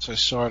 and once I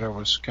saw it, I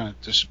was kind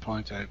of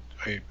disappointed.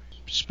 I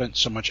spent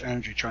so much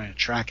energy trying to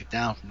track it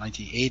down from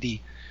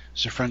 1980.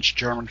 It's a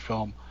French-German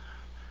film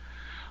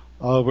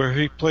where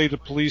he played a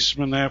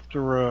policeman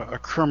after a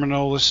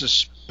criminal. This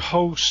is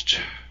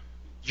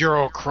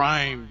post-Euro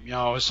crime.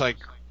 It's like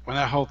when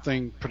that whole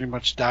thing pretty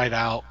much died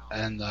out,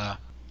 and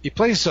he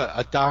plays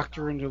a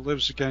doctor in Who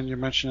Lives Again. You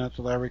mentioned that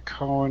to Larry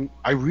Cohen.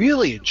 I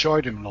really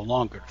enjoyed him in The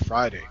Long Good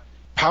Friday.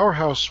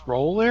 Powerhouse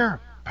role there.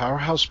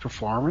 Powerhouse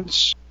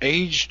performance.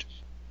 Aged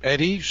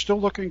Eddie, still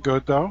looking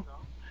good though.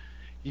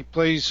 He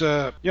plays,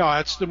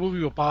 that's the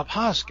movie with Bob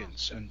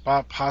Hoskins, and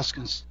Bob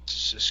Hoskins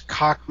is this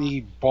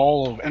cockney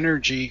ball of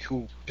energy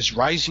who is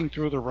rising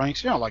through the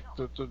ranks, like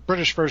the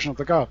British version of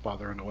The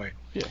Godfather in a way.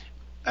 Yeah.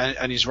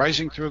 And he's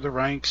rising through the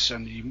ranks,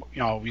 and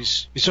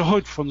he's a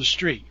hood from the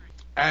street,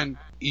 and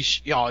he's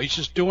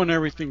just doing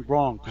everything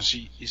wrong because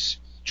he's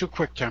too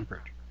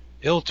quick-tempered,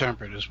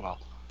 ill-tempered as well,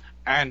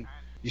 and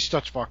he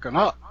starts fucking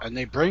up, and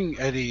they bring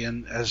Eddie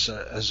in as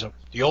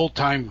the old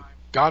time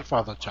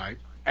Godfather type,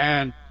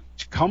 and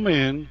to come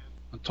in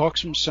and talk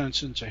some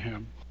sense into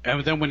him.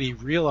 And then when he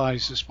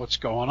realizes what's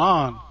going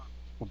on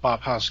with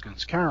Bob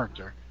Hoskins'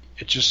 character,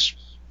 it just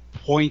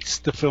points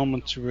the film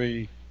into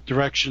a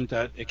direction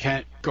that it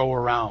can't go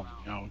around.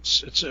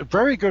 It's a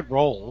very good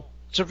role.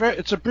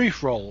 It's a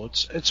brief role.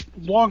 It's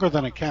longer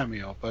than a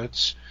cameo, but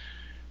it's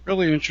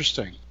really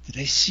interesting. Did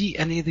I see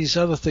any of these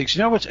other things?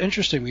 What's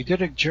interesting? We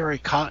did a Jerry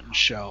Cotton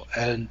show,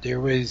 and there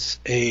was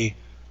a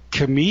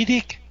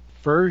comedic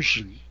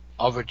version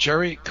of a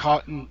Jerry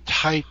Cotton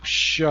type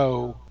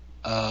show.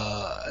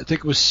 I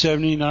think it was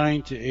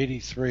 79 to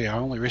 83. I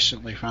only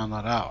recently found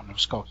that out, and it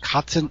was called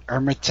Cotton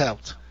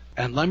Ermittelt.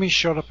 And Lemmy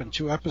showed up in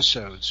 2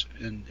 episodes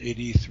in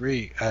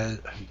 83.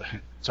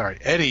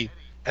 Eddie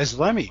as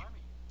Lemmy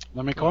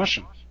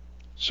Caution.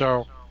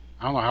 So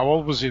I don't know, how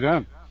old was he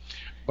then?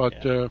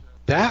 But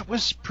that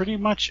was pretty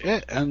much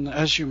it. And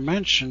as you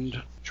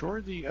mentioned,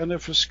 toward the end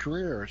of his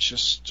career, it's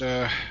just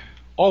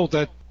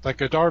that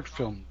Godard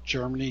film,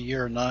 Germany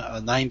year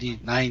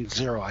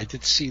 1990. I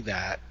did see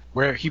that,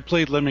 where he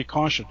played Lemmy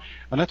Caution,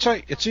 and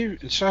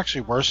it's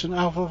actually worse than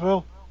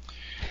Alphaville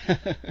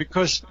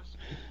because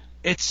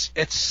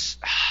it's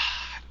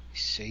how do we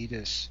say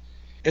this?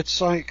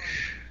 It's like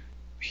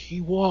he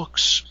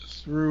walks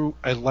through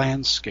a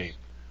landscape,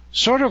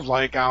 sort of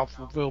like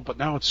Alphaville, but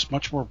now it's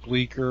much more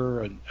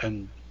bleaker,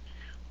 and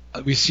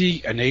we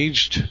see an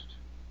aged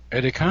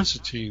Eddie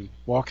Constantine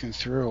walking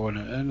through, and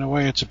in a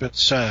way it's a bit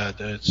sad.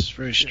 It's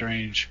very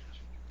strange.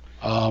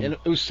 And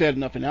it was sad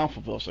enough in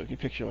Alphaville, so you can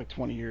picture like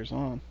 20 years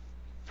on.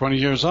 20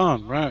 years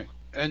on, right.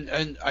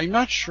 And I'm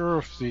not sure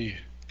if the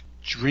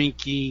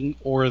drinking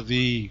or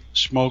the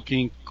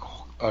smoking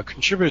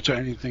contributed to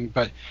anything,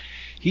 but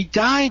he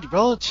died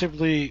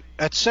relatively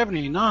at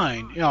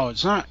 79.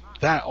 It's not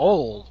that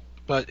old,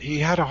 but he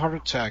had a heart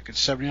attack at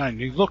 79.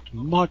 He looked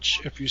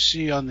much, if you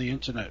see on the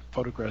internet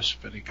photographs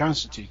of Eddie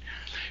Constantine,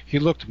 he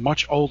looked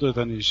much older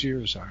than his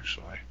years,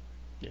 actually.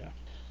 Yeah.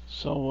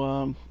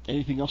 So,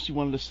 anything else you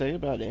wanted to say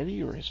about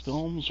Eddie or his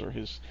films or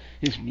his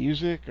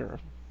music or?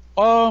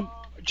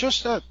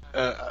 Just that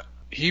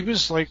he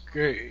was like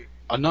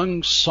an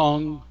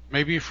unsung,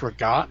 maybe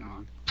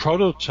forgotten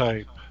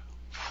prototype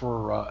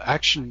for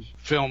action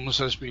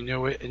films as we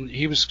knew it, and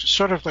he was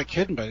sort of like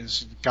hidden, but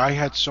this guy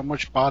had so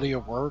much body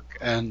of work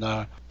and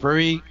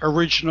very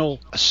original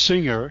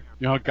singer.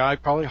 You know, a guy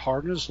probably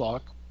hard on his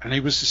luck, and he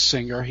was a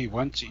singer. He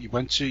went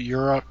to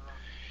Europe.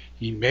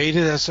 He made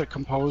it as a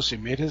composer.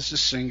 He made it as a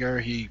singer.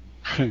 He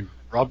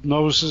rubbed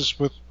noses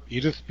with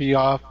Edith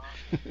Piaf.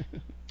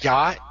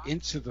 Got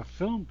into the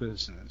film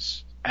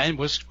business and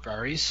was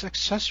very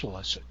successful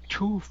as a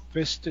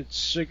two-fisted,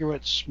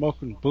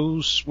 cigarette-smoking,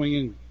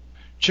 booze-swinging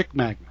chick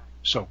magnet.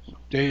 So,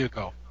 there you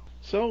go.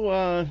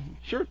 So,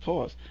 short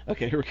pause.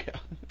 Okay, here we go.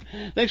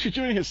 Thanks for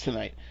joining us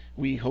tonight.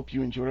 We hope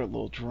you enjoyed our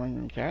little drawing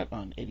room chat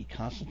on Eddie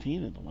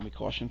Constantine and the Lemmy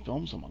Caution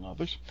films, among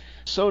others.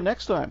 So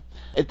next time,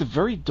 at the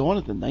very dawn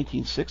of the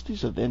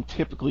 1960s, a then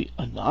typically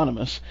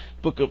anonymous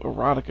book of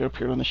erotica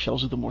appeared on the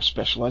shelves of the more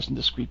specialized and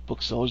discreet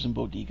booksellers and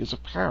bodegas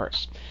of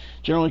Paris.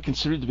 Generally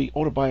considered to be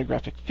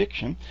autobiographic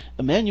fiction,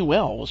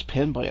 Emmanuelle was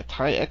penned by a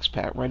Thai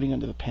expat writing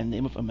under the pen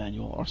name of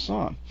Emmanuel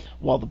Arsan.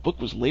 While the book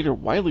was later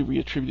widely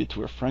reattributed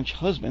to her French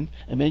husband,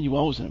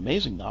 Emmanuelle was an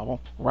amazing novel,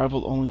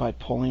 rivaled only by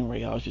Pauline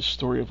Réage's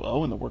Story of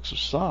O and the works of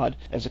Sade,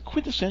 as a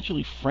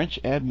quintessentially French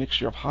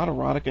admixture of hot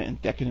erotica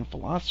and decadent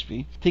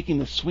philosophy, taking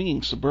the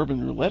swinging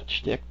suburban roulette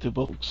shtick to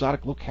both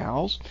exotic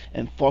locales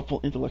and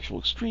thoughtful intellectual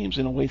extremes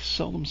in a way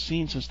seldom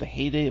seen since the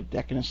heyday of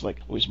decadents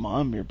like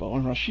Oisman, Mirbeau,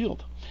 and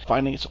Rothschild.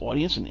 Finding its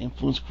audience and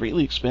influence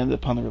greatly expanded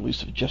upon the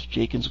release of Jess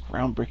Jakin's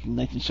groundbreaking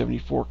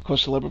 1974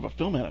 cause célèbre of a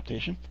film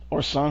adaptation,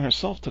 Arsan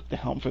herself took the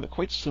helm for the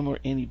quite similar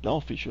Annie Bell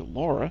feature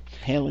Laura,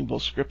 handling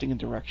both scripting and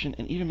direction,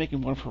 and even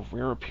making one of her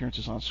rare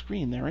appearances on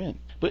screen therein.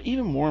 But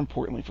even more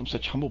importantly, from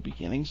such humble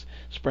beginnings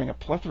sprang a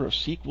plethora of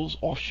sequels,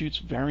 offshoots,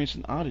 variants,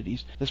 and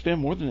oddities that span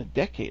more than a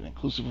decade,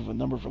 inclusive of a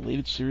number of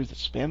related series that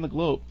span the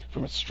globe,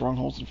 from its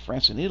strongholds in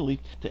France and Italy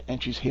to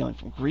entries hailing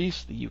from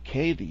Greece, the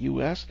UK, the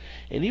US,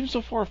 and even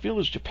so far afield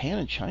as Japan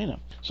and China.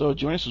 So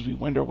join us as we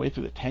wend our way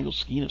through the tangled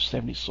skein of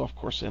 70s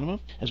softcore cinema,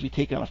 as we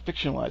take on a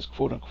fictionalized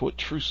quote-unquote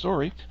true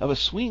story of a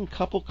swinging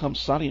couple come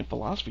Sadian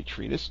philosophy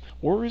treatise,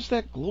 or is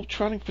that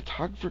globe-trotting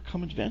photographer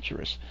come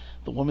adventurous?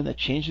 The woman that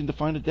changed and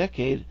defined a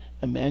decade,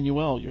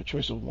 Emmanuelle, your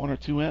choice of one or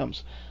two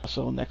M's.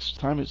 So next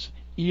time it's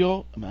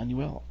Io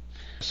Emmanuelle.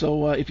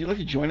 So if you'd like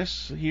to join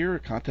us here,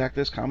 contact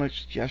us, comments,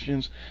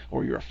 suggestions,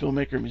 or you're a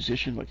filmmaker or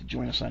musician who'd like to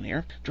join us on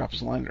air, drop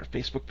us a line at our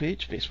Facebook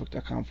page,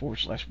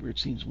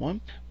 facebook.com/WeirdScenes1,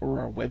 or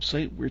our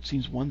website,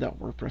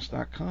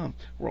 WeirdScenes1.wordpress.com.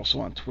 We're also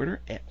on Twitter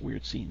at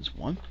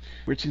WeirdScenes1.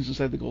 Weird Scenes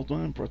Inside the Gold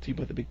Mine, brought to you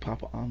by the Big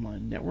Papa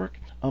Online Network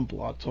on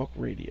Blog Talk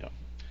Radio.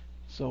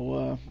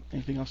 So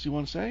anything else you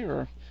want to say,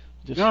 or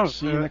just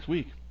see you next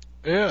week?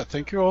 Yeah,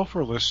 thank you all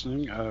for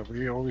listening.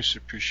 We always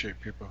appreciate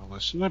people who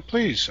listen. And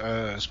please,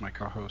 as my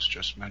co-host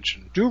just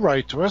mentioned, do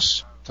write to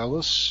us. Tell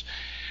us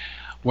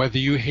whether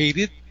you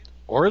hated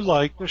or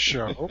liked the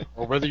show,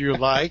 or whether you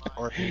liked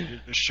or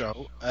hated the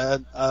show.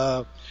 And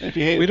if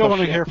you hate we don't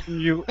want to hear from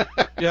you.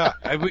 Yeah,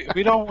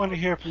 we don't want to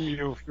hear from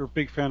you if you're a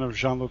big fan of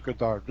Jean-Luc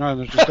Godard.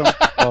 No, just don't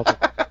bother.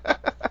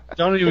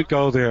 Don't even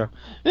go there.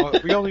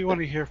 We only want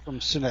to hear from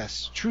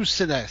Cines, true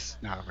Cines.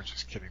 No, we're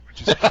just kidding.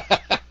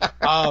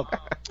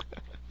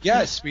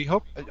 Yes,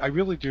 I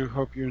really do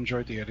hope you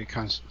enjoyed the Eddie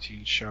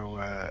Constantine show,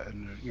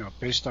 and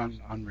based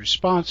on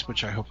response,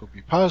 which I hope will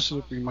be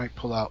positive, we might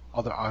pull out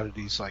other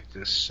oddities like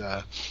this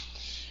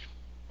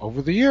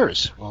over the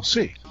years. We'll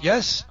see.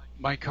 Yes,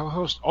 my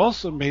co-host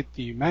also made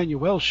the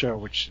Emmanuelle show,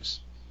 which is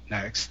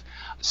next,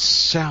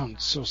 sound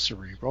so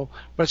cerebral,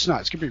 but it's not.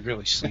 It's gonna be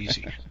really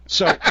sleazy.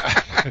 So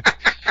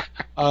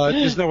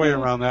there's no way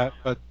around that.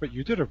 But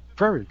you did a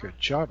very good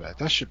job at it.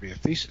 That should be a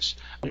thesis.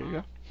 There you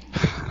go.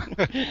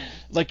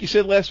 Like you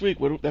said last week,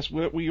 that's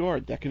what we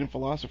are, decadent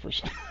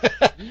philosophers.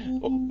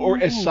 Or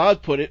as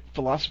Sade put it,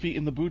 philosophy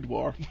in the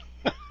boudoir.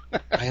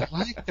 I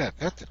like that.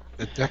 That's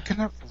the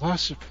Decadent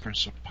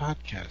Philosophers of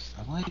Podcast.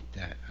 I like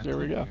that. There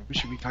we go. We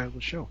should retitle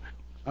the show.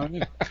 All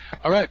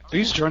right.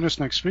 Please join us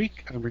next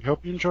week, and we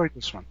hope you enjoyed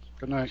this one.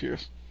 Good night.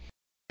 Cheers.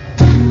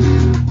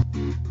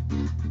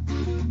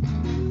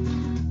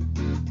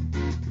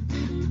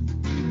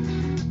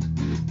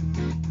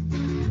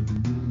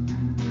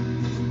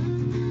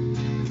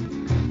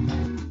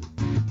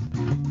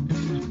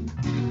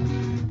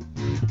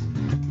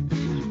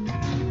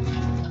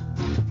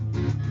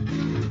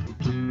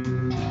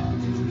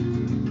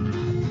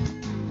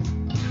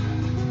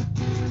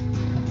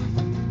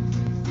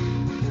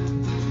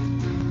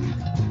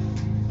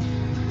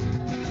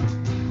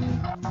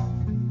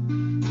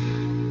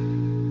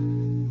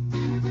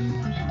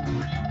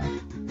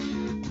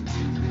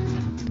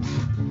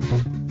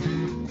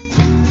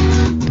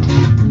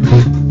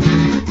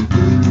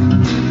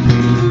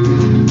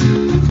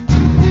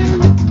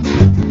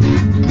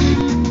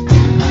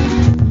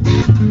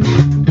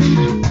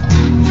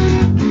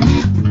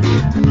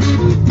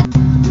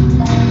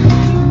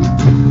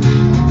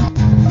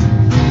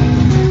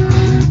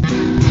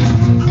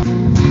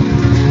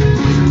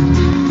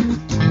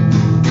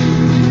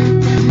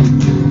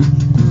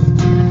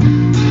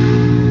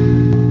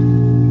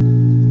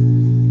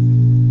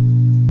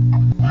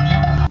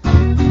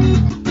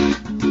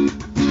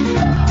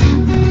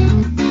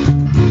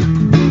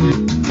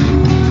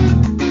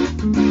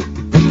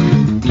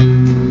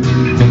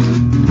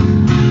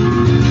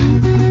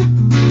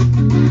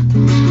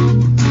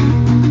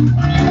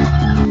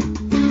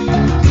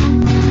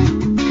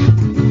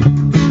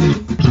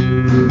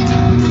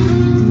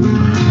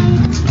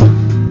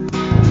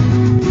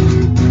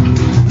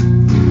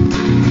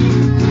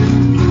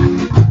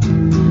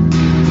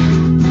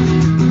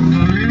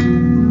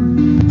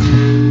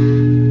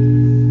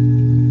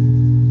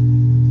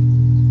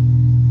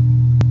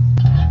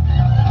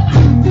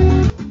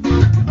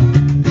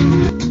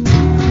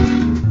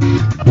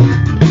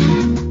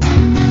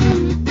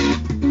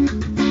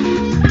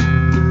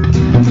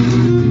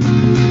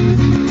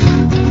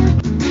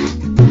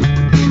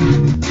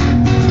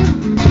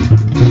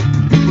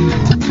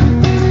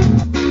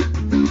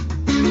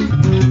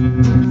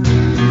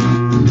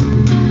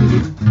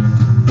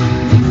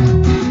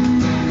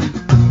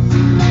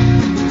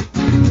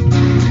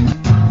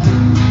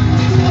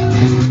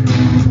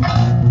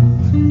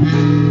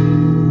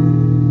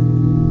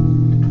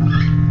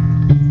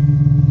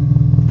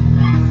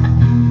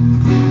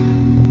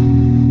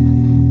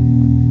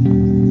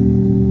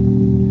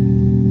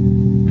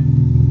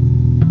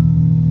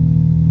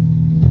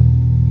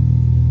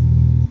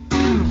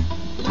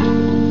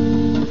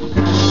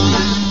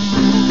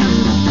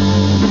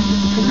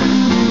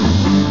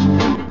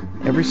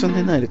 Every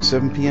Sunday night at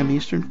 7 p.m.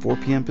 Eastern, 4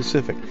 p.m.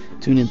 Pacific,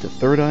 tune in to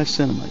Third Eye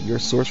Cinema, your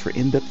source for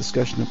in-depth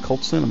discussion of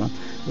cult cinema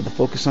with a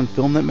focus on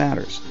film that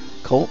matters.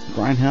 Cult,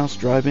 grindhouse,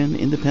 drive-in,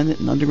 independent,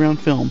 and underground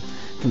film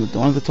from the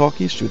dawn of the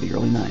talkies through the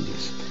early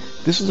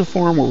 90s. This is a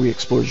forum where we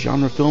explore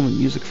genre film and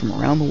music from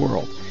around the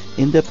world,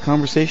 in-depth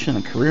conversation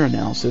and career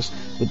analysis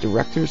with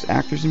directors,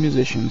 actors, and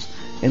musicians,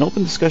 and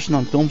open discussion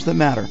on films that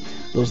matter,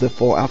 those that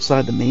fall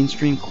outside the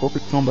mainstream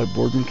corporate film by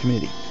boardroom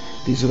committee.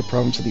 These are the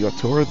province of the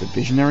auteur, the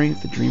visionary,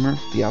 the dreamer,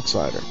 the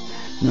outsider.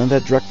 None of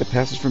that dreck that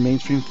passes for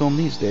mainstream film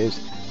these days.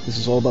 This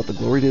is all about the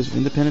glory days of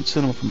independent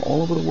cinema from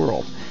all over the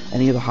world,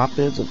 any of the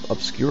hotbeds of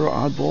obscure,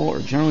 oddball, or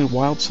generally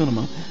wild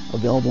cinema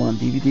available on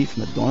DVD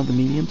from the dawn of the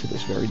medium to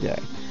this very day.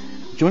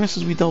 Join us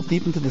as we delve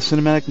deep into the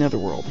cinematic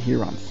netherworld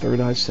here on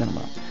Third Eye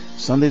Cinema,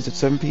 Sundays at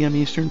 7 p.m.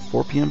 Eastern,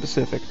 4 p.m.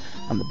 Pacific,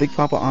 on the Big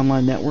Papa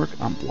Online Network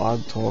on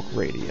Blog Talk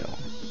Radio.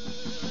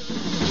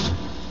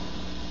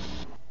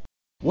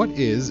 What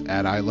is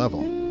At Eye Level?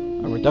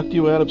 A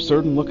reductio ad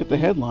absurdum look at the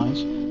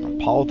headlines, from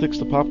politics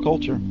to pop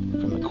culture,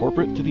 from the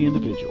corporate to the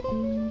individual.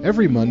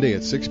 Every Monday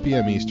at 6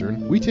 p.m.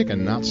 Eastern, we take a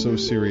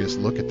not-so-serious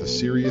look at the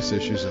serious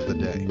issues of the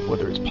day.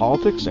 Whether it's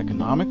politics,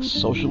 economics,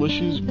 social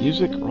issues,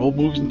 music, or old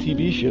movies and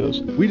TV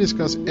shows, we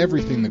discuss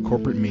everything the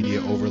corporate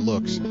media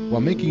overlooks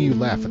while making you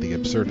laugh at the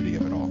absurdity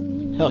of it all.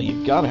 Hell,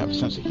 you gotta have a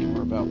sense of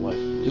humor about life.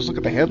 Just look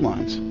at the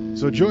headlines.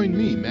 So join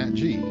me, Matt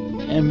G.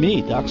 And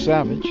me, Doc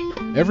Savage.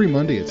 Every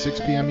Monday at 6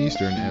 p.m.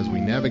 Eastern as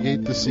we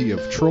navigate the sea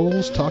of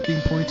trolls, talking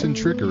points, and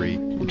trickery,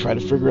 and try to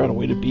figure out a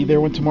way to be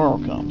there when tomorrow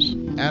comes.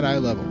 At Eye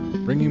Level,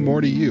 bringing more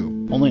to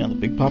you. Only on the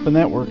Big Papa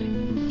Network,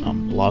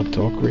 on Blog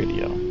Talk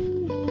Radio.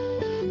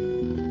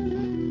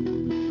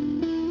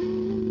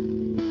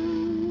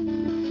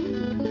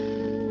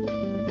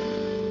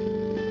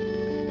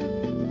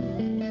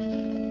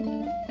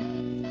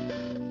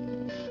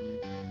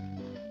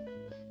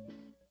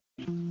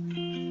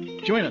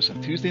 Join us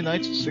on Tuesday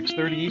nights at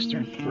 6:30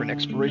 Eastern for an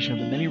exploration of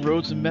the many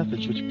roads and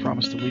methods which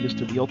promise to lead us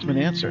to the ultimate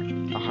answer,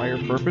 a higher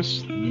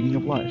purpose, the meaning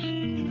of life.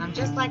 I'm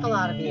just like a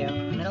lot of you,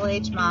 a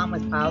middle-aged mom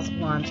with piles of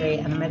laundry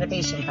and a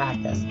meditation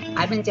practice.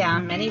 I've been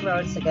down many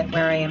roads to get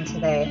where I am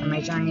today, and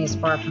my journey is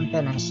far from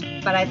finished.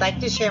 But I'd like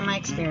to share my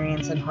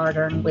experience and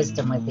hard-earned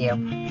wisdom with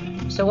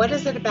you. So what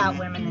is it about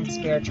women and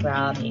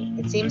spirituality?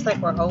 It seems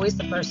like we're always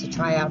the first to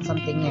try out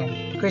something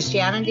new.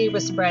 Christianity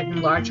was spread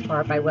in large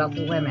part by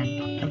wealthy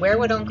women. And where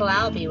would Uncle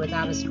Al be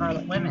without his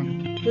Scarlet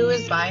Women? Who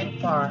is by and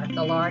far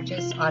the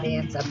largest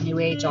audience of New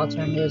Age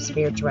alternative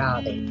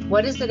spirituality?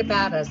 What is it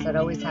about us that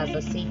always has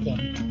us seeking?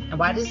 And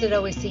why does it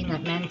always seem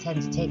that men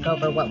tend to take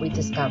over what we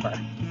discover?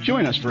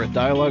 Join us for a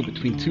dialogue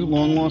between two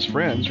long-lost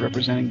friends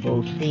representing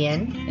both the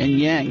yin and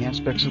yang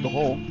aspects of the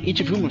whole,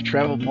 each of whom have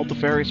traveled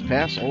multifarious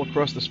paths all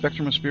across the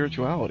spectrum of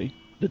spirituality,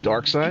 the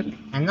dark side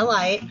and the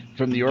light,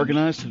 from the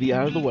organized to the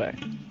out of the way.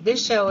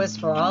 This show is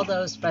for all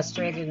those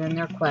frustrated in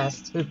their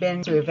quest who've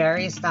been through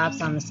various stops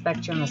on the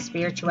spectrum of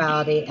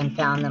spirituality and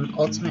found them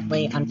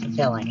ultimately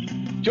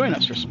unfulfilling. Join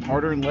us for some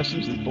hard-earned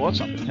lessons and thoughts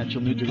on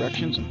potential new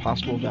directions and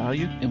possible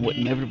value in what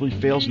inevitably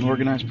fails in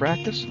organized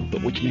practice,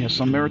 but which may have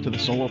some merit to the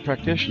solo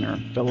practitioner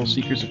and fellow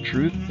seekers of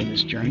truth in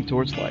this journey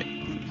towards light.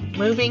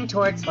 Moving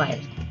towards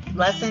life.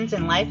 Lessons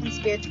in life and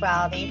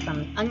spirituality from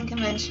an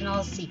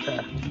unconventional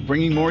seeker.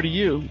 Bringing more to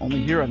you,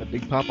 only here on the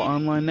Big Papa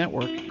Online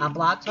Network. On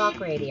Blog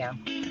Talk Radio.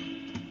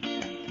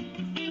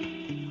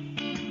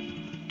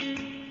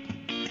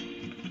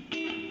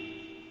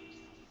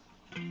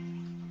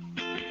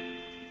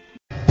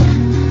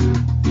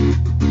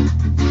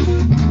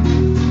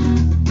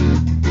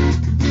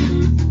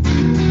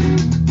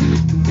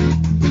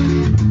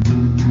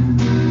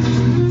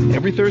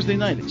 Every Thursday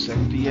night at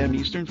 7 p.m.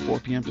 Eastern, 4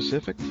 p.m.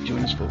 Pacific,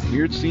 join us for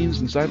Weird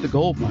Scenes Inside the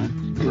Gold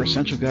Mine, your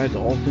essential guide to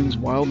all things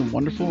wild and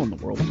wonderful in the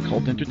world of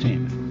cult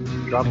entertainment.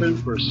 Drop in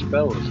for a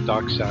spell as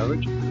Doc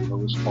Savage,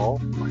 Lois Hall,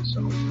 and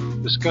myself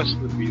discuss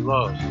the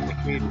beloved, the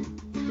hated,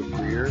 the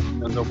weird,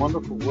 and the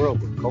wonderful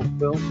world of cult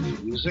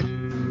films, music,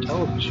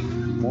 television,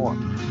 and more.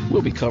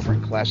 We'll be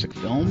covering classic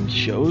films,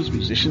 shows,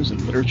 musicians, and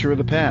literature of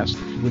the past,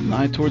 with an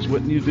eye towards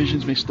what new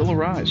visions may still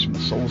arise from the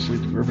soullessly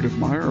derivative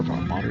mire of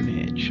our modern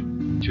age.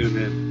 Tune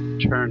in,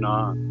 turn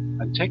on,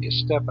 and take a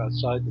step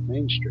outside the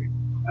mainstream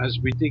as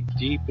we dig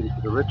deep into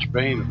the rich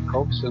vein of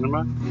cult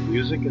cinema,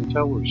 music, and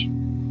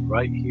television,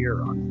 right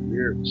here on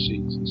Weird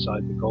Scenes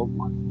Inside the Gold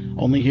Mine.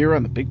 Only here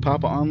on the Big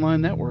Papa Online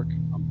Network.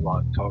 On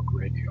Blog Talk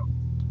Radio.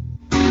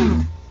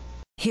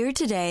 Here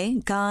today,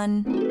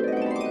 gone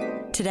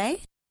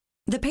today?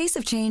 The pace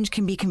of change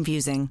can be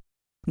confusing.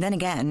 Then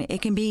again,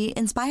 it can be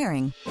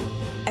inspiring.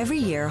 Every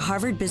year,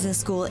 Harvard Business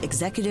School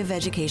Executive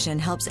Education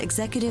helps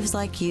executives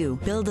like you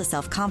build the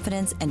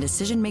self-confidence and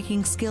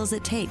decision-making skills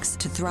it takes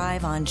to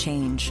thrive on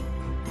change.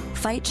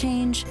 Fight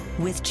change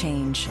with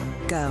change.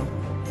 Go.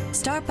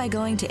 Start by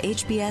going to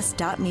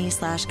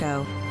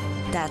hbs.me/go.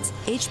 That's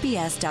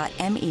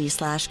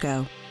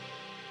hbs.me/go.